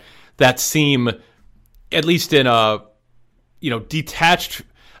scenarios that seem, at least in a, detached,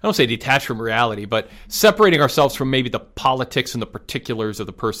 I don't say detached from reality, but separating ourselves from maybe the politics and the particulars of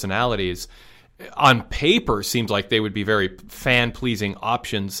the personalities, on paper seems like they would be very fan-pleasing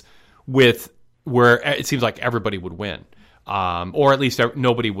options with where it seems like everybody would win. Or at least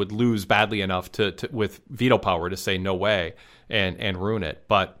nobody would lose badly enough to with veto power to say no way and ruin it.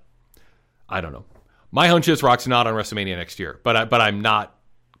 But I don't know. My hunch is Rock's not on WrestleMania next year, but I'm not.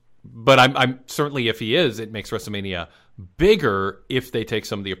 But I'm certainly, if he is, it makes WrestleMania bigger if they take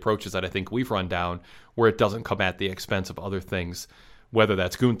some of the approaches that I think we've run down, where it doesn't come at the expense of other things, whether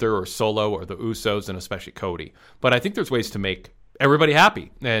that's Gunther or Solo or the Usos and especially Cody. But I think there's ways to make everybody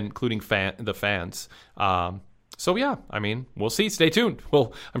happy, including the fans. So yeah, I mean, we'll see. Stay tuned.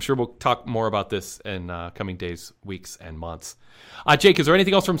 I'm sure we'll talk more about this in coming days, weeks, and months. Jake, is there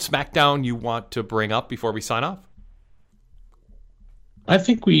anything else from SmackDown you want to bring up before we sign off? I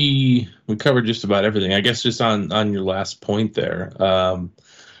think we covered just about everything. I guess just on your last point there,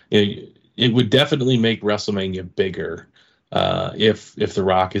 it would definitely make WrestleMania bigger if The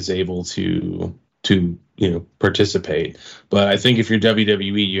Rock is able to participate. But I think if you're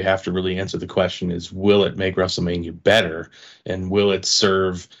WWE, you have to really answer the question is, will it make WrestleMania better, and will it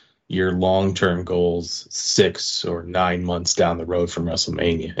serve your long-term goals 6 or 9 months down the road from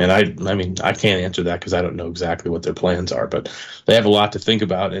WrestleMania? And I mean, I can't answer that because I don't know exactly what their plans are, but they have a lot to think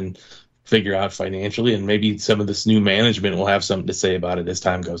about and figure out financially, and maybe some of this new management will have something to say about it as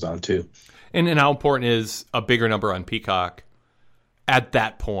time goes on too. And how important is a bigger number on Peacock at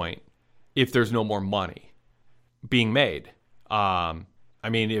that point if there's no more money being made? I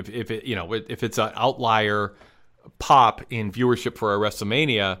mean, if it's an outlier pop in viewership for a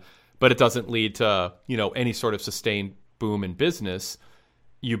WrestleMania, but it doesn't lead to, any sort of sustained boom in business,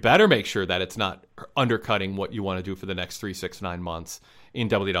 you better make sure that it's not undercutting what you want to do for the next 3, 6, 9 months in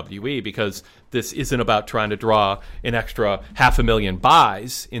WWE, because this isn't about trying to draw an extra 500,000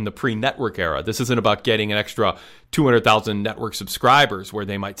 buys in the pre-network era. This isn't about getting an extra 200,000 network subscribers where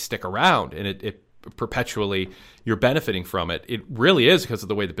they might stick around and it perpetually you're benefiting from it. It really is, because of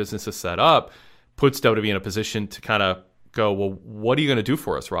the way the business is set up, puts WWE in a position to kind of go, well, what are you going to do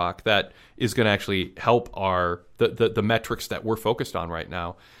for us, Rock, that is going to actually help the metrics that we're focused on right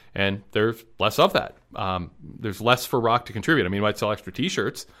now? And there's less of that. There's less for Rock to contribute. I mean, he might sell extra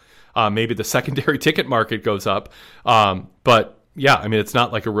T-shirts. Maybe the secondary ticket market goes up. But yeah, I mean, it's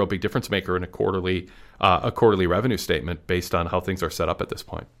not like a real big difference maker in a quarterly revenue statement based on how things are set up at this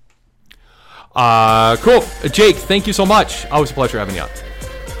point. Cool. Jake, thank you so much. Always a pleasure having you on.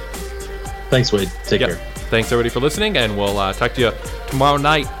 Thanks, Wade. Take care. Thanks, everybody, for listening, and we'll talk to you tomorrow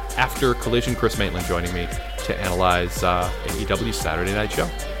night after Collision. Chris Maitland joining me to analyze AEW's Saturday Night Show.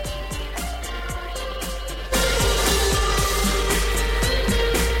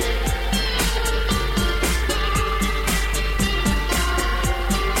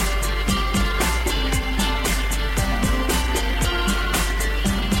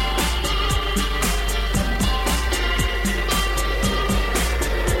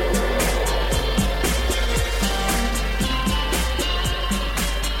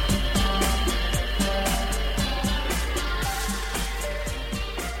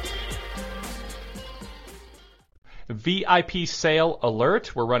 VIP sale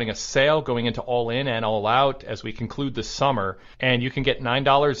alert. We're running a sale going into All In and All Out as we conclude the summer, and you can get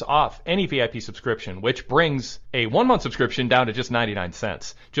 $9 off any VIP subscription, which brings a 1-month subscription down to just 99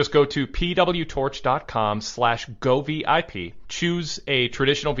 cents. Just go to pwtorch.com/govip. Choose a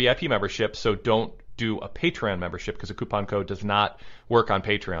traditional VIP membership, so don't do a Patreon membership because a coupon code does not work on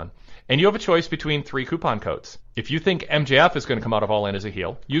Patreon. And you have a choice between 3 coupon codes. If you think MJF is going to come out of All In as a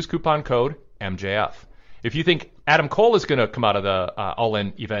heel, use coupon code MJF. If you think Adam Cole is going to come out of the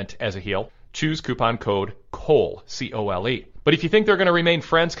All-In event as a heel, choose coupon code COLE, C-O-L-E. But if you think they're going to remain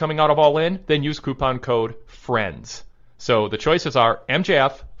friends coming out of All-In, then use coupon code FRIENDS. So the choices are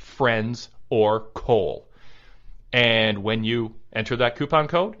MJF, Friends, or Cole. And when you enter that coupon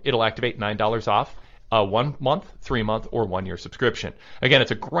code, it'll activate $9 off a 1-month, 3-month, or 1-year subscription. Again,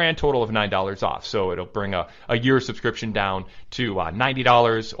 it's a grand total of $9 off, so it'll bring a year subscription down to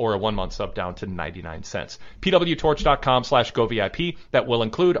 $90 or a 1-month sub down to 99 cents. pwtorch.com/govip. That will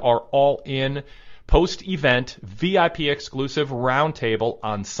include our all-in post-event VIP exclusive roundtable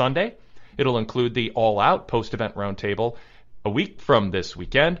on Sunday. It'll include the all-out post-event roundtable a week from this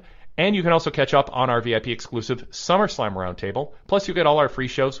weekend. And you can also catch up on our VIP exclusive SummerSlam Roundtable. Plus, you get all our free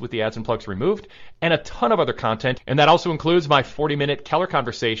shows with the ads and plugs removed and a ton of other content. And that also includes my 40-minute Keller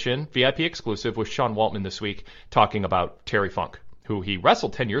Conversation, VIP exclusive, with Sean Waltman this week, talking about Terry Funk, who he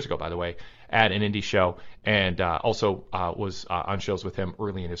wrestled 10 years ago, by the way, at an indie show, and also was on shows with him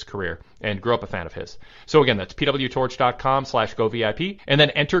early in his career, and grew up a fan of his. So again, that's pwtorch.com/govip, and then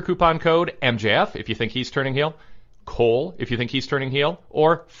enter coupon code MJF if you think he's turning heel, Cole if you think he's turning heel,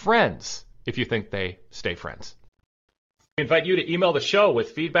 or Friends if you think they stay friends. I invite you to email the show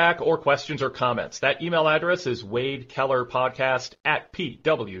with feedback or questions or comments. That email address is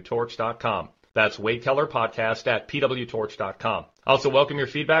wadekellerpodcast@pwtorch.com. That's wadekellerpodcast@pwtorch.com. I also welcome your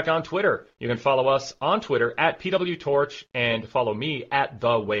feedback on Twitter. You can follow us on Twitter @pwtorch and follow me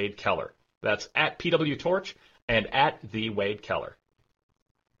 @TheWadeKeller. That's @pwtorch and @TheWadeKeller.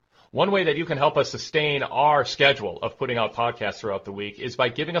 One way that you can help us sustain our schedule of putting out podcasts throughout the week is by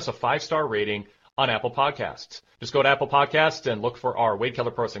giving us a 5-star rating on Apple Podcasts. Just go to Apple Podcasts and look for our Wade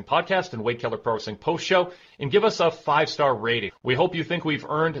Keller Pro Wrestling Podcast and Wade Keller Pro Wrestling Post-Show and give us a 5-star rating. We hope you think we've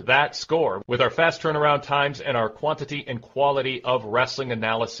earned that score with our fast turnaround times and our quantity and quality of wrestling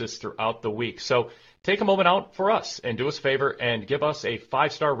analysis throughout the week. So take a moment out for us and do us a favor and give us a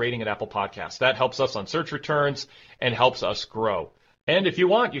 5-star rating at Apple Podcasts. That helps us on search returns and helps us grow. And if you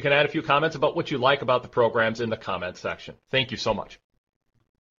want, you can add a few comments about what you like about the programs in the comments section. Thank you so much.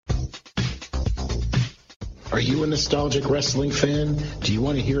 Are you a nostalgic wrestling fan? Do you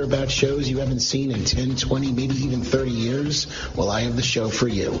want to hear about shows you haven't seen in 10, 20, maybe even 30 years? Well, I have the show for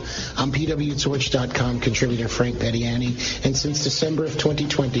you. I'm PWTorch.com contributor Frank Pettiani, and since December of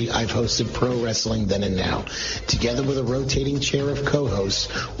 2020, I've hosted Pro Wrestling Then and Now. Together with a rotating chair of co-hosts,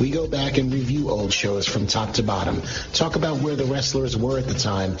 we go back and review old shows from top to bottom, talk about where the wrestlers were at the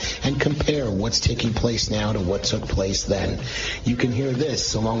time, and compare what's taking place now to what took place then. You can hear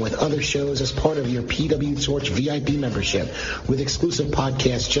this, along with other shows, as part of your PW Torch Torch VIP membership with exclusive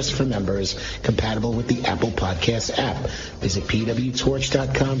podcasts just for members, compatible with the Apple Podcasts app. Visit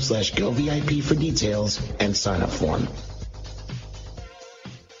pwtorch.com/govip for details and sign up form.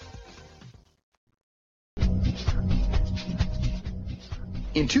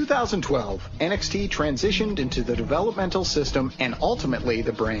 In 2012, NXT transitioned into the developmental system and ultimately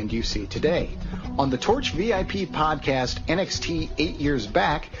the brand you see today. On the Torch VIP podcast, NXT 8 Years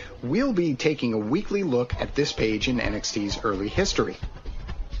Back, we'll be taking a weekly look at this page in NXT's early history.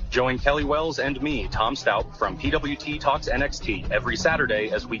 Join Kelly Wells and me, Tom Stout, from PWT Talks NXT every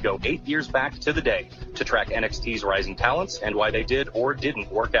Saturday as we go 8 years back to the day to track NXT's rising talents and why they did or didn't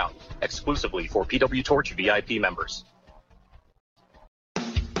work out, exclusively for PW Torch VIP members.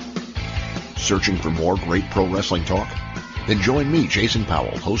 Searching for more great pro wrestling talk? Then join me, Jason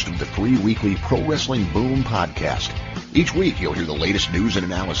Powell, host of the free weekly Pro Wrestling Boom podcast. Each week, you'll hear the latest news and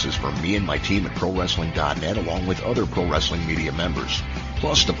analysis from me and my team at ProWrestling.net, along with other Pro Wrestling Media members.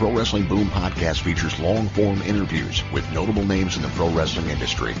 Plus, the Pro Wrestling Boom podcast features long-form interviews with notable names in the pro wrestling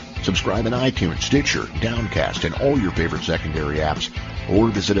industry. Subscribe in iTunes, Stitcher, Downcast, and all your favorite secondary apps, or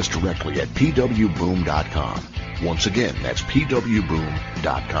visit us directly at pwboom.com. Once again, that's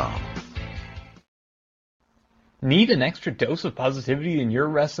pwboom.com. Need an extra dose of positivity in your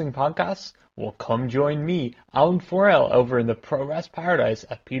wrestling podcasts? Well, come join me, Alan Forel, over in the Pro Wrest Paradise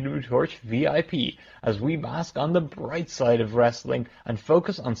at PW Torch VIP as we bask on the bright side of wrestling and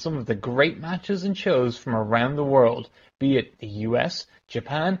focus on some of the great matches and shows from around the world, be it the US,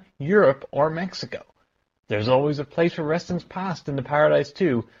 Japan, Europe, or Mexico. There's always a place for wrestling's past in the Paradise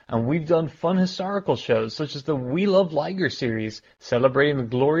too, and we've done fun historical shows such as the We Love Liger series, celebrating the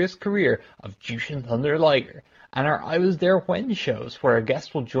glorious career of Jushin Thunder Liger, and our I Was There When shows, where a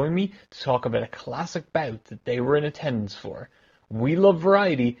guest will join me to talk about a classic bout that they were in attendance for. We love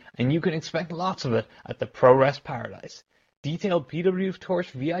variety, and you can expect lots of it at the Pro Wrest Paradise. Detailed PW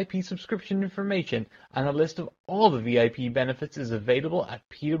Torch VIP subscription information and a list of all the VIP benefits is available at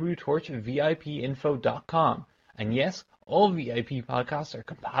pwtorchvipinfo.com. And yes, all VIP podcasts are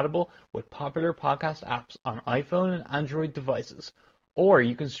compatible with popular podcast apps on iPhone and Android devices, or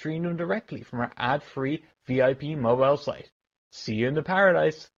you can stream them directly from our ad-free VIP mobile site. See you in the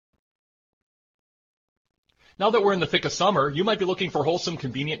Paradise. Now that we're in the thick of summer, you might be looking for wholesome,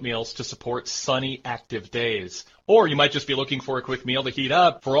 convenient meals to support sunny, active days. Or you might just be looking for a quick meal to heat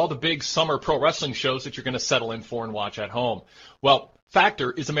up for all the big summer pro wrestling shows that you're going to settle in for and watch at home. Well,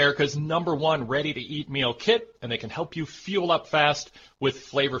 Factor is America's #1 ready-to-eat meal kit, and they can help you fuel up fast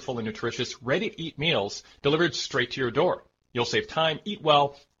with flavorful and nutritious ready-to-eat meals delivered straight to your door. You'll save time, eat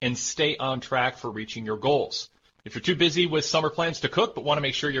well, and stay on track for reaching your goals. If you're too busy with summer plans to cook but want to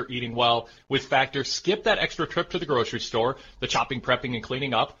make sure you're eating well, with Factor, skip that extra trip to the grocery store, the chopping, prepping, and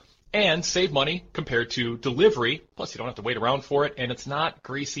cleaning up, and save money compared to delivery. Plus, you don't have to wait around for it, and it's not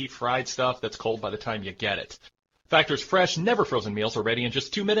greasy, fried stuff that's cold by the time you get it. Factor's fresh, never frozen meals are ready in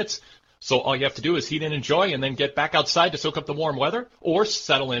just 2 minutes, so all you have to do is heat and enjoy and then get back outside to soak up the warm weather or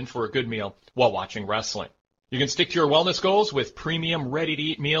settle in for a good meal while watching wrestling. You can stick to your wellness goals with premium,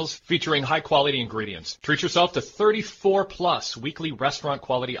 ready-to-eat meals featuring high-quality ingredients. Treat yourself to 34-plus weekly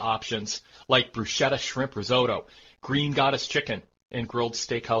restaurant-quality options like bruschetta shrimp risotto, green goddess chicken, and grilled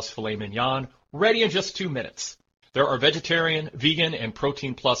steakhouse filet mignon, ready in just 2 minutes. There are vegetarian, vegan, and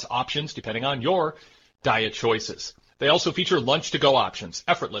protein-plus options depending on your diet choices. They also feature lunch-to-go options,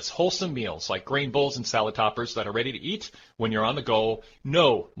 effortless, wholesome meals like grain bowls and salad toppers that are ready to eat when you're on the go,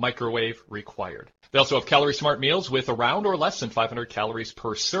 no microwave required. They also have calorie-smart meals with around or less than 500 calories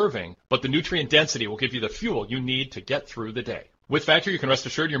per serving, but the nutrient density will give you the fuel you need to get through the day. With Factor, you can rest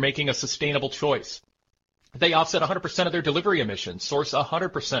assured you're making a sustainable choice. They offset 100% of their delivery emissions, source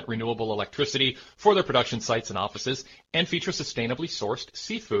 100% renewable electricity for their production sites and offices, and feature sustainably sourced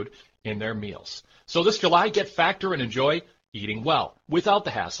seafood in their meals. So this July, get Factor and enjoy eating well without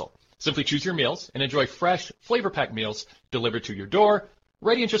the hassle. Simply choose your meals and enjoy fresh, flavor-packed meals delivered to your door,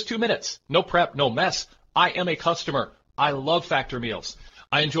 ready in just 2 minutes. No prep, no mess. I am a customer. I love Factor meals.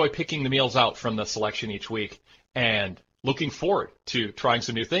 I enjoy picking the meals out from the selection each week and looking forward to trying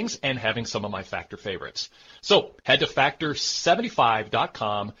some new things and having some of my Factor favorites. So head to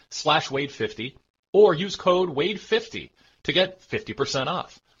factor75.com/Wade50 or use code Wade50 to get 50%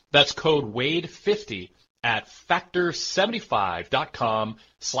 off. That's code Wade50 at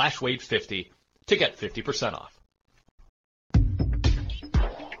factor75.com/Wade50 to get 50% off.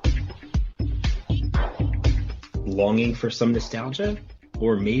 Longing for some nostalgia?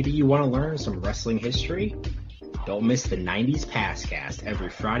 Or maybe you want to learn some wrestling history? Don't miss the 90s Pastcast every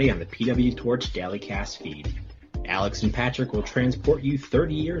Friday on the PW Torch Dailycast feed. Alex and Patrick will transport you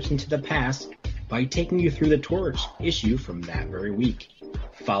 30 years into the past by taking you through the Torch issue from that very week.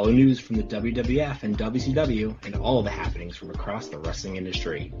 Follow news from the WWF and WCW and all the happenings from across the wrestling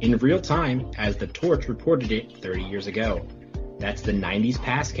industry in real time as the Torch reported it 30 years ago. That's the 90s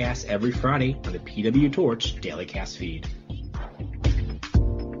Pastcast every Friday on the PW Torch Daily Cast feed.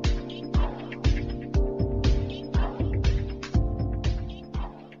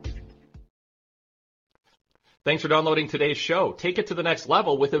 Thanks for downloading today's show. Take it to the next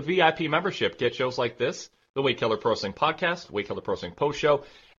level with a VIP membership. Get shows like this, the Wade Keller Pro Wrestling Podcast, Wade Keller Pro Wrestling Post-Show,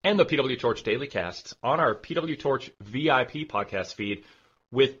 and the PW Torch Daily Casts on our PW Torch VIP podcast feed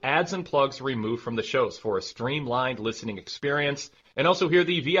with ads and plugs removed from the shows for a streamlined listening experience. And also hear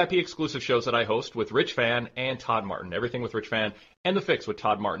the VIP exclusive shows that I host with Rich Fan and Todd Martin. Everything with Rich Fan and The Fix with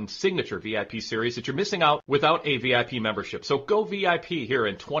Todd Martin's signature VIP series that you're missing out without a VIP membership. So go VIP here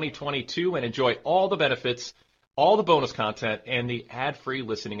in 2022 and enjoy all the benefits, all the bonus content, and the ad-free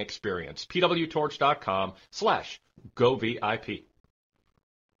listening experience. pwtorch.com/govip.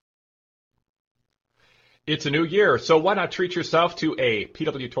 It's a new year, so why not treat yourself to a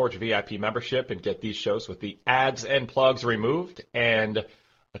PW Torch VIP membership and get these shows with the ads and plugs removed and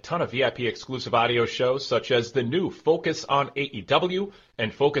a ton of VIP exclusive audio shows such as the new Focus on AEW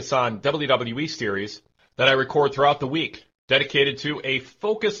and Focus on WWE series that I record throughout the week, dedicated to a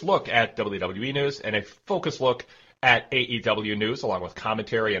focused look at WWE news and a focused look at AEW news, along with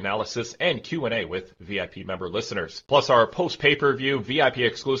commentary, analysis, and Q&A with VIP member listeners. Plus our post-pay-per-view VIP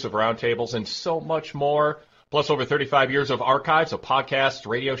exclusive roundtables and so much more. Plus over 35 years of archives of podcasts,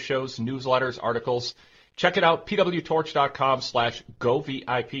 radio shows, newsletters, articles. Check it out,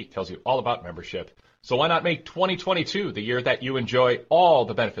 pwtorch.com/govip. Tells you all about membership. So why not make 2022 the year that you enjoy all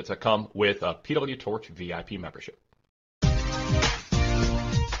the benefits that come with a PW Torch VIP membership?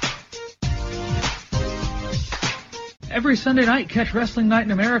 Every Sunday night, catch Wrestling Night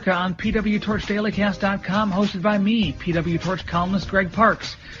in America on pwtorchdailycast.com, hosted by me, PW Torch columnist Greg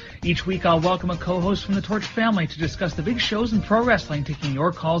Parks. Each week, I'll welcome a co-host from the Torch family to discuss the big shows in pro wrestling, taking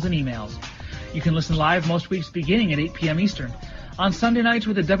your calls and emails. You can listen live most weeks beginning at 8 p.m. Eastern. On Sunday nights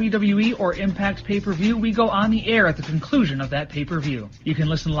with a WWE or Impact pay-per-view, we go on the air at the conclusion of that pay-per-view. You can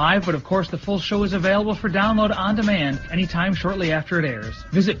listen live, but of course the full show is available for download on demand anytime shortly after it airs.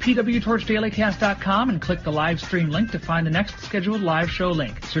 Visit pwtorchdailycast.com and click the live stream link to find the next scheduled live show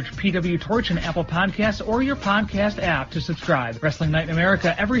link. Search PW Torch in Apple Podcasts or your podcast app to subscribe. Wrestling Night in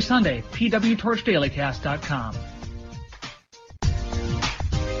America every Sunday, pwtorchdailycast.com.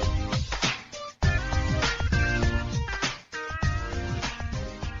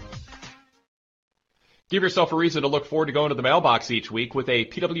 Give yourself a reason to look forward to going to the mailbox each week with a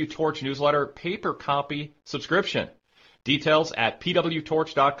PW Torch newsletter paper copy subscription. Details at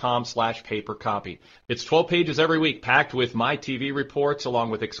pwtorch.com/paper copy. It's 12 pages every week, packed with my TV reports along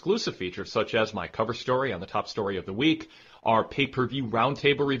with exclusive features such as my cover story on the top story of the week, our pay-per-view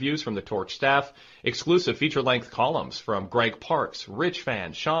roundtable reviews from the Torch staff, exclusive feature-length columns from Greg Parks, Rich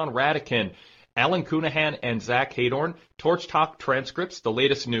Fan, Sean Radican, Alan Cunahan, and Zach Hadorn, Torch Talk transcripts, the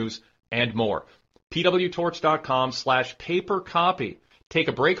latest news, and more. pwtorch.com/paper copy. Take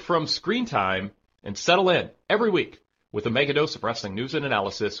a break from screen time and settle in every week with a mega dose of wrestling news and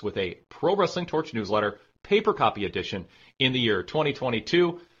analysis with a Pro Wrestling Torch newsletter paper copy edition in the year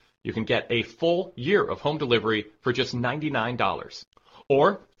 2022. You can get a full year of home delivery for just $99.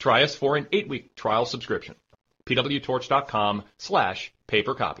 Or try us for an 8-week trial subscription.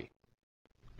 pwtorch.com/paper copy.